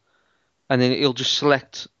want, and then it'll just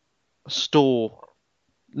select a store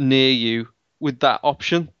near you with that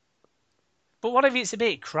option. But what if it's a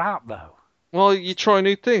bit crap, though? Well, you try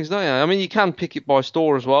new things, don't you? I mean, you can pick it by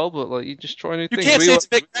store as well, but you just try new You things. can't say it's a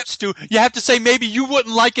big crap, Stu. You have to say maybe you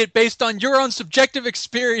wouldn't like it based on your own subjective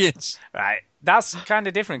experience. Right. That's kind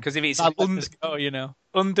of different, because if it's Not let this go,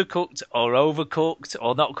 undercooked or overcooked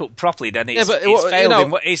or not cooked properly, then it's, Yeah,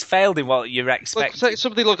 but, it's failed in what you're expecting. Say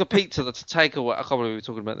something like a pizza that's a takeaway. I can't believe we're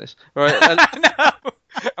talking about this. Right? And, No.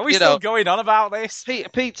 Are we still going on about this?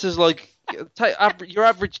 Pizza's like your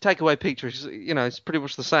average takeaway pizza is, it's pretty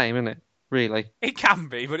much the same, isn't it? Really. It can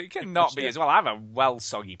be, but it can not be as well. I've had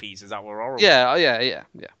soggy pizzas that were horrible. Yeah.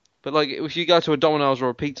 But if you go to a Domino's or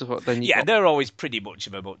a Pizza Hut, then they're always pretty much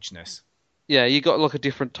of a muchness. Yeah, you got a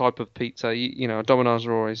different type of pizza. Domino's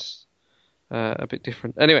are always a bit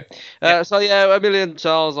different. Anyway, so 1 million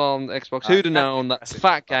sales on Xbox. Who'd have known that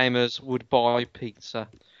fat gamers would buy pizza?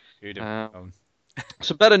 Who'd have known?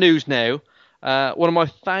 Some better news now. One of my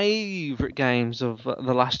favourite games of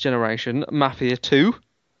the last generation, Mafia 2,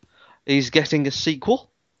 is getting a sequel.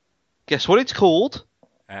 Guess what it's called?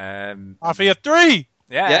 Mafia 3!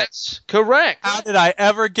 Yeah. Yes, correct. How did I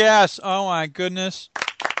ever guess? Oh my goodness.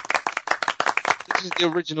 This is the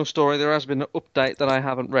original story. There has been an update that I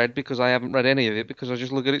haven't read because I haven't read any of it because I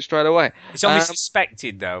just look at it straight away. It's only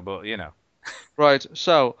suspected, though, but Right,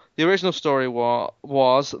 so the original story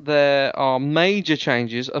was there are major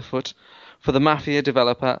changes afoot for the Mafia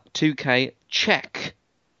developer 2K Czech.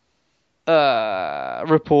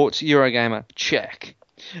 Reports Eurogamer Czech.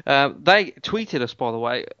 They tweeted us, by the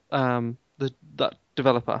way, that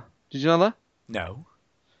developer. Did you know that? No.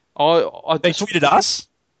 They tweeted us?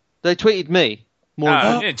 They tweeted me. He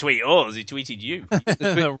didn't tweet us, he tweeted you.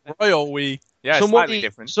 The royal we. Yeah, slightly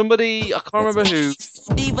different. Somebody, I can't remember who.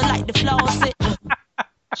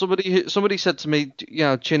 Somebody said to me,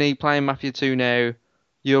 Chinny, playing Mafia 2 now,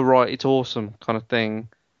 you're right, it's awesome, kind of thing.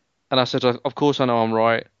 And I said, of course I know I'm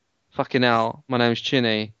right. Fucking hell, my name's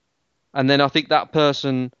Chinny. And then I think that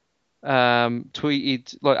person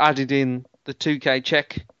tweeted, added in the 2K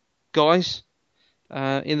check guys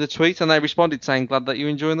in the tweet, and they responded saying, glad that you're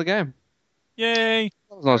enjoying the game. Yay!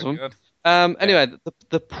 That was a nice one. Good. Anyway,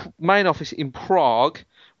 the main office in Prague,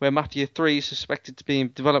 where Mafia 3 is suspected to be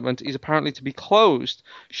in development, is apparently to be closed,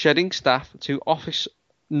 shedding staff to office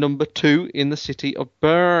number 2 in the city of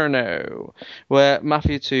Brno, where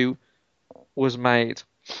Mafia 2 was made.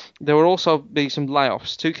 There will also be some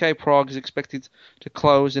layoffs. 2K Prague is expected to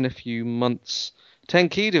close in a few months. 10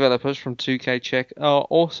 key developers from 2K Czech are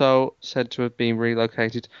also said to have been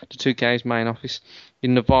relocated to 2K's main office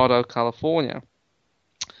in Nevada, California.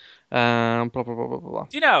 Blah, blah, blah, blah, blah.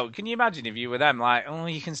 Do you know, can you imagine if you were them, like, oh,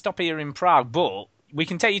 you can stop here in Prague, but we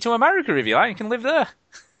can take you to America if you like, you can live there.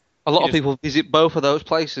 A lot of people visit both of those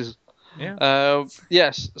places. Yeah.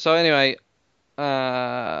 Yes, so anyway,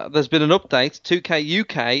 there's been an update. 2K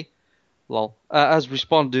UK has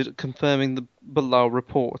responded confirming the below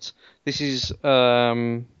report. This is,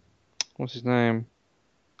 what's his name?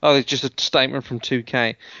 Oh, it's just a statement from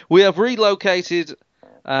 2K. We have relocated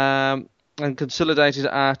and consolidated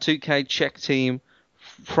our 2K Czech team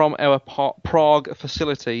from our Prague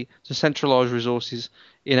facility to centralize resources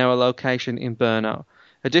in our location in Brno.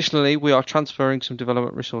 Additionally, we are transferring some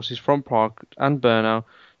development resources from Prague and Brno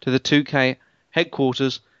to the 2K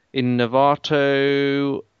headquarters in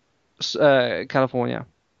Novato, California.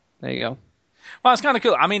 There you go. Well, it's kind of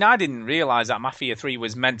cool. I mean, I didn't realise that Mafia 3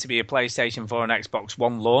 was meant to be a PlayStation 4 and Xbox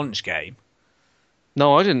One launch game.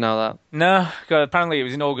 No, I didn't know that. No, 'cause apparently it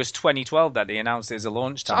was in August 2012 that they announced it as a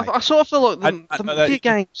launch time. I sort of feel like the Mafia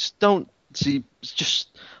games don't see.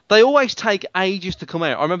 They always take ages to come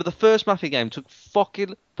out. I remember the first Mafia game took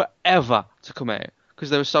fucking forever to come out because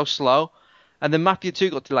they were so slow, and then Mafia 2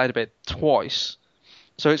 got delayed a bit twice.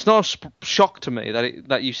 So it's not a shock to me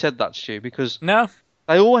that you said that, Stu, because no,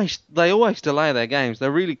 they always delay their games. They're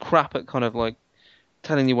really crap at kind of like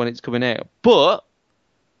telling you when it's coming out, but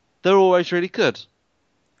they're always really good.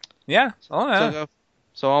 Yeah. Oh yeah.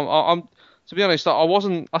 So I'm to be honest, I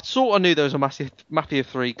sort of knew there was a Mafia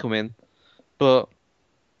 3 coming, but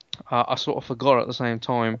I sort of forgot at the same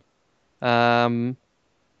time.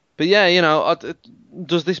 But yeah, do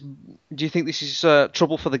you think this is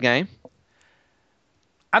trouble for the game?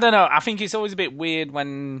 I don't know. I think it's always a bit weird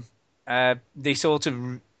when they sort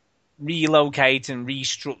of relocate and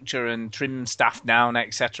restructure and trim staff down,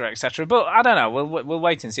 etc., etc. But I don't know. We'll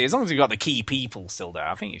wait and see. As long as we've got the key people still there,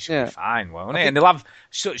 I think it should be fine, won't it? And they'll have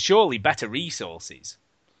surely better resources.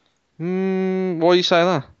 Why do you say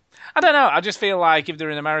that? I don't know. I just feel like if they're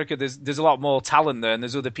in America, there's a lot more talent there, and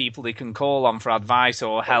there's other people they can call on for advice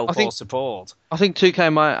or help or support. I think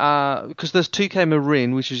 2K might, because there's 2K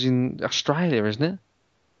Marin, which is in Australia, isn't it?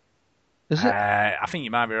 Is it? I think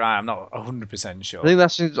you might be right. I'm not 100% sure. I think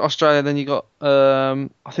that's in Australia. Then you got, I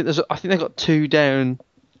think they got 2 down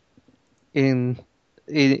in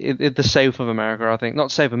the south of America. I think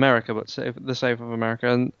not South America, but the south of America.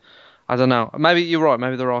 And I don't know. Maybe you're right.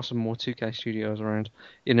 Maybe there are some more 2K studios around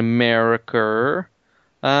in America.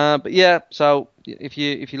 But yeah. So if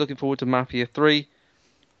you're looking forward to Mafia 3,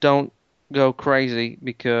 don't go crazy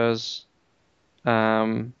because,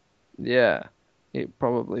 yeah. It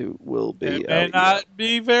probably will be. It may not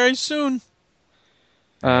be very soon.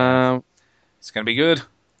 It's going to be good.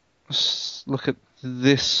 Look at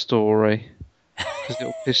this story.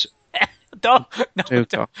 It'll piss don't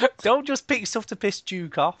just pick stuff to piss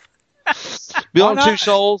Duke off. Beyond Two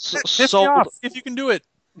Souls sold. If you can do it.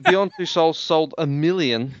 Beyond Two Souls sold 1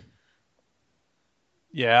 million.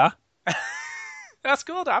 Yeah. That's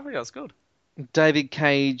good. I think that's good. David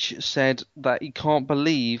Cage said that he can't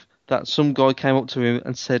beyond that some guy came up to him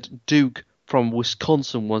and said Duke from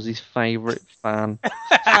Wisconsin was his favourite fan.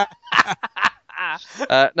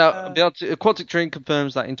 Quantic Dream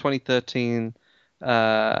confirms that in 2013,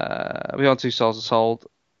 Beyond Two Souls are sold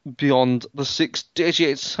beyond the 6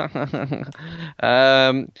 digits. In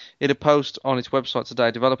a post on its website today,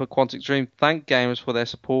 developer Quantic Dream thanked gamers for their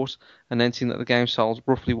support, announcing that the game sold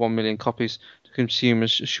roughly 1 million copies to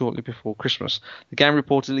consumers shortly before Christmas. The game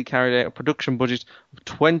reportedly carried out a production budget of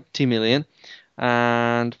 20 million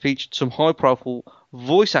and featured some high-profile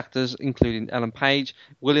voice actors, including Ellen Page,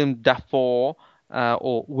 William Dafoe,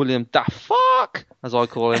 or William Dafuck, as I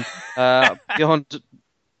call him. Beyond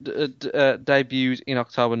debuted in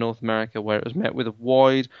October North America, where it was met with a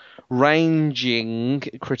wide-ranging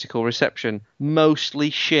critical reception, mostly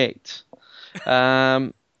shit. Yeah,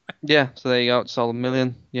 so there you go. It sold 1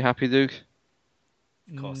 million. You happy, Duke?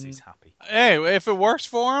 Of course he's happy. Hey, if it works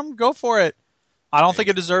for him, go for it. I don't think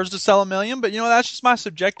it deserves to sell 1 million, but that's just my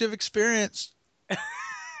subjective experience. And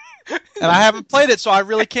I haven't played it, so I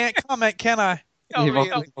really can't comment, can I? Oh,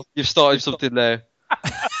 really? You've started something there.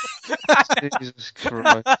 Jesus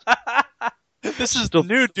Christ. This is the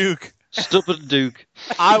new Duke. Stupid Duke.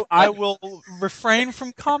 I will refrain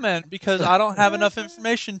from comment because I don't have enough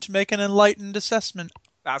information to make an enlightened assessment.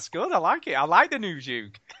 That's good. I like it. I like the new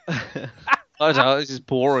Duke. I don't know, this is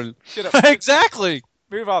boring. Exactly.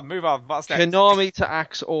 Move on. What's next? Konami to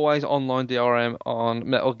axe always online DRM on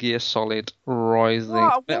Metal Gear Solid Rising.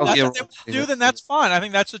 Well, Metal that's Gear what they want to do, then that's fine. I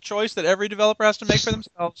think that's a choice that every developer has to make for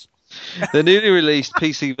themselves. The newly released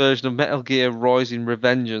PC version of Metal Gear Rising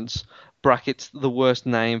Revengeance brackets the worst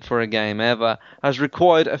name for a game ever has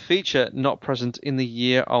required a feature not present in the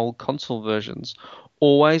year-old console versions.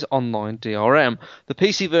 Always online DRM. The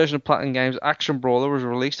PC version of Platinum Games Action Brawler was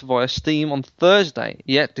released via Steam on Thursday,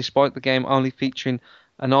 yet despite the game only featuring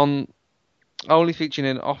an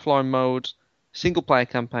offline mode single player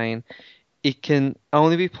campaign, it can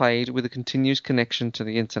only be played with a continuous connection to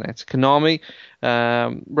the internet. Konami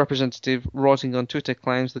representative writing on Twitter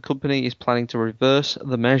claims the company is planning to reverse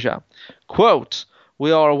the measure. Quote,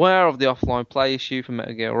 "We are aware of the offline play issue for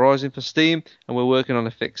Metal Gear Rising for Steam, and we're working on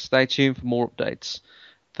a fix. Stay tuned for more updates,"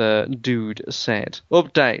 the dude said.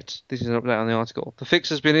 Update. This is an update on the article. The fix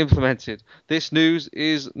has been implemented. This news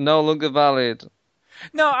is no longer valid.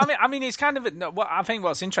 No, I mean, it's kind of. No, I think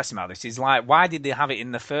what's interesting about this is like, why did they have it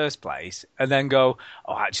in the first place, and then go,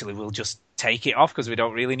 "Oh, actually, we'll just take it off because we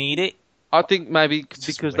don't really need it." I think maybe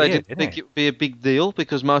because they didn't think it would be a big deal,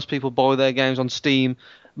 because most people buy their games on Steam.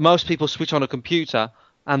 Most people switch on a computer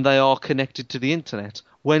and they are connected to the internet.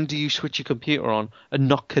 When do you switch your computer on and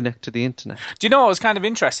not connect to the internet? Do you know what was kind of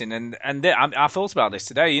interesting? And I thought about this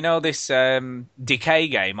today. You know this Decay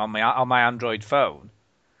game on my Android phone.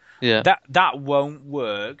 Yeah. That won't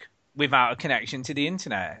work without a connection to the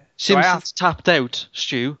internet. Simpsons tapped out,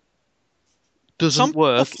 Stu. Doesn't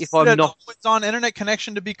work if I'm not on internet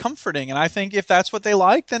connection to be comforting, and I think if that's what they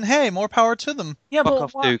like, then hey, more power to them. Yeah, Fuck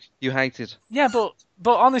but off, Duke. You hate it. Yeah, but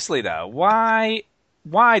honestly though, why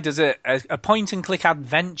does a point and click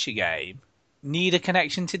adventure game need a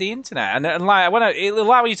connection to the internet? And like it'll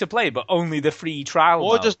allow you to play, but only the free trial.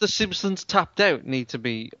 Or mode. does the Simpsons tapped out need to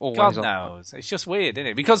be always God on? knows. It's just weird, isn't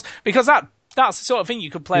it? Because that's the sort of thing you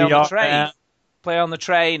could play on the train. Play on the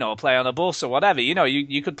train or play on a bus or whatever.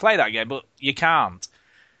 You could play that game, but you can't.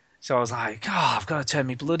 So I was like, I've got to turn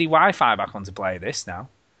my bloody Wi-Fi back on to play this now.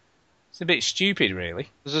 It's a bit stupid, really.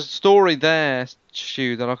 There's a story there,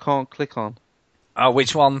 Stu, that I can't click on. Oh,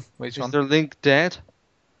 which one? Is the link dead?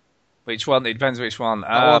 Which one? It depends which one.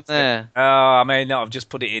 That one there. Oh, I may not have just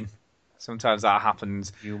put it in. Sometimes that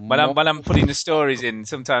happens. When I'm putting the stories in,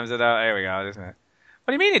 sometimes I don't. Here we go, isn't it? What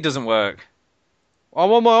do you mean it doesn't work?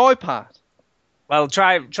 I'm on my iPad. Well,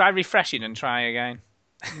 try refreshing and try again.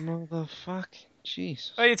 Motherfucking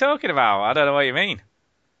Jesus. What are you talking about? I don't know what you mean.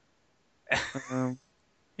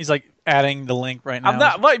 He's like adding the link right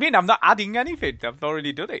now. What do you mean? I'm not adding anything. I've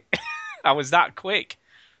already done it. I was that quick.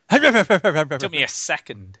 Took me a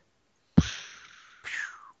second.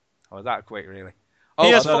 I was that quick, really.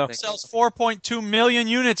 PS4 sells 4.2 million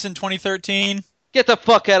units in 2013. Get the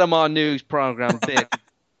fuck out of my news program, Dick.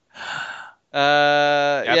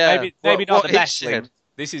 Maybe not the best link.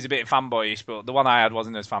 This is a bit fanboyish, but the one I had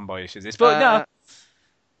wasn't as fanboyish as this. But no.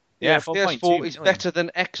 Yeah, PS4 is better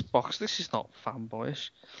than Xbox. This is not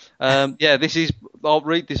fanboyish. This is. I'll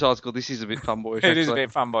read this article. This is a bit fanboyish. It is a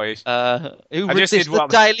bit fanboyish. Who read this? The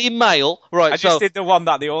Daily Mail. Right. I just did the one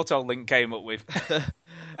that the auto link came up with.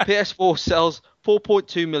 PS4 sells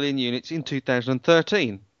 4.2 million units in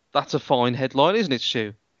 2013. That's a fine headline, isn't it,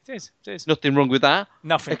 Stu? It is. Nothing wrong with that.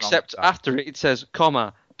 Nothing except wrong with that. After it says,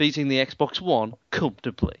 beating the Xbox One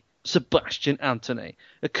comfortably. Sebastian Anthony,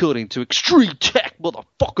 according to Extreme Tech,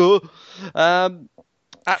 motherfucker.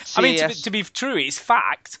 At CES, I mean, to be true, it's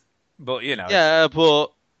fact, but you know. Yeah,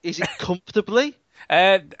 but is it comfortably?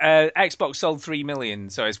 Xbox sold 3 million,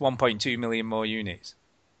 so it's 1.2 million more units.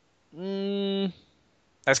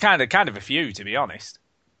 That's kind of a few, to be honest.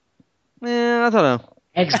 Yeah, I don't know.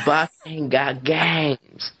 Xbox ain't got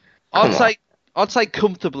games. I'd say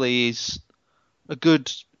comfortably is a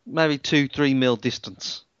good maybe 2-3 mil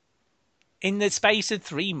distance. In the space of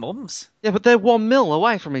 3 months? Yeah, but they're 1 mil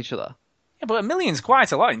away from each other. Yeah, but 1 million's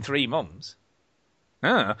quite a lot in 3 months.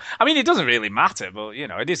 I mean, it doesn't really matter, but,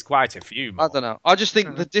 it is quite a few more. I don't know. I just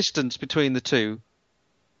think the distance between the two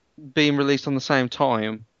being released on the same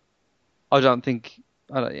time, I don't know.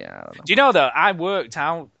 Do you know, though, I worked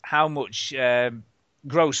out how much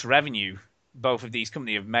gross revenue both of these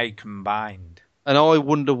companies have made combined. And I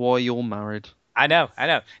wonder why you're married. I know.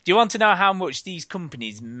 Do you want to know how much these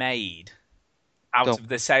companies made out Go. of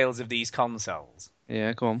the sales of these consoles?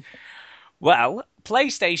 Yeah, go on. Well,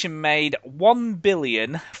 PlayStation made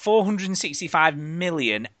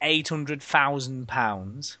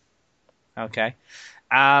 £1,465,800,000. Okay.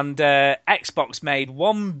 And Xbox made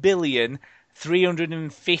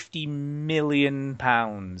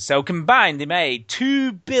 £1,350,000,000. So combined, they made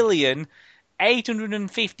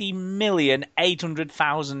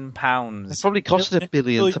 £2,850,800,000. It probably costed $1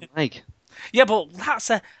 billion to make. Yeah, but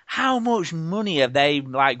how much money have they,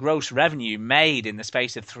 like, gross revenue made in the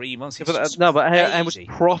space of 3 months? It's just But how much crazy.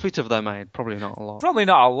 profit have they made? Probably not a lot. Probably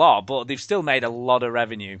not a lot, but they've still made a lot of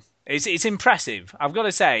revenue. It's impressive. I've got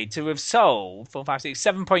to say, to have sold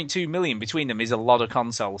 7.2 million between them is a lot of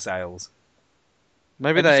console sales.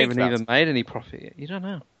 Maybe they haven't even made any profit yet. You don't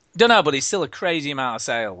know. Don't know, but it's still a crazy amount of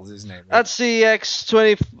sales, isn't it? At CES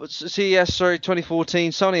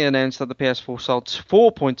 2014, Sony announced that the PS4 sold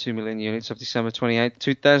 4.2 million units of December 28,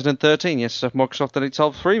 2013. Yes, Microsoft that it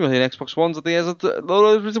sold 3 million Xbox Ones at the end of the...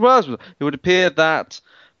 It would appear that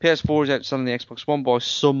PS4 is outselling the Xbox One by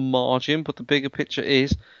some margin, but the bigger picture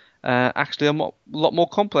is actually a lot more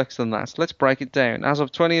complex than that. So let's break it down. As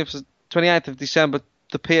of 28th of December,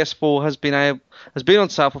 the PS4 has been on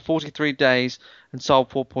sale for 43 days and sold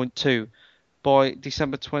 4.2. By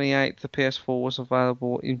December 28th, the PS4 was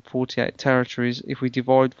available in 48 territories. If we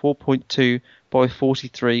divide 4.2 by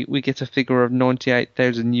 43, we get a figure of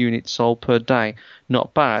 98,000 units sold per day.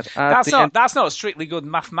 Not bad. That's not strictly good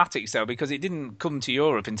mathematics, though, because it didn't come to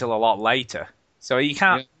Europe until a lot later. So you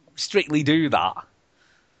can't strictly do that.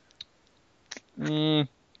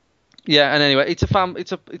 Yeah, and anyway, it's a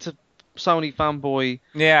Sony fanboy.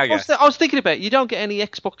 Yeah, I guess. I was thinking about it. You don't get any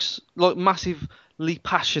Xbox, like, massively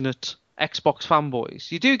passionate Xbox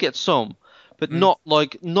fanboys. You do get some, but not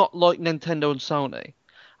like Nintendo and Sony.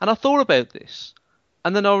 And I thought about this,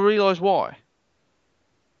 and then I realised why.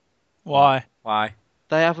 Why?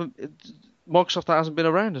 Microsoft hasn't been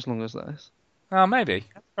around as long as this. Oh, maybe.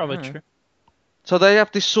 That's probably true. So they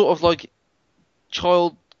have this sort of like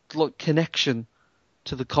child-like connection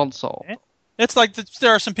to the console. Yeah. It's like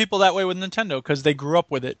there are some people that way with Nintendo because they grew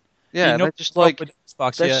up with it. Yeah, they're just like with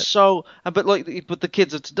Xbox they're yet. but the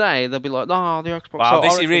kids of today, they'll be like, "Oh, the Xbox." Wow,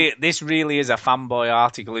 this really is a fanboy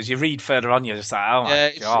article. As you read further on, you're just like, "Oh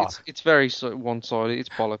my god!" It's very one-sided. It's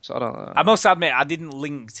bollocks. I don't know. I must admit, I didn't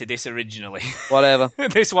link to this originally. Whatever.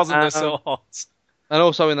 This wasn't the source. And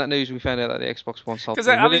also in that news, we found out that the Xbox One sold. Because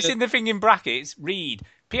have you seen the thing in brackets? Read: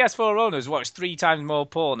 PS4 owners watch 3 times more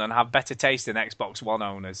porn and have better taste than Xbox One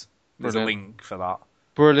owners. There's a link for that.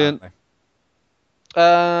 Brilliant.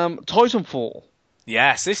 Titanfall.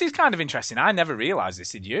 Yes, this is kind of interesting. I never realised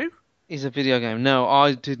this. Did you? Is a video game. No,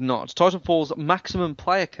 I did not. Titanfall's maximum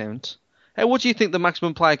player count. Hey, what do you think the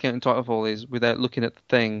maximum player count in Titanfall is without looking at the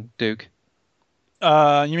thing, Duke?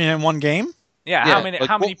 You mean in one game? Yeah. How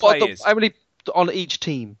many players? How many on each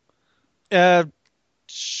team?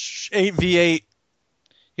 8v8.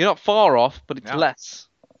 You're not far off, but it's less.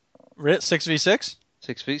 6v6?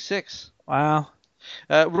 6v6. Wow.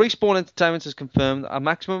 Respawn Entertainment has confirmed a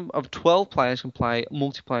maximum of 12 players can play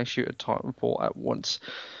multiplayer shooter Titanfall at once.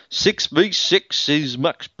 6v6 is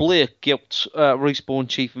max player count. Respawn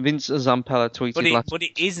chief Vince Zampella tweeted But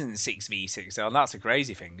it isn't 6v6, though, and that's a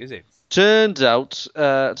crazy thing, is it? Turned out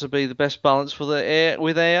to be the best balance with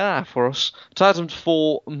AR for us.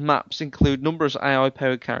 Titanfall maps include numerous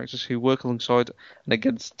AI-powered characters who work alongside and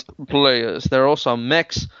against players. There are also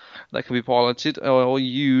mechs that can be piloted or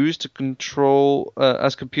used to control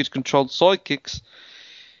as computer-controlled sidekicks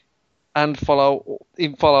and follow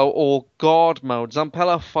or guard mode.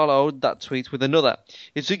 Zampella followed that tweet with another.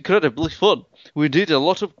 It's incredibly fun. We did a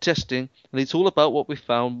lot of testing, and it's all about what we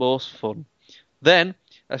found most fun. Then,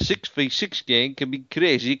 a 6v6 game can be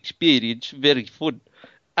crazy experience, very fun.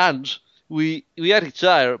 And we had it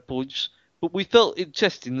higher at points, but we felt in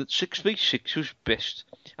testing that 6v6 was best.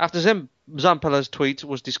 After Zampella's tweet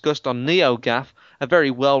was discussed on NeoGAF, a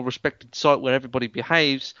very well-respected site where everybody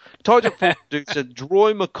behaves, Titanfall producer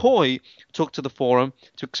Troy McCoy took to the forum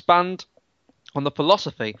to expand on the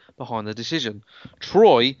philosophy behind the decision.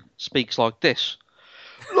 Troy speaks like this.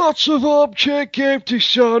 Lots of armchair game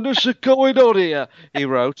designers are going on here, he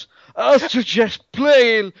wrote. I suggest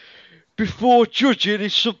playing before judging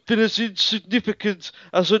is something as insignificant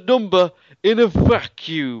as a number in a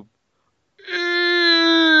vacuum.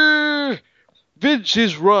 Vince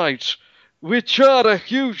is right. We tried a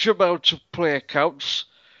huge amount of player counts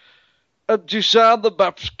and designed the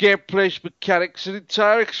map's gameplay mechanics and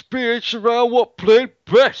entire experience around what played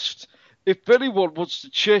best. If anyone wants to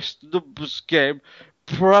chase the numbers game,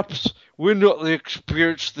 perhaps we're not the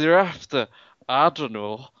experience they're after. I don't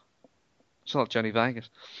know. It's not Johnny Vegas.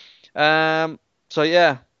 So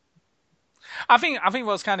yeah. I think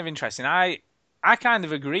what's kind of interesting, I kind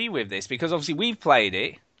of agree with this because obviously we've played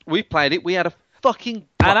it. We played it. We had a fucking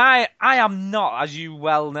and I am not, as you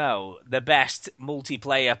well know, the best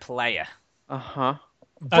multiplayer player.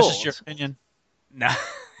 That's just your opinion. No,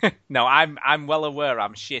 no, I'm well aware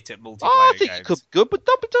I'm shit at multiplayer. I think games. you could be good, but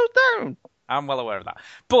don't be so down. I'm well aware of that,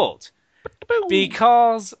 but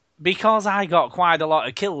because I got quite a lot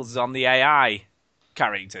of kills on the AI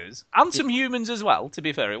characters and some humans as well. To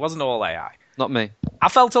be fair, it wasn't all AI. Not me. I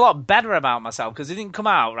felt a lot better about myself because it didn't come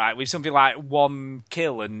out right with something like 1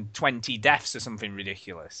 kill and 20 deaths or something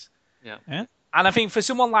ridiculous. Yeah. And I think for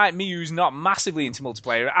someone like me who's not massively into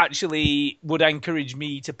multiplayer, it actually would encourage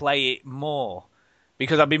me to play it more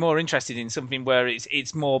because I'd be more interested in something where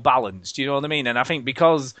it's more balanced. You know what I mean? And I think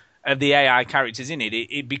because of the AI characters in it,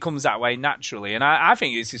 it becomes that way naturally. And I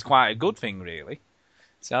think this is quite a good thing, really.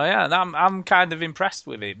 So yeah, I'm kind of impressed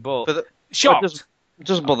with it, but shocked. It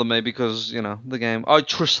doesn't bother me because, you know, the game, I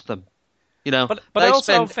trust them. You know, but they I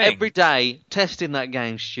also spend every day testing that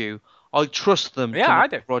game, Stu. I trust them to I make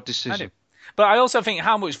do. the right decision. I do. But I also think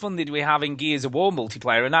how much fun did we have in Gears of War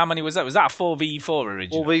multiplayer, and how many was that? Was that 4v4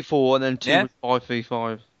 originally? 4v4 and then 2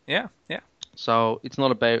 5v5. Yeah, yeah. So it's not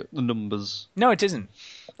about the numbers. No, it isn't.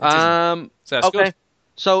 So that's okay. good.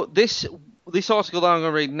 So this article that I'm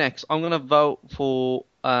going to read next, I'm going to vote for.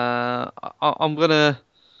 I'm going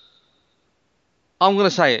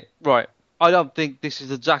to say it right. I don't think this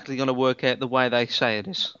is exactly going to work out the way they say it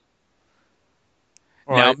is.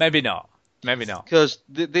 No, maybe not. Maybe not. Because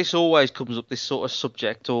this always comes up, this sort of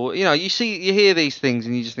subject, or you hear these things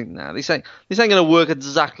and you just think, nah, this ain't going to work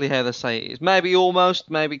exactly how they say it is. Maybe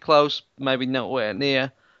almost, maybe close, maybe nowhere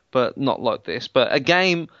near, but not like this. But a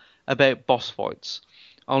game about boss fights.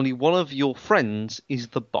 Only one of your friends is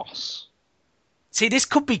the boss. See, this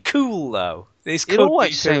could be cool though. It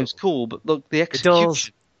always sounds cool, but look, the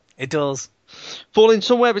execution. It does. Falling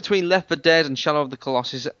somewhere between Left 4 Dead and Shadow of the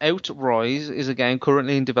Colossus, Outrise is a game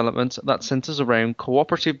currently in development that centres around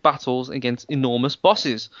cooperative battles against enormous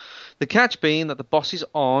bosses. The catch being that the bosses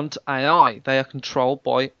aren't AI, they are controlled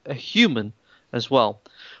by a human as well.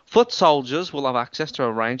 Foot soldiers will have access to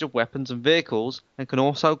a range of weapons and vehicles and can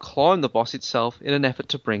also climb the boss itself in an effort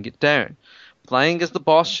to bring it down. Playing as the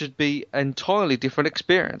boss should be an entirely different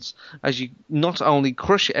experience, as you not only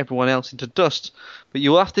crush everyone else into dust, but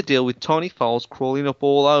you will have to deal with tiny foes crawling up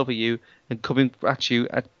all over you and coming at you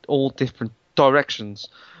at all different directions.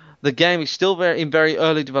 The game is still in very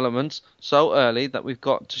early development, so early that we've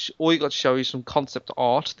got all you got to show you some concept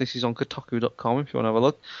art. This is on Kotaku.com if you want to have a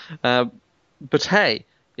look. But hey,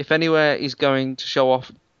 if anywhere is going to show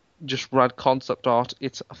off just rad concept art,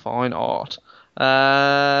 it's fine art.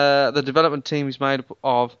 The development team is made up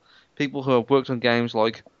of people who have worked on games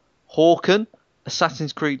like Hawken,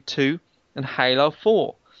 Assassin's Creed 2, and Halo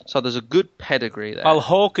 4. So there's a good pedigree there. Well,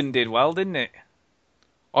 Hawken did well, didn't it?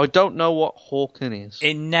 I don't know what Hawken is.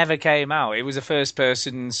 It never came out. It was a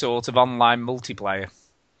first-person sort of online multiplayer.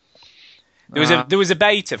 There was a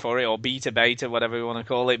beta for it, or beta, whatever you want to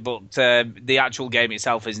call it, but the actual game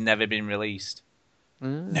itself has never been released.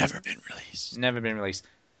 Never been released.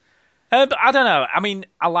 But I don't know. I mean,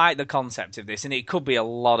 I like the concept of this, and it could be a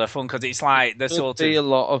lot of fun because it's like the sort of. It could be a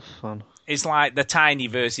lot of fun. It's like the tiny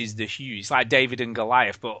versus the huge. It's like David and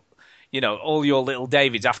Goliath, but you know, all your little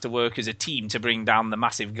Davids have to work as a team to bring down the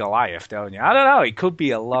massive Goliath, don't you? I don't know. It could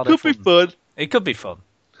be a lot of fun. It could be fun. It could be fun.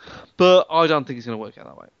 But I don't think it's going to work out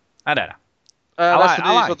that way. I don't know. That's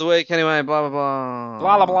the news of the week anyway, blah, blah, blah.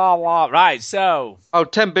 Blah, blah, blah, blah. Right, so. Oh,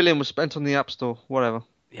 10 billion was spent on the App Store, whatever.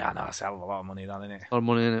 Yeah, no, that's a hell of a lot of money, isn't it? A lot of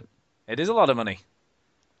money in it. It is a lot of money.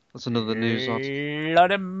 That's another news article. A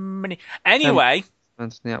lot of money. Anyway.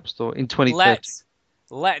 Spent in the App Store in 2030.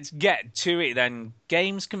 Let's get to it then.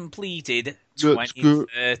 Games completed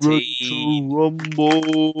 2013. Rumble.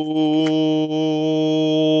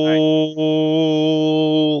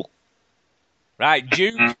 Right,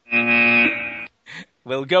 Duke.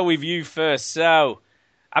 We'll go with you first. So,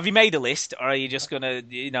 have you made a list, or are you just going to,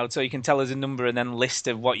 so you can tell us a number and then list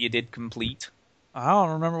of what you did complete? I don't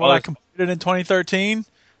remember what I completed in 2013.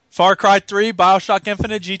 Far Cry 3, Bioshock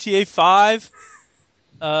Infinite, GTA 5,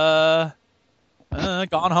 Gone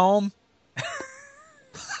Home.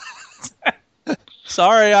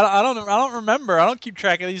 Sorry, I don't remember. I don't keep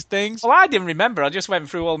track of these things. Well, I didn't remember. I just went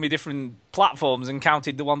through all my different platforms and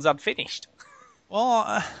counted the ones I'd finished.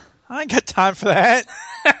 Well, I ain't got time for that.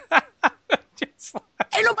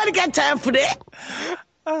 Ain't nobody got time for that.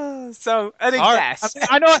 So, and a All right. guess.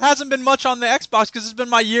 I know it hasn't been much on the Xbox because it's been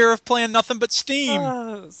my year of playing nothing but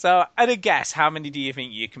Steam. So, at a guess, how many do you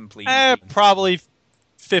think you completed? Probably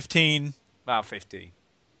 15. About 15.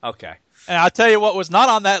 Okay. And I'll tell you what was not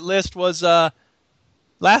on that list was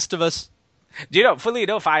Last of Us. Do you know, funnily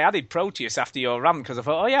enough, I added Proteus after your rant because I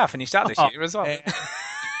thought, I finished that this year as well.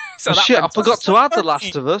 So shit, I forgot to add The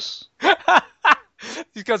Last of Us.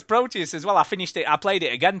 Because Proteus as well, I finished it. I played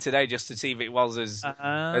it again today just to see if it was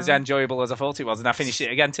as enjoyable as I thought it was, and I finished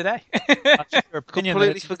it again today.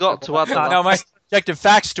 Completely forgot to add that. No, my objective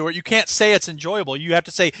facts, Stuart. You can't say it's enjoyable. You have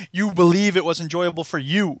to say you believe it was enjoyable for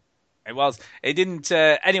you. It was. It didn't.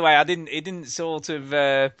 Anyway, I didn't. It didn't sort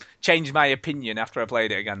of change my opinion after I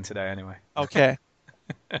played it again today. Anyway. Okay.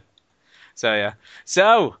 So yeah.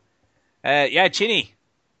 So, Chinny,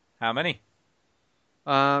 how many?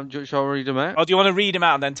 Shall I read them out? Or do you want to read them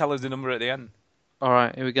out and then tell us the number at the end? All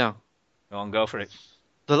right, here we go. Go on, go for it.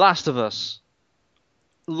 The Last of Us.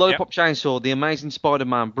 Lollipop Chainsaw, The Amazing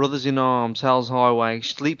Spider-Man, Brothers in Arms, Hell's Highway,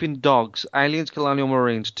 Sleeping Dogs, Aliens, Colonial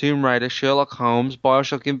Marines, Tomb Raider, Sherlock Holmes,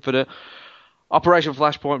 Bioshock Infinite, Operation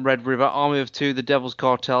Flashpoint, Red River, Army of Two, The Devil's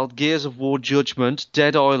Cartel, Gears of War, Judgment,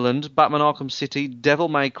 Dead Island, Batman Arkham City, Devil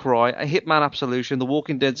May Cry, A Hitman Absolution, The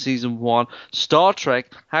Walking Dead Season 1, Star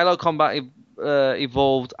Trek, Halo Combat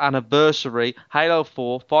Evolved Anniversary, Halo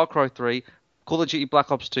 4, Far Cry 3, Call of Duty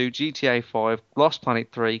Black Ops 2, GTA 5, Lost Planet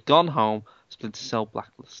 3, Gone Home, Splinter Cell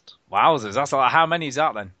Blacklist. Wowzers, that's a lot. How many is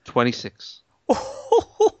that then? 26.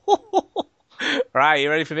 Right,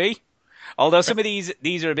 you ready for me? Although some of these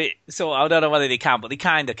are a bit, so I don't know whether they count, but they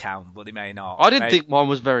kind of count, but they may not. I didn't think mine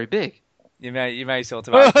was very big. You may sort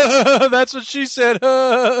of. That's what she said.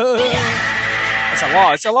 That's a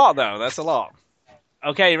lot. It's a lot though. That's a lot.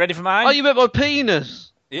 Okay, you ready for mine? Oh, you meant my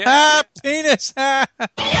penis. Yeah. Penis. Go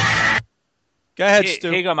ahead, Stu.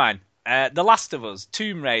 Here you go, mine. The Last of Us,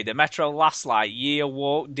 Tomb Raider, Metro Last Light, Year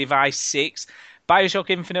Walk, Device 6, Bioshock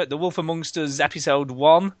Infinite, The Wolf Amongst Us, Episode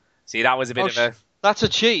 1. See, that was a bit of a... That's a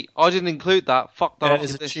cheat. I didn't include that. Fuck that. That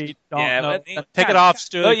is a cheat. Take it off,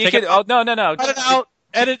 Stu. No, you can, no. Cut it out.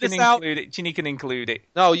 Edit this out. Ginny can include it.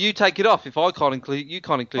 No, you take it off. If I can't include, you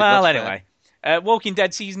can't include. Well, anyway. Walking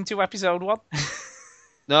Dead Season 2, Episode 1.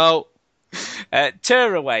 No.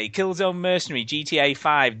 Tearaway, Killzone Mercenary, GTA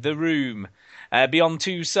 5, The Room, Beyond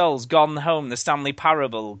Two Souls, Gone Home, The Stanley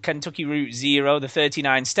Parable, Kentucky Route Zero, The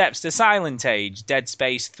 39 Steps, The Silent Age, Dead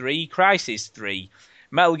Space 3, Crysis 3,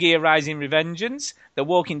 Metal Gear Rising: Revengeance, The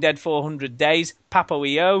Walking Dead 400 Days, Papo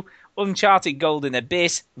EO, Uncharted Golden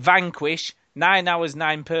Abyss, Vanquish, 9 Hours,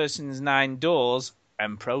 9 Persons, 9 Doors,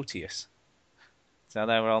 and Proteus. So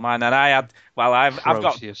they were all mine, and I had. Well, I've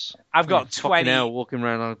got 20. Now walking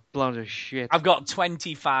around like a blood of shit. I've got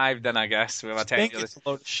 25. Then I guess with my take.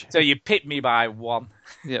 So you pipped me by 1.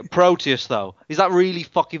 Yeah, Proteus though. Is that really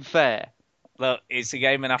fucking fair? Look, it's a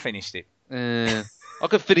game, and I finished it. I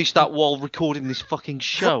could finish that while recording this fucking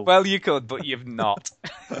show. Well, you could, but you've not.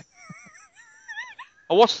 I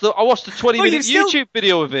watched the 20-minute YouTube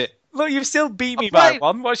video of it. Look, you've still beat me by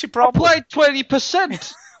 1. What's your problem? I played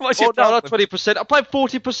 20%. What's your problem? No, not 20%. I played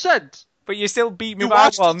 40%. But you still beat me you by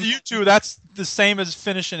watched 1. You two. That's the same as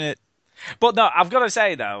finishing it. But no, I've got to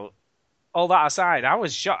say though, all that aside, I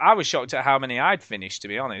was shocked at how many I'd finished. To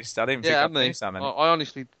be honest, I didn't think I'd finished that many. I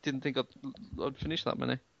honestly didn't think I'd finish that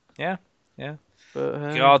many. Yeah.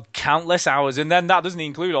 But, God, countless hours, and then that doesn't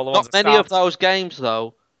include all the ones. Not many of those games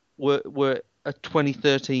though were a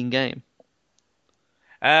 2013 game.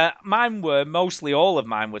 Mine were mostly all of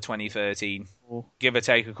mine were 2013, give or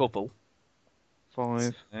take a couple.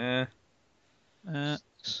 5. Yeah,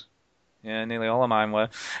 nearly all of mine were.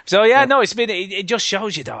 So yeah, no, it's been. It just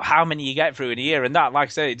shows you though how many you get through in a year, and that, like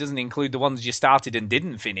I said, it doesn't include the ones you started and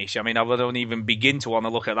didn't finish. I mean, I don't even begin to want to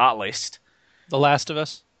look at that list. The Last of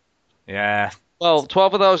Us. Yeah. Well,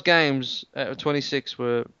 12 of those games out of 26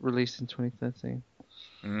 were released in 2013.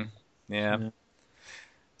 Yeah.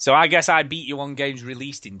 So I guess I beat you on games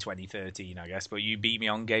released in 2013, I guess, but you beat me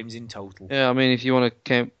on games in total. Yeah, I mean, if you want to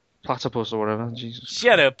count Platypus or whatever, Jesus.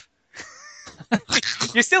 Shut up.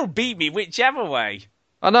 You still beat me whichever way.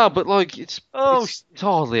 I know, but like, it's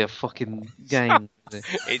hardly a fucking game.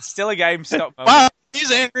 It's still a game. Stop. Wow,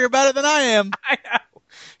 he's angrier about it than I am. I know.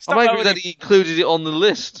 I'm angry that he included it on the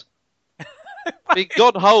list. He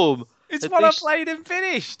got home. It's what I played and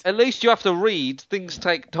finished. At least you have to read. Things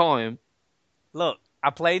take time. Look,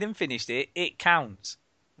 I played and finished it. It counts.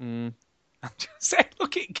 I'm just saying,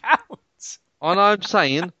 look, it counts. And I'm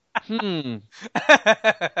saying,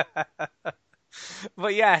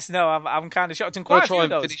 But yes, no, I'm kind of shocked. And quite a few of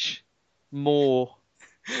those. Finish more.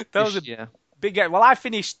 Those are big games. Well, I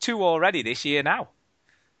finished 2 already this year now.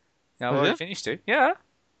 I've already finished 2. Yeah.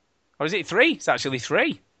 Or is it 3? It's actually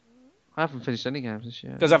 3. I haven't finished any games this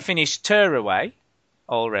year. Because I've finished Tearaway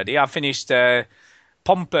already. I've finished Dominique.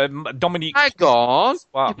 Hang on.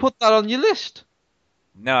 What? You put that on your list.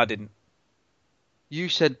 No, I didn't. You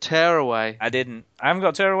said Tearaway. I didn't. I haven't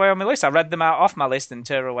got Tearaway on my list. I read them out off my list, and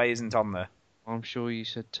Tearaway isn't on there. I'm sure you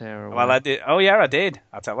said Tearaway. Well, I did. Oh, yeah, I did.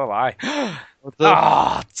 I tell a lie.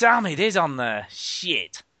 Damn, it is on there.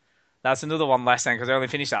 Shit. That's another one less then, because I only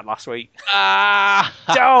finished that last week.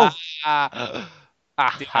 Don't!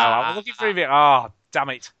 I'm looking through it. Oh, damn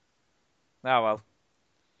it. Oh, well.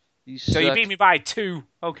 So you beat me by 2,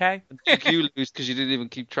 okay? You lose because you didn't even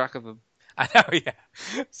keep track of them. I know, yeah.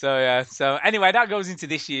 So anyway, that goes into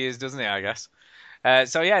this year's, doesn't it, I guess?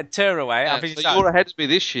 Tearaway. Yeah, so you're ahead of me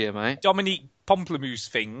this year, mate. Dominique Pamplemousse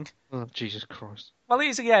thing. Oh, Jesus Christ. Well,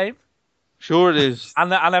 it's a game. Sure it is.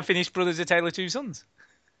 And I finished Brothers: A Tale of Two Sons.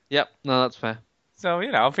 Yep, no, that's fair. So,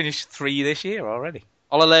 I've finished 3 this year already.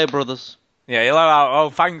 Holiday Brothers. Yeah, you'll have, oh,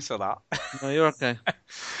 thanks for that. No, you're okay.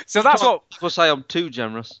 So that's what... People say I'm too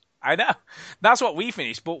generous. I know. That's what we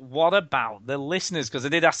finished, but what about the listeners? Because I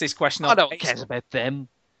did ask this question on I don't Facebook. care about them.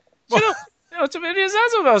 What is that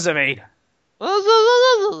supposed to mean?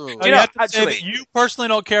 You have to say that you personally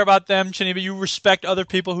don't care about them, Chinny, but you respect other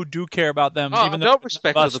people who do care about them. I even don't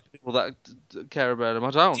respect other people that care about them.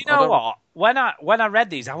 I don't. Do you know what? When I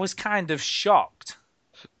read these, I was kind of shocked.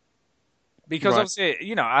 Because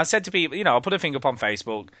obviously, I said to people, I put a thing up on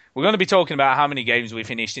Facebook. We're going to be talking about how many games we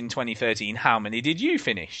finished in 2013. How many did you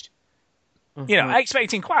finish?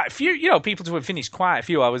 Expecting quite a few, people to have finished quite a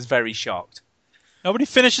few. I was very shocked. Nobody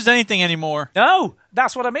finishes anything anymore. No,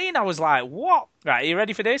 that's what I mean. I was like, what? Right, are you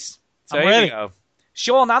ready for this? So I'm here ready. we go.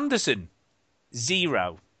 Sean Anderson,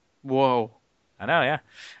 0. Whoa. I know, yeah.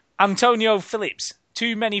 Antonio Phillips,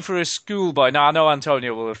 too many for a schoolboy. Now, I know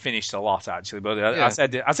Antonio will have finished a lot, actually, but I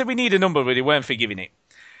said we need a number, but they weren't forgiving it.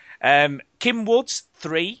 Kim Woods,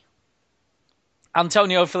 3.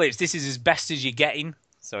 Antonio Phillips, this is as best as you're getting,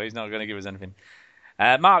 so he's not going to give us anything.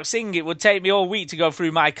 Mark Singh, it would take me all week to go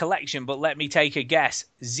through my collection, but let me take a guess.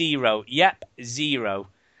 0. Yep, 0.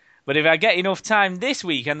 But if I get enough time this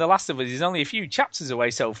week, and The Last of Us is only a few chapters away,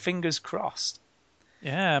 so fingers crossed.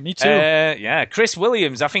 Yeah, me too. Yeah, Chris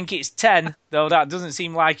Williams, I think it's 10, though that doesn't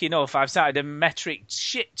seem like enough. I've started a metric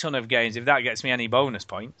shit ton of games, if that gets me any bonus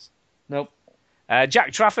points. Nope.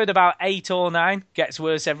 Jack Trafford, about 8 or 9, gets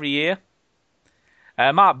worse every year.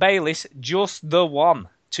 Mark Bayliss, just the 1,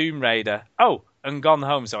 Tomb Raider. Oh, and Gone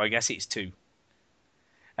Home, so I guess it's 2.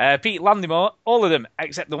 Pete Landimore, all of them,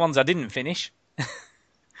 except the ones I didn't finish.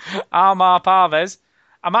 Amar Parvez,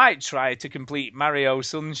 I might try to complete Mario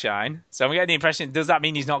Sunshine. So I'm getting the impression, does that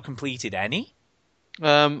mean he's not completed any?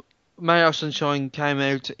 Mario Sunshine came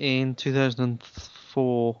out in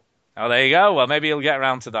 2004. Oh, there you go. Well, maybe he'll get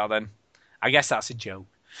around to that then. I guess that's a joke.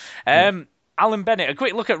 Alan Bennett, a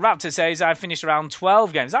quick look at Raptor says I finished around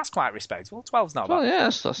 12 games. That's quite respectable. 12's not bad. Well, yeah,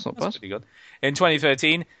 that's not bad. Pretty good. In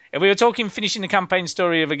 2013, if we were talking finishing the campaign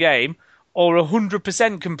story of a game or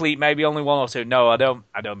 100% complete, maybe only 1 or 2. No, I don't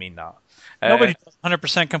mean that. Nobody does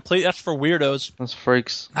 100% complete. That's for weirdos. That's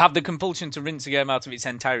freaks. Have the compulsion to rinse the game out of its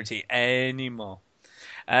entirety anymore.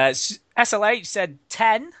 SLH said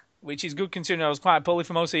 10, which is good considering I was quite poorly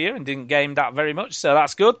for most of the year and didn't game that very much, so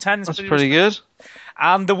that's good. 10's That's pretty good.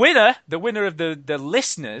 And the winner of the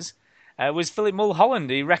listeners was Philip Mulholland.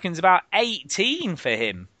 He reckons about 18 for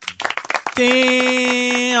him.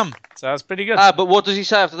 Damn! So that's pretty good. But what does he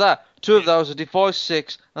say after that? 2 of those are Device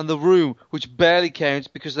 6 and The Room, which barely counts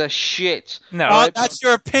because they're shit. No, that's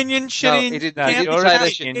your opinion, Shitty. No, he didn't That's say your they're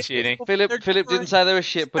opinion, shit. Shitty. Philip didn't say they were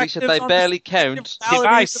shit, but he said they barely count.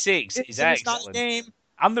 Device 6 is It's not a excellent. game.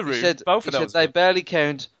 And The Room, both of He those. said they barely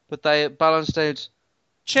count, but they balanced out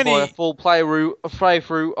by a Chinny, full playthrough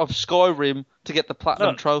of Skyrim to get the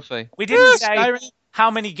Platinum Trophy. We didn't say Skyrim.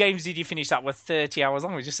 how many games did you finish that were 30 hours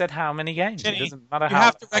long. We just said how many games. Chinny, It doesn't matter you how.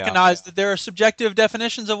 have to recognize that there are subjective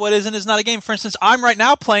definitions of what is and is not a game. For instance, I'm right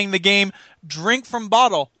now playing the game Drink from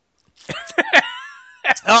Bottle.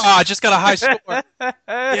 I just got a high score.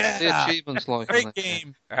 Yeah. The achievements like Great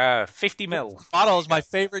game. 50 mil. Bottle is my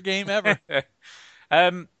favorite game ever.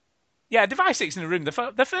 Yeah, Device 6 in The Room,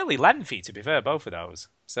 they're fairly lengthy, to be fair, both of those.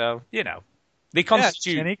 So, they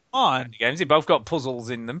constitute Chinny, come on. games. They both got puzzles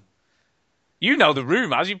in them. You know The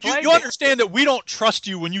Room as you play You it. understand that we don't trust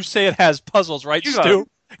you when you say it has puzzles, right, You Stu? know.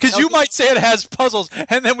 Because you might say it has puzzles,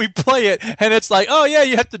 and then we play it, and it's like, oh yeah,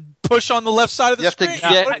 you have to push on the left side of the screen. You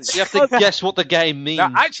have to guess what the game means.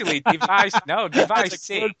 No, actually, Device That's a 6.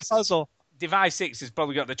 good puzzle. Device 6 has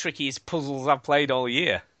probably got the trickiest puzzles I've played all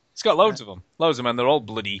year. It's got loads of them. Loads of them, and they're all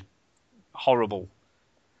bloody horrible.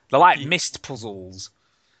 They're like mist puzzles.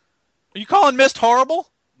 Are you calling Myst horrible?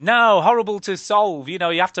 No, horrible to solve. You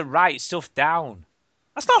have to write stuff down.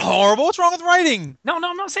 That's not horrible. What's wrong with writing? No,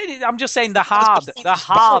 I'm not saying it. I'm just saying the hard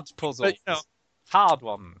puzzles. But, hard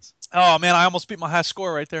ones. Oh, man, I almost beat my high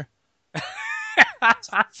score right there.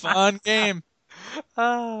 Fun game.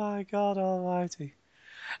 Oh, my God almighty.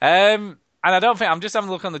 And I don't think, I'm just having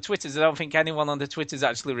a look on the Twitters. I don't think anyone on the Twitters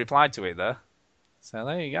actually replied to it, though. So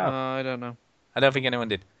there you go. I don't know. I don't think anyone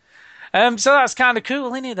did. So that's kind of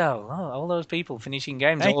cool, isn't it, though? Oh, all those people finishing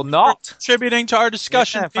games or not. Contributing to our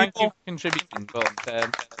discussion, Thank people. you for contributing.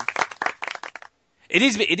 But,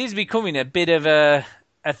 it is becoming a bit of a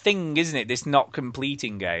thing, isn't it, this not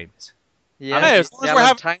completing games? Yeah, hey, as long as we're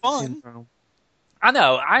having fun. I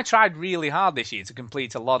know. I tried really hard this year to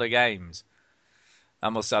complete a lot of games. I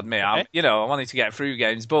must admit. Okay. I wanted to get through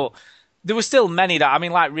games, but there were still many that,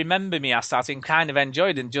 Remember Me, I started and kind of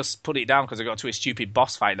enjoyed and just put it down because I got to a stupid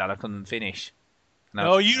boss fight that I couldn't finish.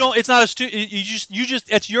 No, you don't. It's not a you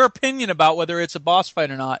just. It's your opinion about whether it's a boss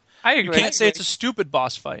fight or not. I agree. You can't say it's a stupid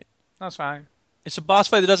boss fight. That's fine. It's a boss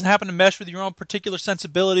fight that doesn't happen to mesh with your own particular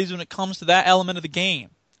sensibilities when it comes to that element of the game.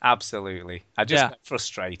 Absolutely. I just got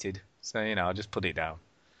frustrated, so I just put it down.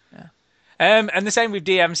 Yeah. And the same with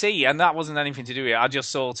DMC, and that wasn't anything to do with it. I just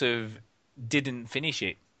sort of didn't finish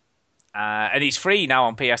it. And it's free now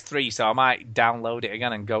on PS3, so I might download it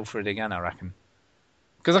again and go for it again, I reckon.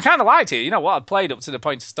 Because I kind of liked it. You know what? I'd played up to the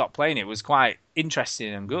point to stop playing it. It was quite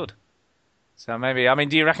interesting and good. So maybe,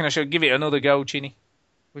 do you reckon I should give it another go, Chinny?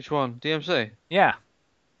 Which one? DMC? Yeah.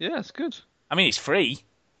 Yeah, it's good. It's free.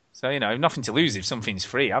 So, you've nothing to lose if something's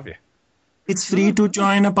free, have you? It's free to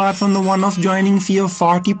join apart from the one-off joining fee of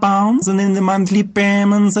 £40, and then the monthly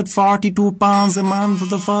payments at £42 a month for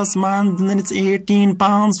the first month, and then it's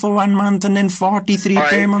 £18 for 1 month, and then 43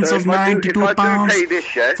 payments of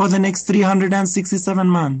 £92 for the next 367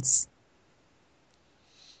 months.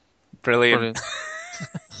 Brilliant.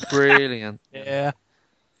 Brilliant. Yeah.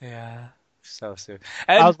 Yeah. So soon.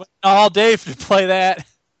 I was waiting all day to play that.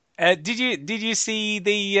 Did you see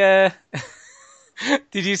the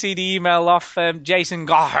did you see the email off Jason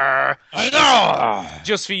Gaher? I know.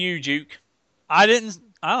 Just for you, Duke. I don't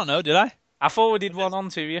know. Did I? I forwarded one on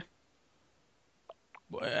to you.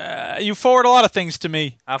 You forward a lot of things to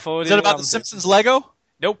me. I forwarded. Is it about the Simpsons Lego?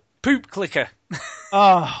 Nope. Poop clicker.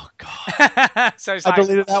 Oh God. So it's I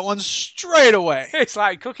deleted that one straight away. It's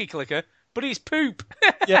like cookie clicker, but it's poop.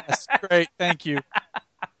 Yes, great. Thank you.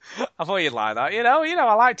 I thought you'd like that.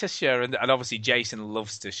 I like to share, and obviously Jason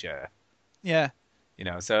loves to share. Yeah.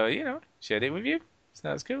 So shared it with you. So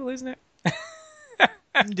that's cool, isn't it?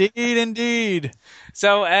 Indeed.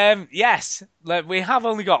 So yes, we have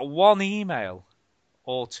only got one email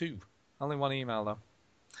or two. Only one email though.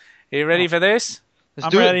 Are you ready for this?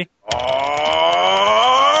 I'm ready. You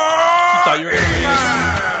thought you were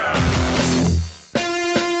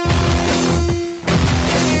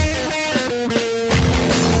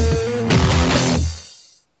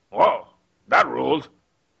Whoa, that ruled.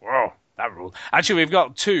 Whoa, that ruled. Actually, we've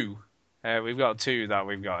got two. We've got two that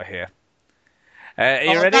we've got here. Are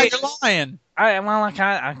you ready? You're lying.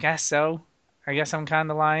 I guess so. I guess I'm kind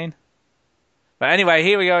of lying. But anyway,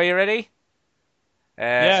 here we go. Are you ready?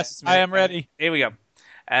 Yes, I am ready. Here we go.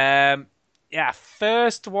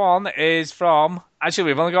 First one is from... Actually,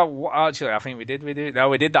 we've only got... Actually, I think we did. No,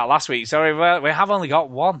 we did that last week. Sorry, we have only got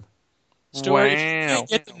one. Stuart, if you can't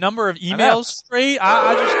get the number of emails straight,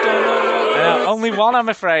 I just don't know. Only one, I'm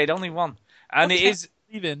afraid. Only one. And it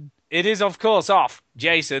is, of course, off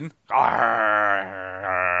Jason.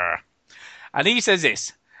 And he says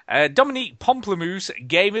this. Dominique Pomplamoose,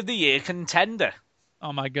 Game of the Year contender.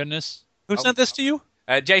 Oh, my goodness. Who sent this to you?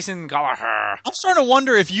 Jason Gallagher. I'm starting to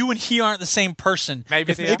wonder if you and he aren't the same person.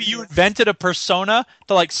 Maybe you invented a persona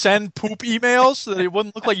to send poop emails so that it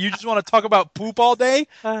wouldn't look like you just want to talk about poop all day,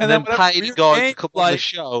 and then paid a guy to come on the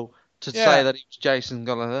show to say that it was Jason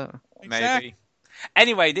Gallagher. Exactly. Maybe.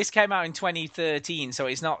 Anyway, this came out in 2013, so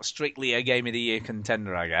it's not strictly a Game of the Year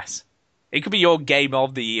contender, I guess. It could be your Game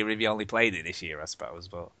of the Year if you only played it this year, I suppose.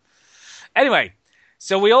 But anyway,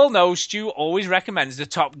 so we all know Stu always recommends the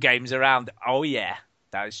top games around. Oh yeah.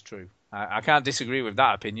 That is true. I can't disagree with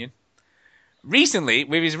that opinion. Recently,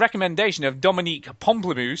 with his recommendation of Dominique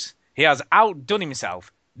Pomplamoose, he has outdone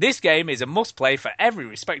himself. This game is a must-play for every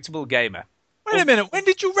respectable gamer. Wait a minute. When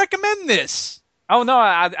did you recommend this? Oh, no,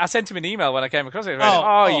 I sent him an email when I came across it.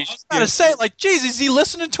 I was going to say, geez, is he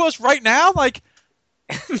listening to us right now?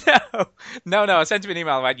 No, I sent him an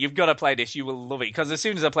email like, you've got to play this, you will love it. Because as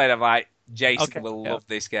soon as I played it, I'm like, Jason will love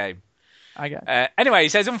this game. I got it. Anyway, he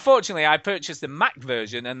says, unfortunately, I purchased the Mac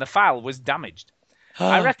version and the file was damaged.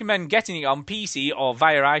 I recommend getting it on PC or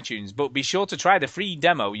via iTunes, but be sure to try the free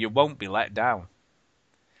demo. You won't be let down.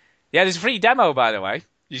 Yeah, there's a free demo, by the way.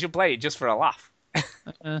 You should play it just for a laugh.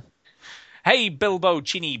 Hey, Bilbo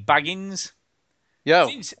Chinny Baggins. Yo.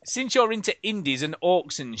 Since you're into indies and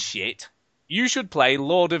orcs and shit, you should play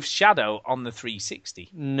Lord of Shadow on the 360.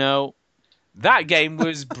 No. That game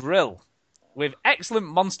was brill, with excellent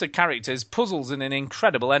monster characters, puzzles, and an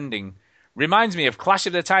incredible ending. Reminds me of Clash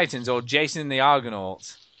of the Titans or Jason and the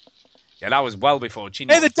Argonauts. Yeah, that was well before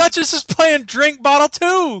Chinny. Hey, the Duchess is playing Drink Bottle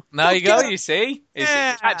 2. There you go, you see? It's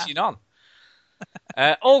catching on.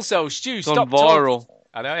 Also, Stu, stop viral.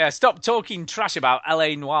 I know, yeah. Stop talking trash about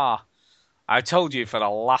LA Noire. I told you for the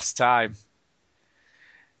last time.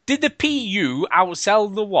 Did the PU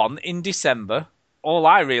outsell the one in December? All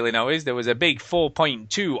I really know is there was a big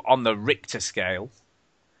 4.2 on the Richter scale.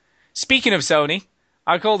 Speaking of Sony,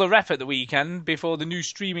 I called a rep at the weekend before the new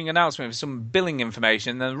streaming announcement with some billing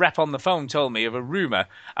information, and the rep on the phone told me of a rumour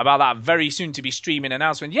about that very soon-to-be streaming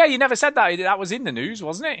announcement. Yeah, you never said that. That was in the news,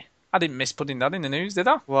 wasn't it? I didn't miss putting that in the news, did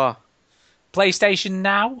I? What? PlayStation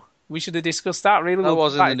Now? We should have discussed that, really. That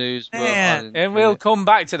was in the news. But and we'll come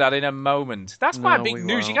back to that in a moment. That's quite big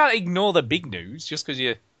news. Won't. You can't ignore the big news just because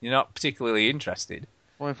you're not particularly interested.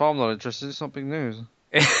 Well, if I'm not interested, it's not big news.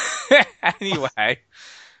 Anyway,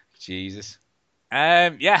 Jesus.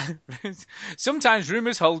 Yeah. Sometimes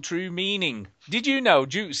rumours hold true meaning. Did you know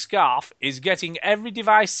Duke Scarf is getting every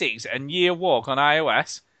Device 6 and Year Walk on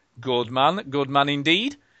iOS? Good man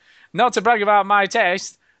indeed. Not to brag about my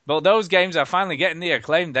taste, but those games are finally getting the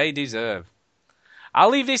acclaim they deserve. I'll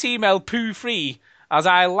leave this email poo-free, as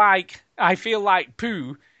I feel like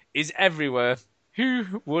poo is everywhere.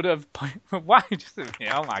 Who would have... Why?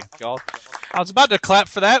 Oh, my God. I was about to clap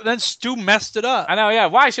for that, then Stu messed it up. I know, yeah.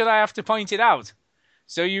 Why should I have to point it out?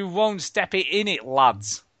 So you won't step it in it,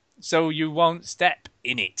 lads. So you won't step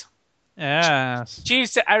in it. Yes.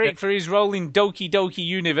 Cheers to Eric for his role in Doki Doki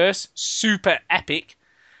Universe. Super epic.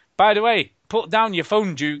 By the way, put down your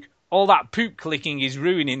phone, Duke. All that poop clicking is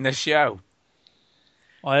ruining the show.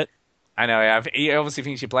 What? I know, he obviously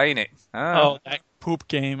thinks you're playing it. Oh, that poop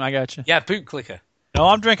game. I got you. Yeah, poop clicker. No,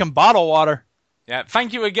 I'm drinking bottled water. Yeah,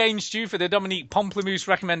 thank you again, Stu, for the Dominique Pomplamoose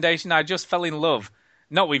recommendation. I just fell in love.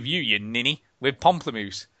 Not with you ninny, with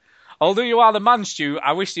Pomplamoose. Although you are the man, Stu,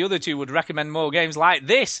 I wish the other two would recommend more games like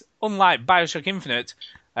this. Unlike Bioshock Infinite,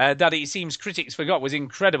 that it seems critics forgot was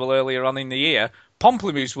incredible earlier on in the year,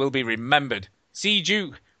 Pomplamoose will be remembered. See,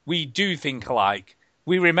 Duke, we do think alike.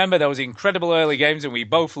 We remember those incredible early games and we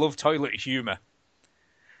both love toilet humour.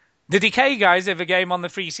 The Decay guys have a game on the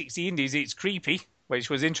 360 Indies, It's Creepy, which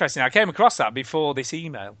was interesting. I came across that before this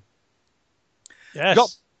email.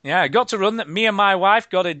 Yes. Got to run. Me and my wife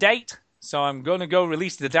got a date, so I'm going to go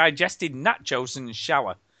release the digested nachos and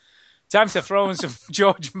shower. Time to throw in some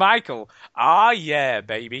George Michael. Ah, yeah,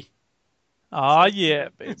 baby. Ah, yeah,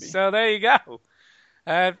 baby. So there you go.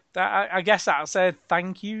 I guess that'll say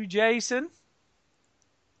thank you, Jason.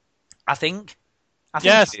 I think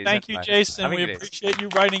yes, it is, thank you, Jason. We appreciate you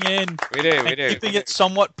writing in. We do. Keeping it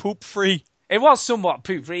somewhat poop-free. It was somewhat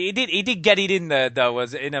poop-free. He did get it in there, though,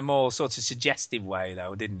 as in a more sort of suggestive way,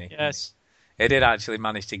 though, didn't he? Yes. He did actually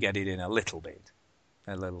manage to get it in a little bit.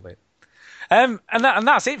 And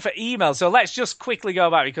that's it for email. So let's just quickly go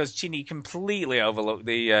back, because Chinny completely overlooked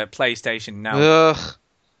the PlayStation Now. Ugh.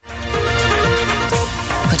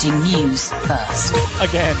 Putting news first.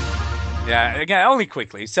 Again, only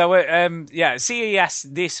quickly. So, CES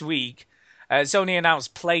this week, Sony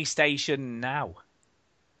announced PlayStation Now.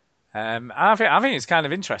 I think it's kind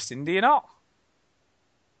of interesting. Do you not?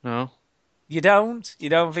 No. You don't? You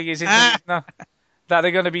don't think it's interesting? No? That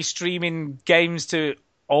they're going to be streaming games to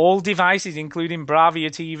all devices, including Bravia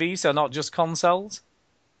TV, so not just consoles?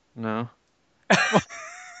 No.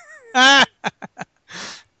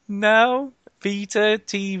 No? Vita,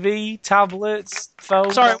 TV, tablets,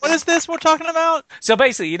 phones. Sorry, what is this we're talking about? So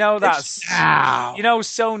basically, Sony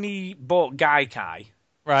bought Gaikai,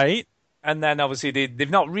 right? And then obviously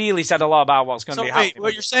they've not really said a lot about what's going to be happening.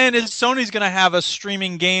 What you're saying is Sony's going to have a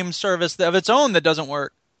streaming game service of its own that doesn't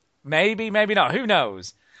work. Maybe, maybe not. Who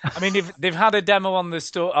knows? I mean, they've had a demo on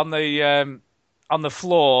the on the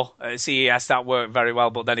floor at CES that worked very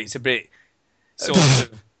well, but then it's a bit sort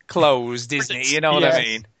of closed, isn't it? You know what I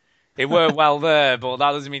mean? It worked well there, but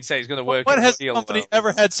that doesn't mean to say it's going to work. When has a company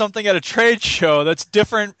ever had something at a trade show that's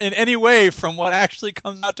different in any way from what actually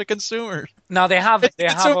comes out to consumers? No, they have. It's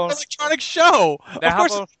an electronic show. Of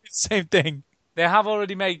course, it's the same thing. They have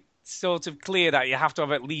already made sort of clear that you have to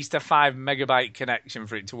have at least a 5 megabyte connection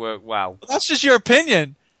for it to work well. That's just your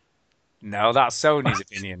opinion. No, that's Sony's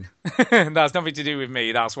opinion. That's nothing to do with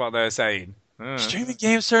me. That's what they're saying. Streaming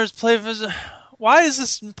game service play. Why is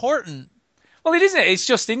this important? Well, it isn't. It's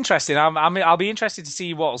just interesting. I'll be interested to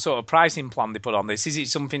see what sort of pricing plan they put on this. Is it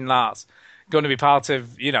something that's going to be part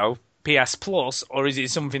of, PS Plus, or is it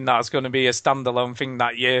something that's going to be a standalone thing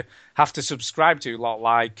that you have to subscribe to,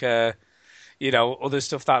 like other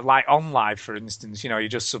stuff that, like OnLive, for instance. You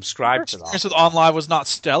just subscribe to that. Experience with OnLive was not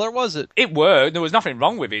stellar, was it? It worked. There was nothing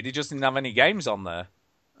wrong with it. They just didn't have any games on there.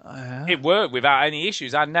 Yeah. It worked without any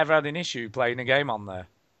issues. I never had an issue playing a game on there.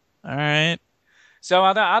 All right. So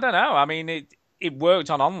I don't know. I mean, it worked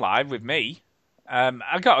on OnLive with me.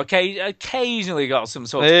 I got occasionally got some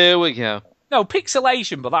sort of... There we go. No,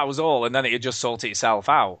 pixelation, but that was all, and then it had just sorted itself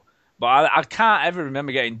out. But I can't ever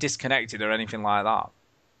remember getting disconnected or anything like that.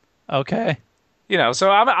 Okay.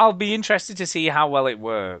 So I'll be interested to see how well it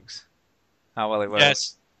works.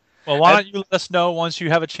 Yes. Well, why don't you let us know once you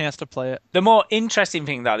have a chance to play it? The more interesting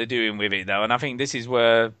thing that they're doing with it, though, and I think this is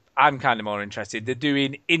where I'm kind of more interested, they're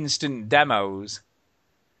doing instant demos.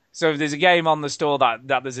 So if there's a game on the store that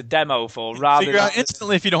there's a demo for, Figure out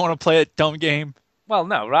instantly if you don't want to play it, dumb game. Well,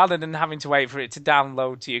 no, rather than having to wait for it to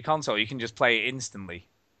download to your console, you can just play it instantly.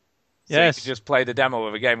 So Yes. you can just play the demo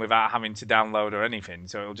of a game without having to download or anything,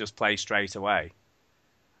 so it'll just play straight away.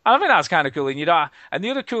 And I think that's kind of cool. And the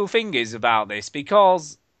other cool thing is about this,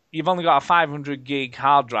 because you've only got a 500 gig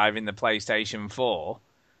hard drive in the PlayStation 4,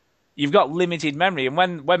 you've got limited memory. And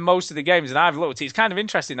when most of the games, and I've looked, it's kind of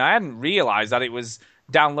interesting. I hadn't realised that it was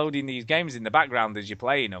downloading these games in the background as you're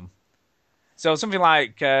playing them. So something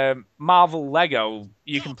like Marvel Lego,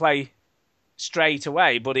 you can play straight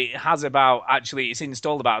away, but it's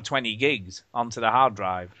installed about 20 gigs onto the hard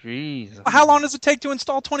drive. Jeez. How long does it take to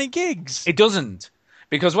install 20 gigs? It doesn't.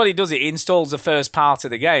 Because what it does, it installs the first part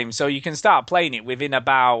of the game, so you can start playing it within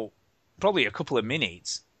about probably a couple of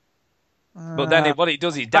minutes. But then what it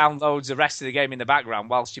does, it downloads the rest of the game in the background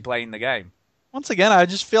whilst you're playing the game. Once again, I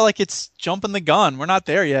just feel like it's jumping the gun. We're not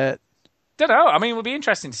there yet. Don't know. I mean, it'll be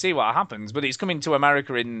interesting to see what happens. But it's coming to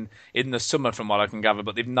America in the summer, from what I can gather.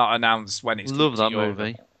 But they've not announced when it's. Love that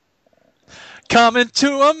movie. Coming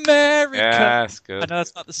to America. Yeah, that's good. I know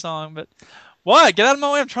that's not the song, but what? Get out of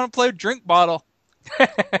my way! I'm trying to play with Drink Bottle.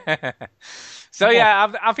 So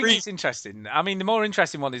yeah, I think it's interesting. I mean, the more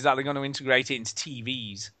interesting one is that they're going to integrate it into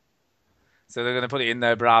TVs. So they're going to put it in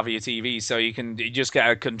there, Bravia TVs, so you just get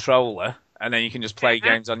a controller and then you can just play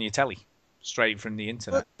games on your telly straight from the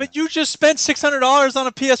internet. But you just spent $600 on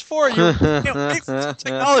a PS4. You can't wait for some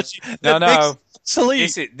technology. No.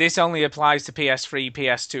 Obsolete. This only applies to PS3,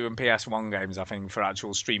 PS2, and PS1 games, I think, for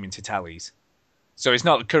actual streaming to tellies. So it's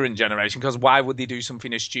not the current generation, because why would they do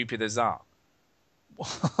something as stupid as that?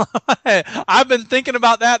 I've been thinking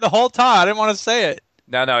about that the whole time. I didn't want to say it.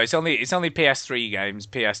 No, it's only PS3 games,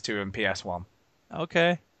 PS2, and PS1.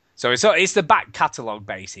 Okay. So it's the back catalogue,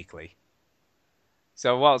 basically.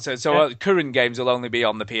 So current games will only be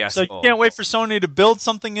on the PS4. So you can't wait for Sony to build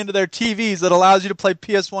something into their TVs that allows you to play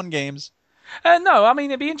PS1 games. No, I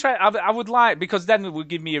mean, it'd be interesting. I would like, because then it would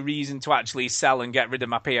give me a reason to actually sell and get rid of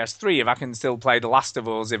my PS3 if I can still play The Last of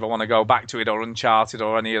Us, if I want to go back to it, or Uncharted,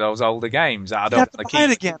 or any of those older games that I don't want to keep. Play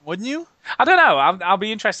it again, wouldn't you? I don't know. I'll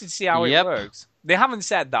be interested to see how it works. They haven't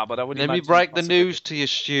said that, but I wouldn't. Let me break the news to you,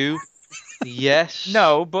 Stu. Yes.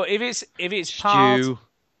 No, but if it's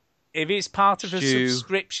part of a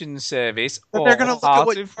subscription service, but they're going to look at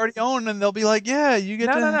what you've already owned and they'll be like, yeah, you get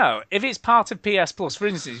No. If it's part of PS Plus, for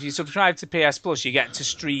instance, if you subscribe to PS Plus, you get to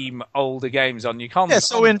stream older games on your console. Yeah,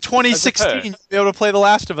 so in 2016, you'll be able to play The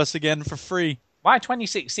Last of Us again for free. Why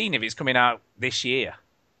 2016 if it's coming out this year?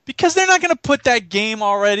 Because they're not going to put that game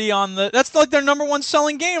already on the... That's like their number one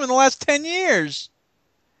selling game in the last 10 years.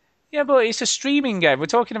 Yeah, but it's a streaming game. We're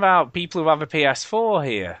talking about people who have a PS4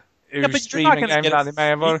 here. Who stream a game that they may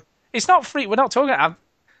have... It's not free. We're not talking...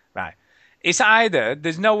 Right. It's either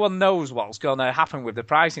there's no one knows what's going to happen with the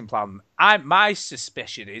pricing plan. My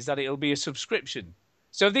suspicion is that it'll be a subscription.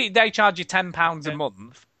 So if they charge you £10 a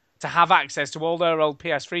month to have access to all their old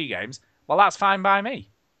PS3 games, well, that's fine by me.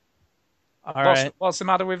 What's the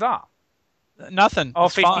matter with that? Nothing. Or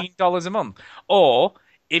 $15 a month. Or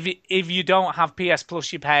if you don't have PS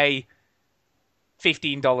Plus, you pay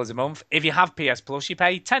 $15 a month. If you have PS Plus, you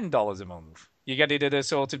pay $10 a month. You get it at a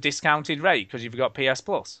sort of discounted rate because you've got PS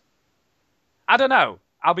Plus. I don't know.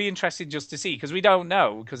 I'll be interested just to see, because we don't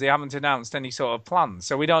know, because they haven't announced any sort of plans,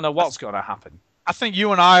 so we don't know what's going to happen. I think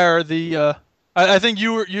you and I are the... I think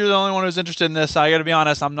you're the only one who's interested in this. I got to be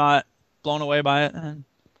honest, I'm not blown away by it.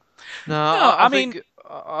 I think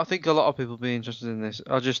a lot of people will be interested in this.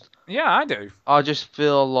 Yeah, I do. I just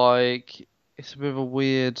feel like it's a bit of a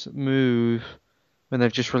weird move when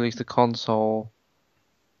they've just released the console.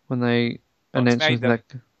 When they announced that.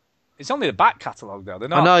 It's only the back catalogue though. They're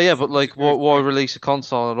not. I know, yeah, but like, why release a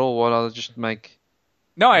console at all? Why not just make?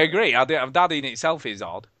 No, I agree. That in itself is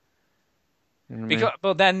odd. You know what I mean? Because,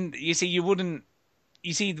 but then you see, you wouldn't.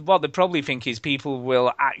 You see, what they probably think is people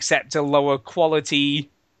will accept a lower quality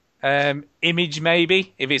image,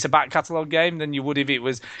 maybe if it's a back catalogue game than you would if it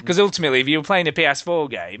was. Because ultimately, if you're playing a PS4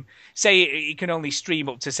 game, say it can only stream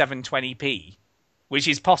up to 720p, which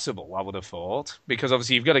is possible, I would have thought, because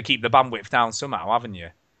obviously you've got to keep the bandwidth down somehow, haven't you?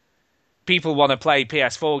 People want to play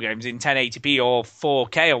PS4 games in 1080p or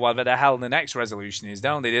 4K or whatever the hell the next resolution is,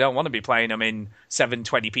 don't they? They don't want to be playing them in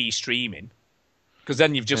 720p streaming, because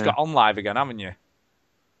then you've just got on live again, haven't you?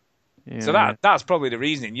 Yeah. So that's probably the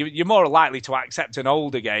reasoning. You're more likely to accept an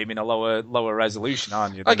older game in a lower resolution,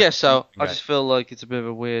 aren't you? I guess so. I just feel like it's a bit of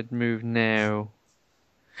a weird move now.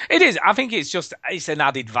 It is. I think it's an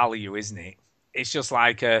added value, isn't it? It's just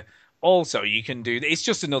like also you can do. It's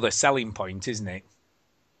just another selling point, isn't it?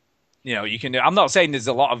 You know, you can. I'm not saying there's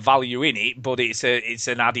a lot of value in it, but it's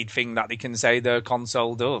an added thing that they can say the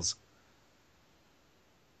console does.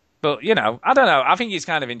 But you know, I don't know. I think it's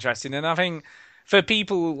kind of interesting, and I think for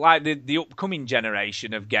people like the upcoming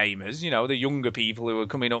generation of gamers, you know, the younger people who are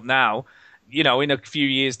coming up now, you know, in a few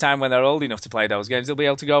years' time when they're old enough to play those games, they'll be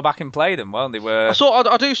able to go back and play them. Well, they were.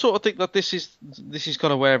 I do sort of think that this is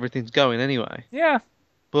kind of where everything's going anyway. Yeah.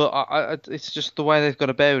 But it's just the way they've got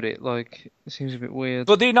about it. Like, it seems a bit weird.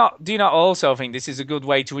 But do you not also think this is a good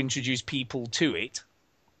way to introduce people to it?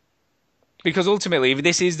 Because ultimately, if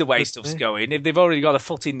this is the way stuff's going, if they've already got a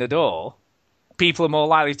foot in the door, people are more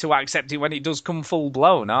likely to accept it when it does come full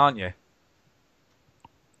blown, aren't you?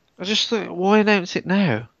 I just think, why announce it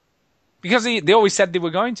now? Because they always said they were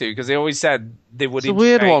going to. Because they always said they would. It's a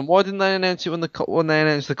weird one. Why didn't they announce it when they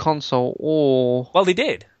announced the console? Or well, they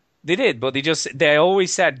did. They did, but they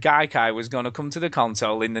always said Gaikai was going to come to the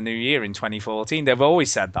console in the new year in 2014. They've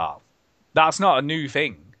always said that. That's not a new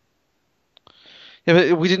thing. Yeah,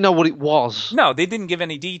 but we didn't know what it was. No, they didn't give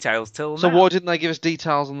any details till so now. Why didn't they give us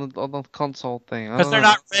details on the console thing? Because they're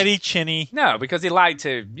not ready, Chinny. No, because they like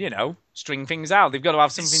to, you know, string things out. They've got to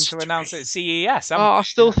have something to announce at CES. I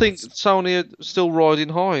still think Sony are still riding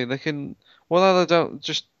high. They can. Well, they don't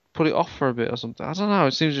just put it off for a bit or something. I don't know.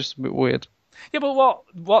 It seems just a bit weird. Yeah, but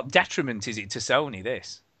what detriment is it to Sony,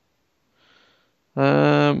 this?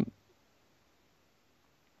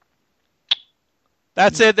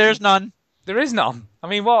 That's it. There's none. There is none. I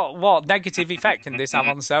mean, what negative effect can this have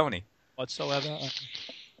on Sony? Whatsoever.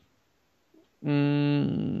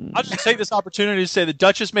 I'll just take this opportunity to say the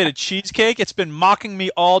Duchess made a cheesecake. It's been mocking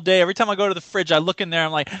me all day. Every time I go to the fridge, I look in there,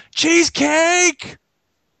 I'm like, cheesecake!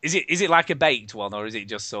 Is it like a baked one, or is it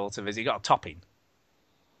just sort of, has it got a topping?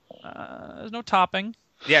 There's no topping.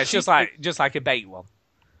 Yeah, it's just like a baked one.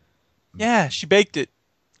 Yeah, she baked it.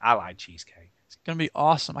 I like cheesecake. It's going to be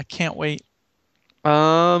awesome. I can't wait.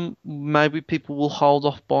 Maybe people will hold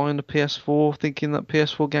off buying the PS4, thinking that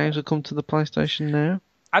PS4 games will come to the PlayStation now.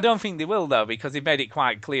 I don't think they will, though, because they've made it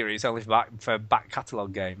quite clear it's only for back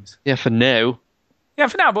catalogue games. Yeah, for now. Yeah,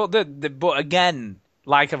 for now, but again,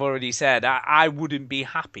 like I've already said, I wouldn't be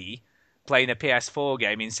happy playing a PS4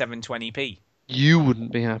 game in 720p. You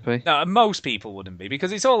wouldn't be happy. No, most people wouldn't be,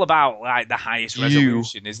 because it's all about like the highest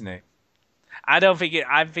resolution, isn't it? I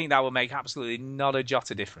think that will make absolutely not a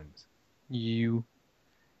jot of difference. You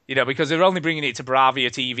know, because they're only bringing it to Bravia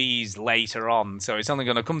TVs later on, so it's only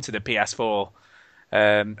going to come to the PS4.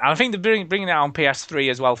 And I think they're bringing it out on PS3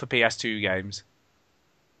 as well for PS2 games.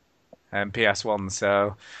 And PS1,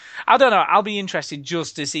 so I don't know. I'll be interested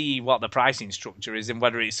just to see what the pricing structure is and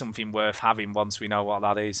whether it's something worth having once we know what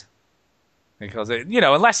that is. Because,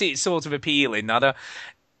 unless it's sort of appealing,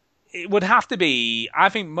 it would have to be. I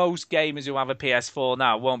think most gamers who have a PS4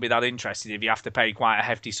 now won't be that interested if you have to pay quite a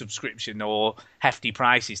hefty subscription or hefty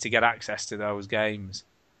prices to get access to those games.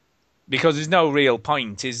 Because there's no real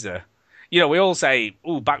point, is there? We all say,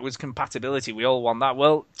 backwards compatibility, we all want that.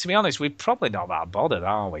 Well, to be honest, we're probably not that bothered,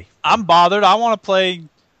 are we? I'm bothered. I want to play.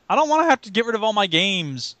 I don't want to have to get rid of all my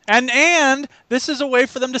games. And this is a way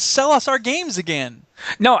for them to sell us our games again.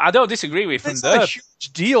 No, I don't disagree with you. It's not a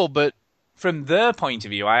huge deal, but from their point of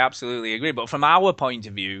view, I absolutely agree. But from our point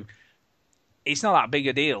of view, it's not that big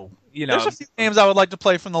a deal. There's a few games I would like to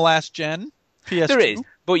play from the last gen. PS2. There is,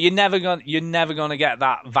 but you're never gonna get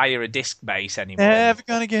that via a disc base anymore. Never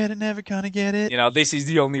gonna get it. This is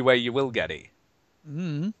the only way you will get it.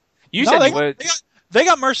 Mm-hmm. You said they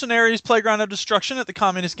got Mercenaries Playground of Destruction at the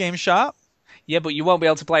Communist Game Shop. Yeah, but you won't be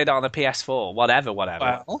able to play that on a PS4. Whatever.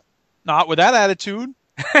 Well, not with that attitude.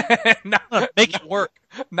 No, make it work.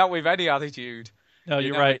 Not with any attitude. No,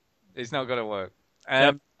 you're right. It's not going to work.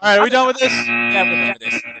 All right, are we done with this? Yeah, we're done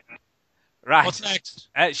with this. Right. What's next?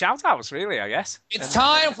 Shout-outs, really, I guess. It's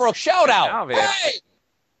time for a shout-out. Hey!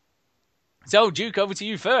 So, Duke, over to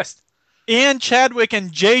you first. Ian Chadwick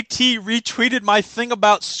and JT retweeted my thing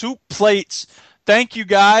about soup plates. Thank you,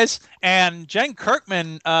 guys. And Jen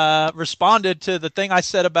Kirkman responded to the thing I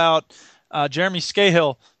said about Jeremy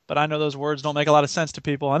Scahill, but I know those words don't make a lot of sense to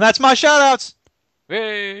people. And that's my shout-outs.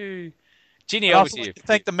 Hey. Ginny, I'd over also to you. like to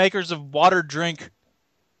thank the makers of Water Drink.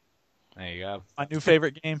 There you go. My new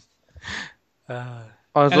favorite game. I'd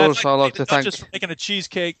also like to thank. Just for making a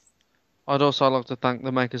cheesecake. I'd also like to thank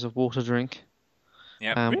the makers of Water Drink.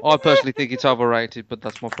 Yep. I personally think it's overrated, but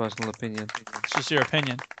that's my personal opinion. It's just your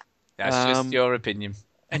opinion. That's just your opinion.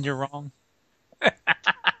 And you're wrong.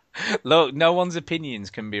 Look, no one's opinions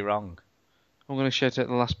can be wrong. I'm going to shout out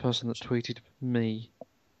the last person that tweeted me.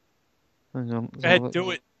 Hang on. Go ahead, do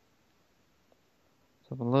it. Let's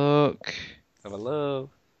have a look. Have a look.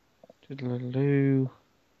 Diddle-a-loo.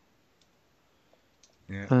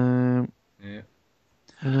 Yeah. Yeah.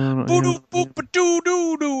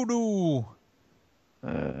 Boo-doo-boop-a-doo-doo-doo-doo.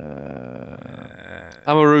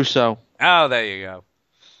 Amoruso. Oh, there you go.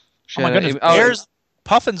 Oh my goodness, Bears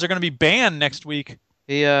Puffins are going to be banned next week.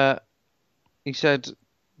 He said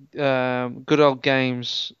good old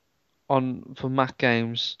games for Mac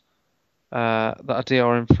games that are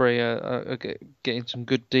DRM free are getting some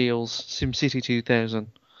good deals. SimCity 2000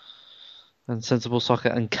 and Sensible Soccer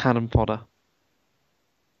and Cannon Fodder.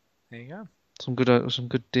 There you go. Some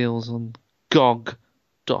good deals on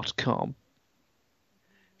GOG.com.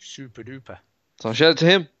 Super duper. So shout out to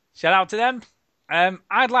him. Shout out to them.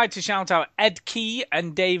 I'd like to shout out Ed Key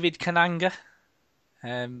and David Kananga,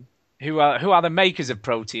 who are the makers of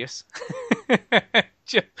Proteus.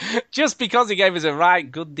 just because he gave us a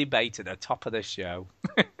right good debate at the top of the show.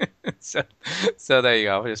 so there you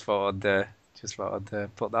go. I just thought I'd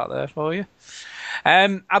put that there for you.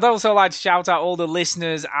 I'd also like to shout out all the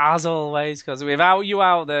listeners, as always, because without you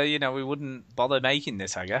out there, we wouldn't bother making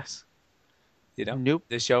this, I guess. Nope.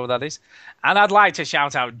 The show, that is. And I'd like to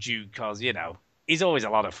shout out Duke, because, he's always a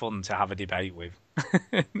lot of fun to have a debate with.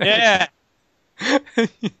 Yeah. This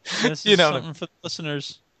is something for the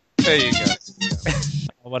listeners. There you go.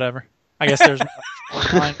 Whatever. I guess there's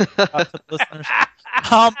line for the listeners.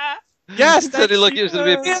 Yes, it sounded like it was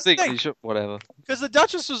going to be a big thing. Whatever. Because the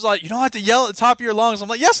Duchess was like, you don't have to yell at the top of your lungs. I'm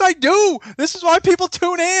like, yes, I do. This is why people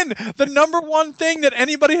tune in. The number one thing that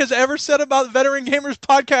anybody has ever said about Veteran Gamers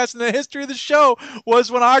Podcast in the history of the show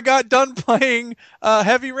was when I got done playing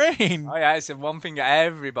Heavy Rain. Oh, yeah, it's the one thing that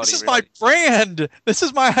everybody This is my brand. This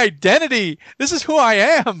is my identity. This is who I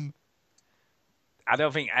am. I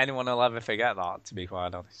don't think anyone will ever forget that, to be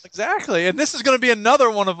quite honest. Exactly. And this is going to be another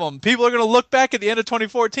one of them. People are going to look back at the end of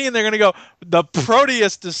 2014. They're going to go, the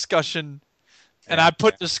Proteus discussion. And I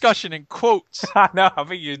put discussion in quotes. I know. I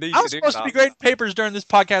think you need to do that. I'm supposed to be grading papers during this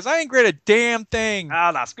podcast. I ain't graded a damn thing.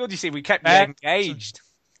 Oh, that's good. You see, we kept you engaged.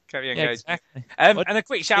 Yeah, exactly. And a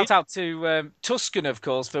quick shout out to Tuscan, of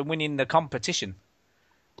course, for winning the competition.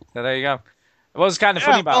 So there you go. What was kind of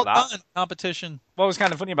funny about that? Competition. What was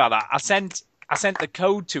kind of funny about that? I sent the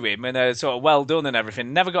code to him and sort of well done and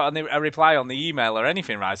everything. Never got a reply on the email or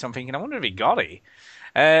anything, right? So I'm thinking, I wonder if he got it.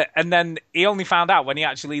 And then he only found out when he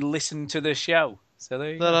actually listened to the show. So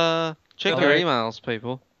there you go. Check your emails,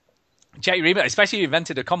 people. Check your email, especially if you've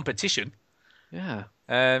entered a competition. Yeah.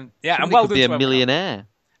 And Somebody well could be a millionaire.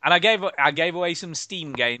 And I gave away some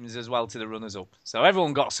Steam games as well to the runners-up. So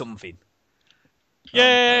everyone got something.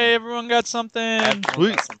 Yay, everyone got something.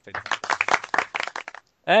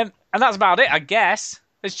 And that's about it, I guess.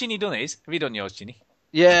 Has Ginny done his? Have you done yours, Ginny?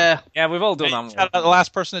 Yeah. Yeah, we've all done Shout out the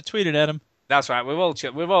last person that tweeted at him. That's right, we've all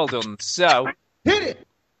done. So hit it.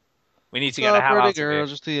 We need to get the hell out of here.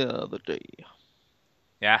 Just the other day.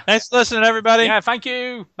 Yeah. Thanks for listening, everybody. Yeah, thank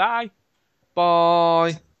you. Bye.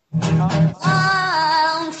 Bye.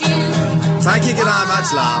 Thank you very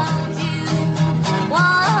much, love.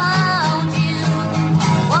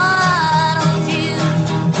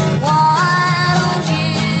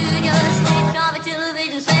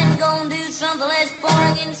 Something less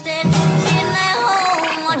boring instead. Sitting at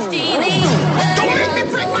home, watch TV. Don't make me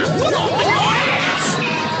break my foot off your ass!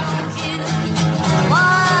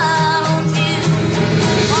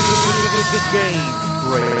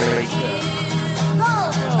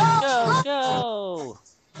 Go.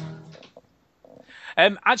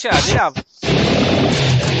 Actually, I did have.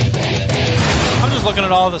 I'm just looking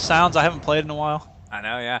at all the sounds I haven't played in a while. I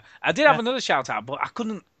know, yeah. I did have another shout out, but I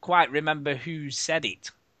couldn't quite remember who said it.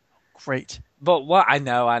 Great. But what I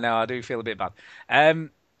know, I do feel a bit bad.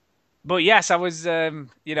 But yes, I was, I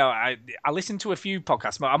listened to a few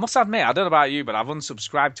podcasts. I must admit, I don't know about you, but I've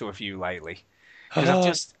unsubscribed to a few lately.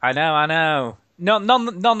 Because I know. No,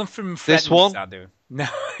 none from friends This one? that do. No,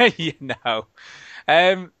 you know.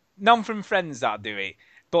 None from friends that do it,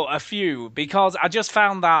 but a few, because I just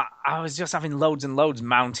found that I was just having loads and loads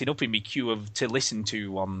mounting up in my queue to listen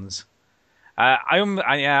to ones. I've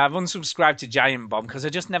unsubscribed to Giant Bomb because I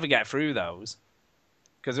just never get through those.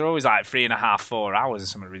 Because they're always like 3.5, 4 hours or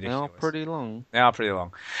something ridiculous. They are pretty long. They are pretty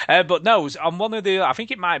long. But no, on one of the, I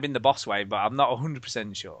think it might have been the Boss Wave, but I'm not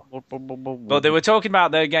 100% sure. But they were talking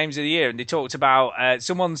about their games of the year, and they talked about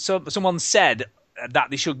someone said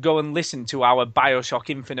that they should go and listen to our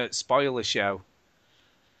BioShock Infinite spoiler show.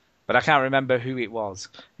 But I can't remember who it was.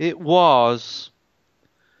 It was.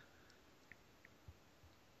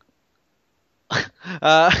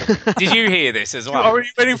 Did you hear this as well? Are you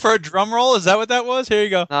waiting for a drum roll? Is that what that was? Here you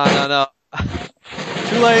go. No.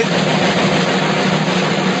 Too late.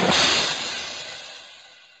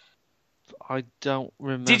 I don't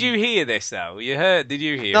remember. Did you hear this though? Did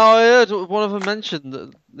you hear? No, I heard one of them mention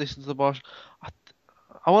that. Listen to the Bosch.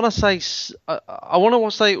 I want to say. I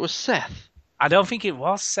want to say it was Seth. I don't think it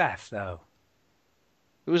was Seth though.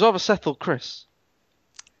 It was either Seth or Chris.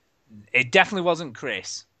 It definitely wasn't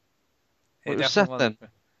Chris. It was Seth then.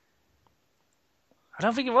 I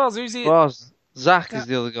don't think it was. Who's it? It was. Zach is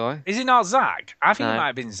the other guy. Is it not Zach? I think No. it might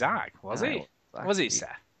have been Zach. Was it? Zach. Was it Seth?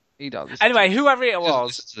 He does. Anyway, whoever it He was,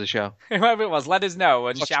 listens to the show. whoever it was, let us know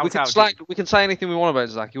and shout out. We can say anything we want about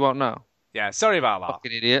Zach. You won't know. Yeah, sorry about that.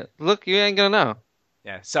 Fucking idiot. Look, you ain't gonna know.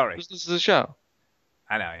 Yeah, sorry. Just listen to the show.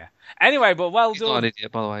 I know, yeah. Anyway, but well He's done. not an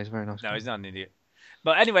idiot, by the way. He's very nice. No, he's not an idiot.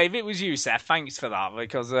 But anyway, if it was you, Seth, thanks for that,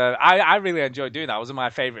 because I really enjoyed doing that. It was one of my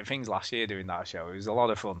favourite things last year, doing that show. It was a lot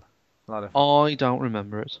of fun. I don't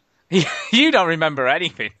remember it. You don't remember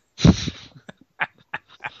anything.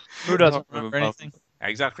 Who doesn't remember anything?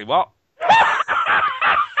 Exactly what?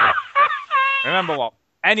 Remember what?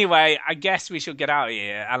 Anyway, I guess we should get out of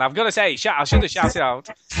here. And I've got to say, I should have shouted out.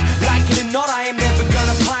 Like it or not, I am never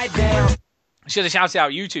gonna pipe down. I should have shouted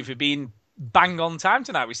out you two for being bang on time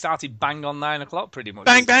tonight. We started bang on 9 o'clock pretty much.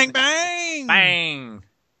 Bang, bang, bang! Bang!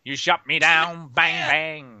 You shut me down. Bang,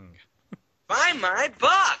 bang. Buy my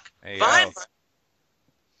book. There you Buy go. my...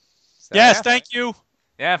 So, Yes, yeah. thank you.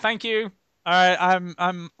 Yeah, thank you. All right,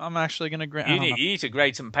 I'm actually gonna grade. You need to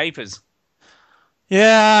grade some papers.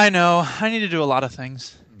 Yeah, I know. I need to do a lot of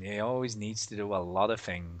things. He always needs to do a lot of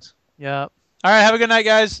things. Yeah. All right, have a good night,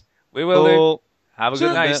 guys. We will do. Have a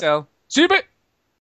good night, Sel. See you, bit.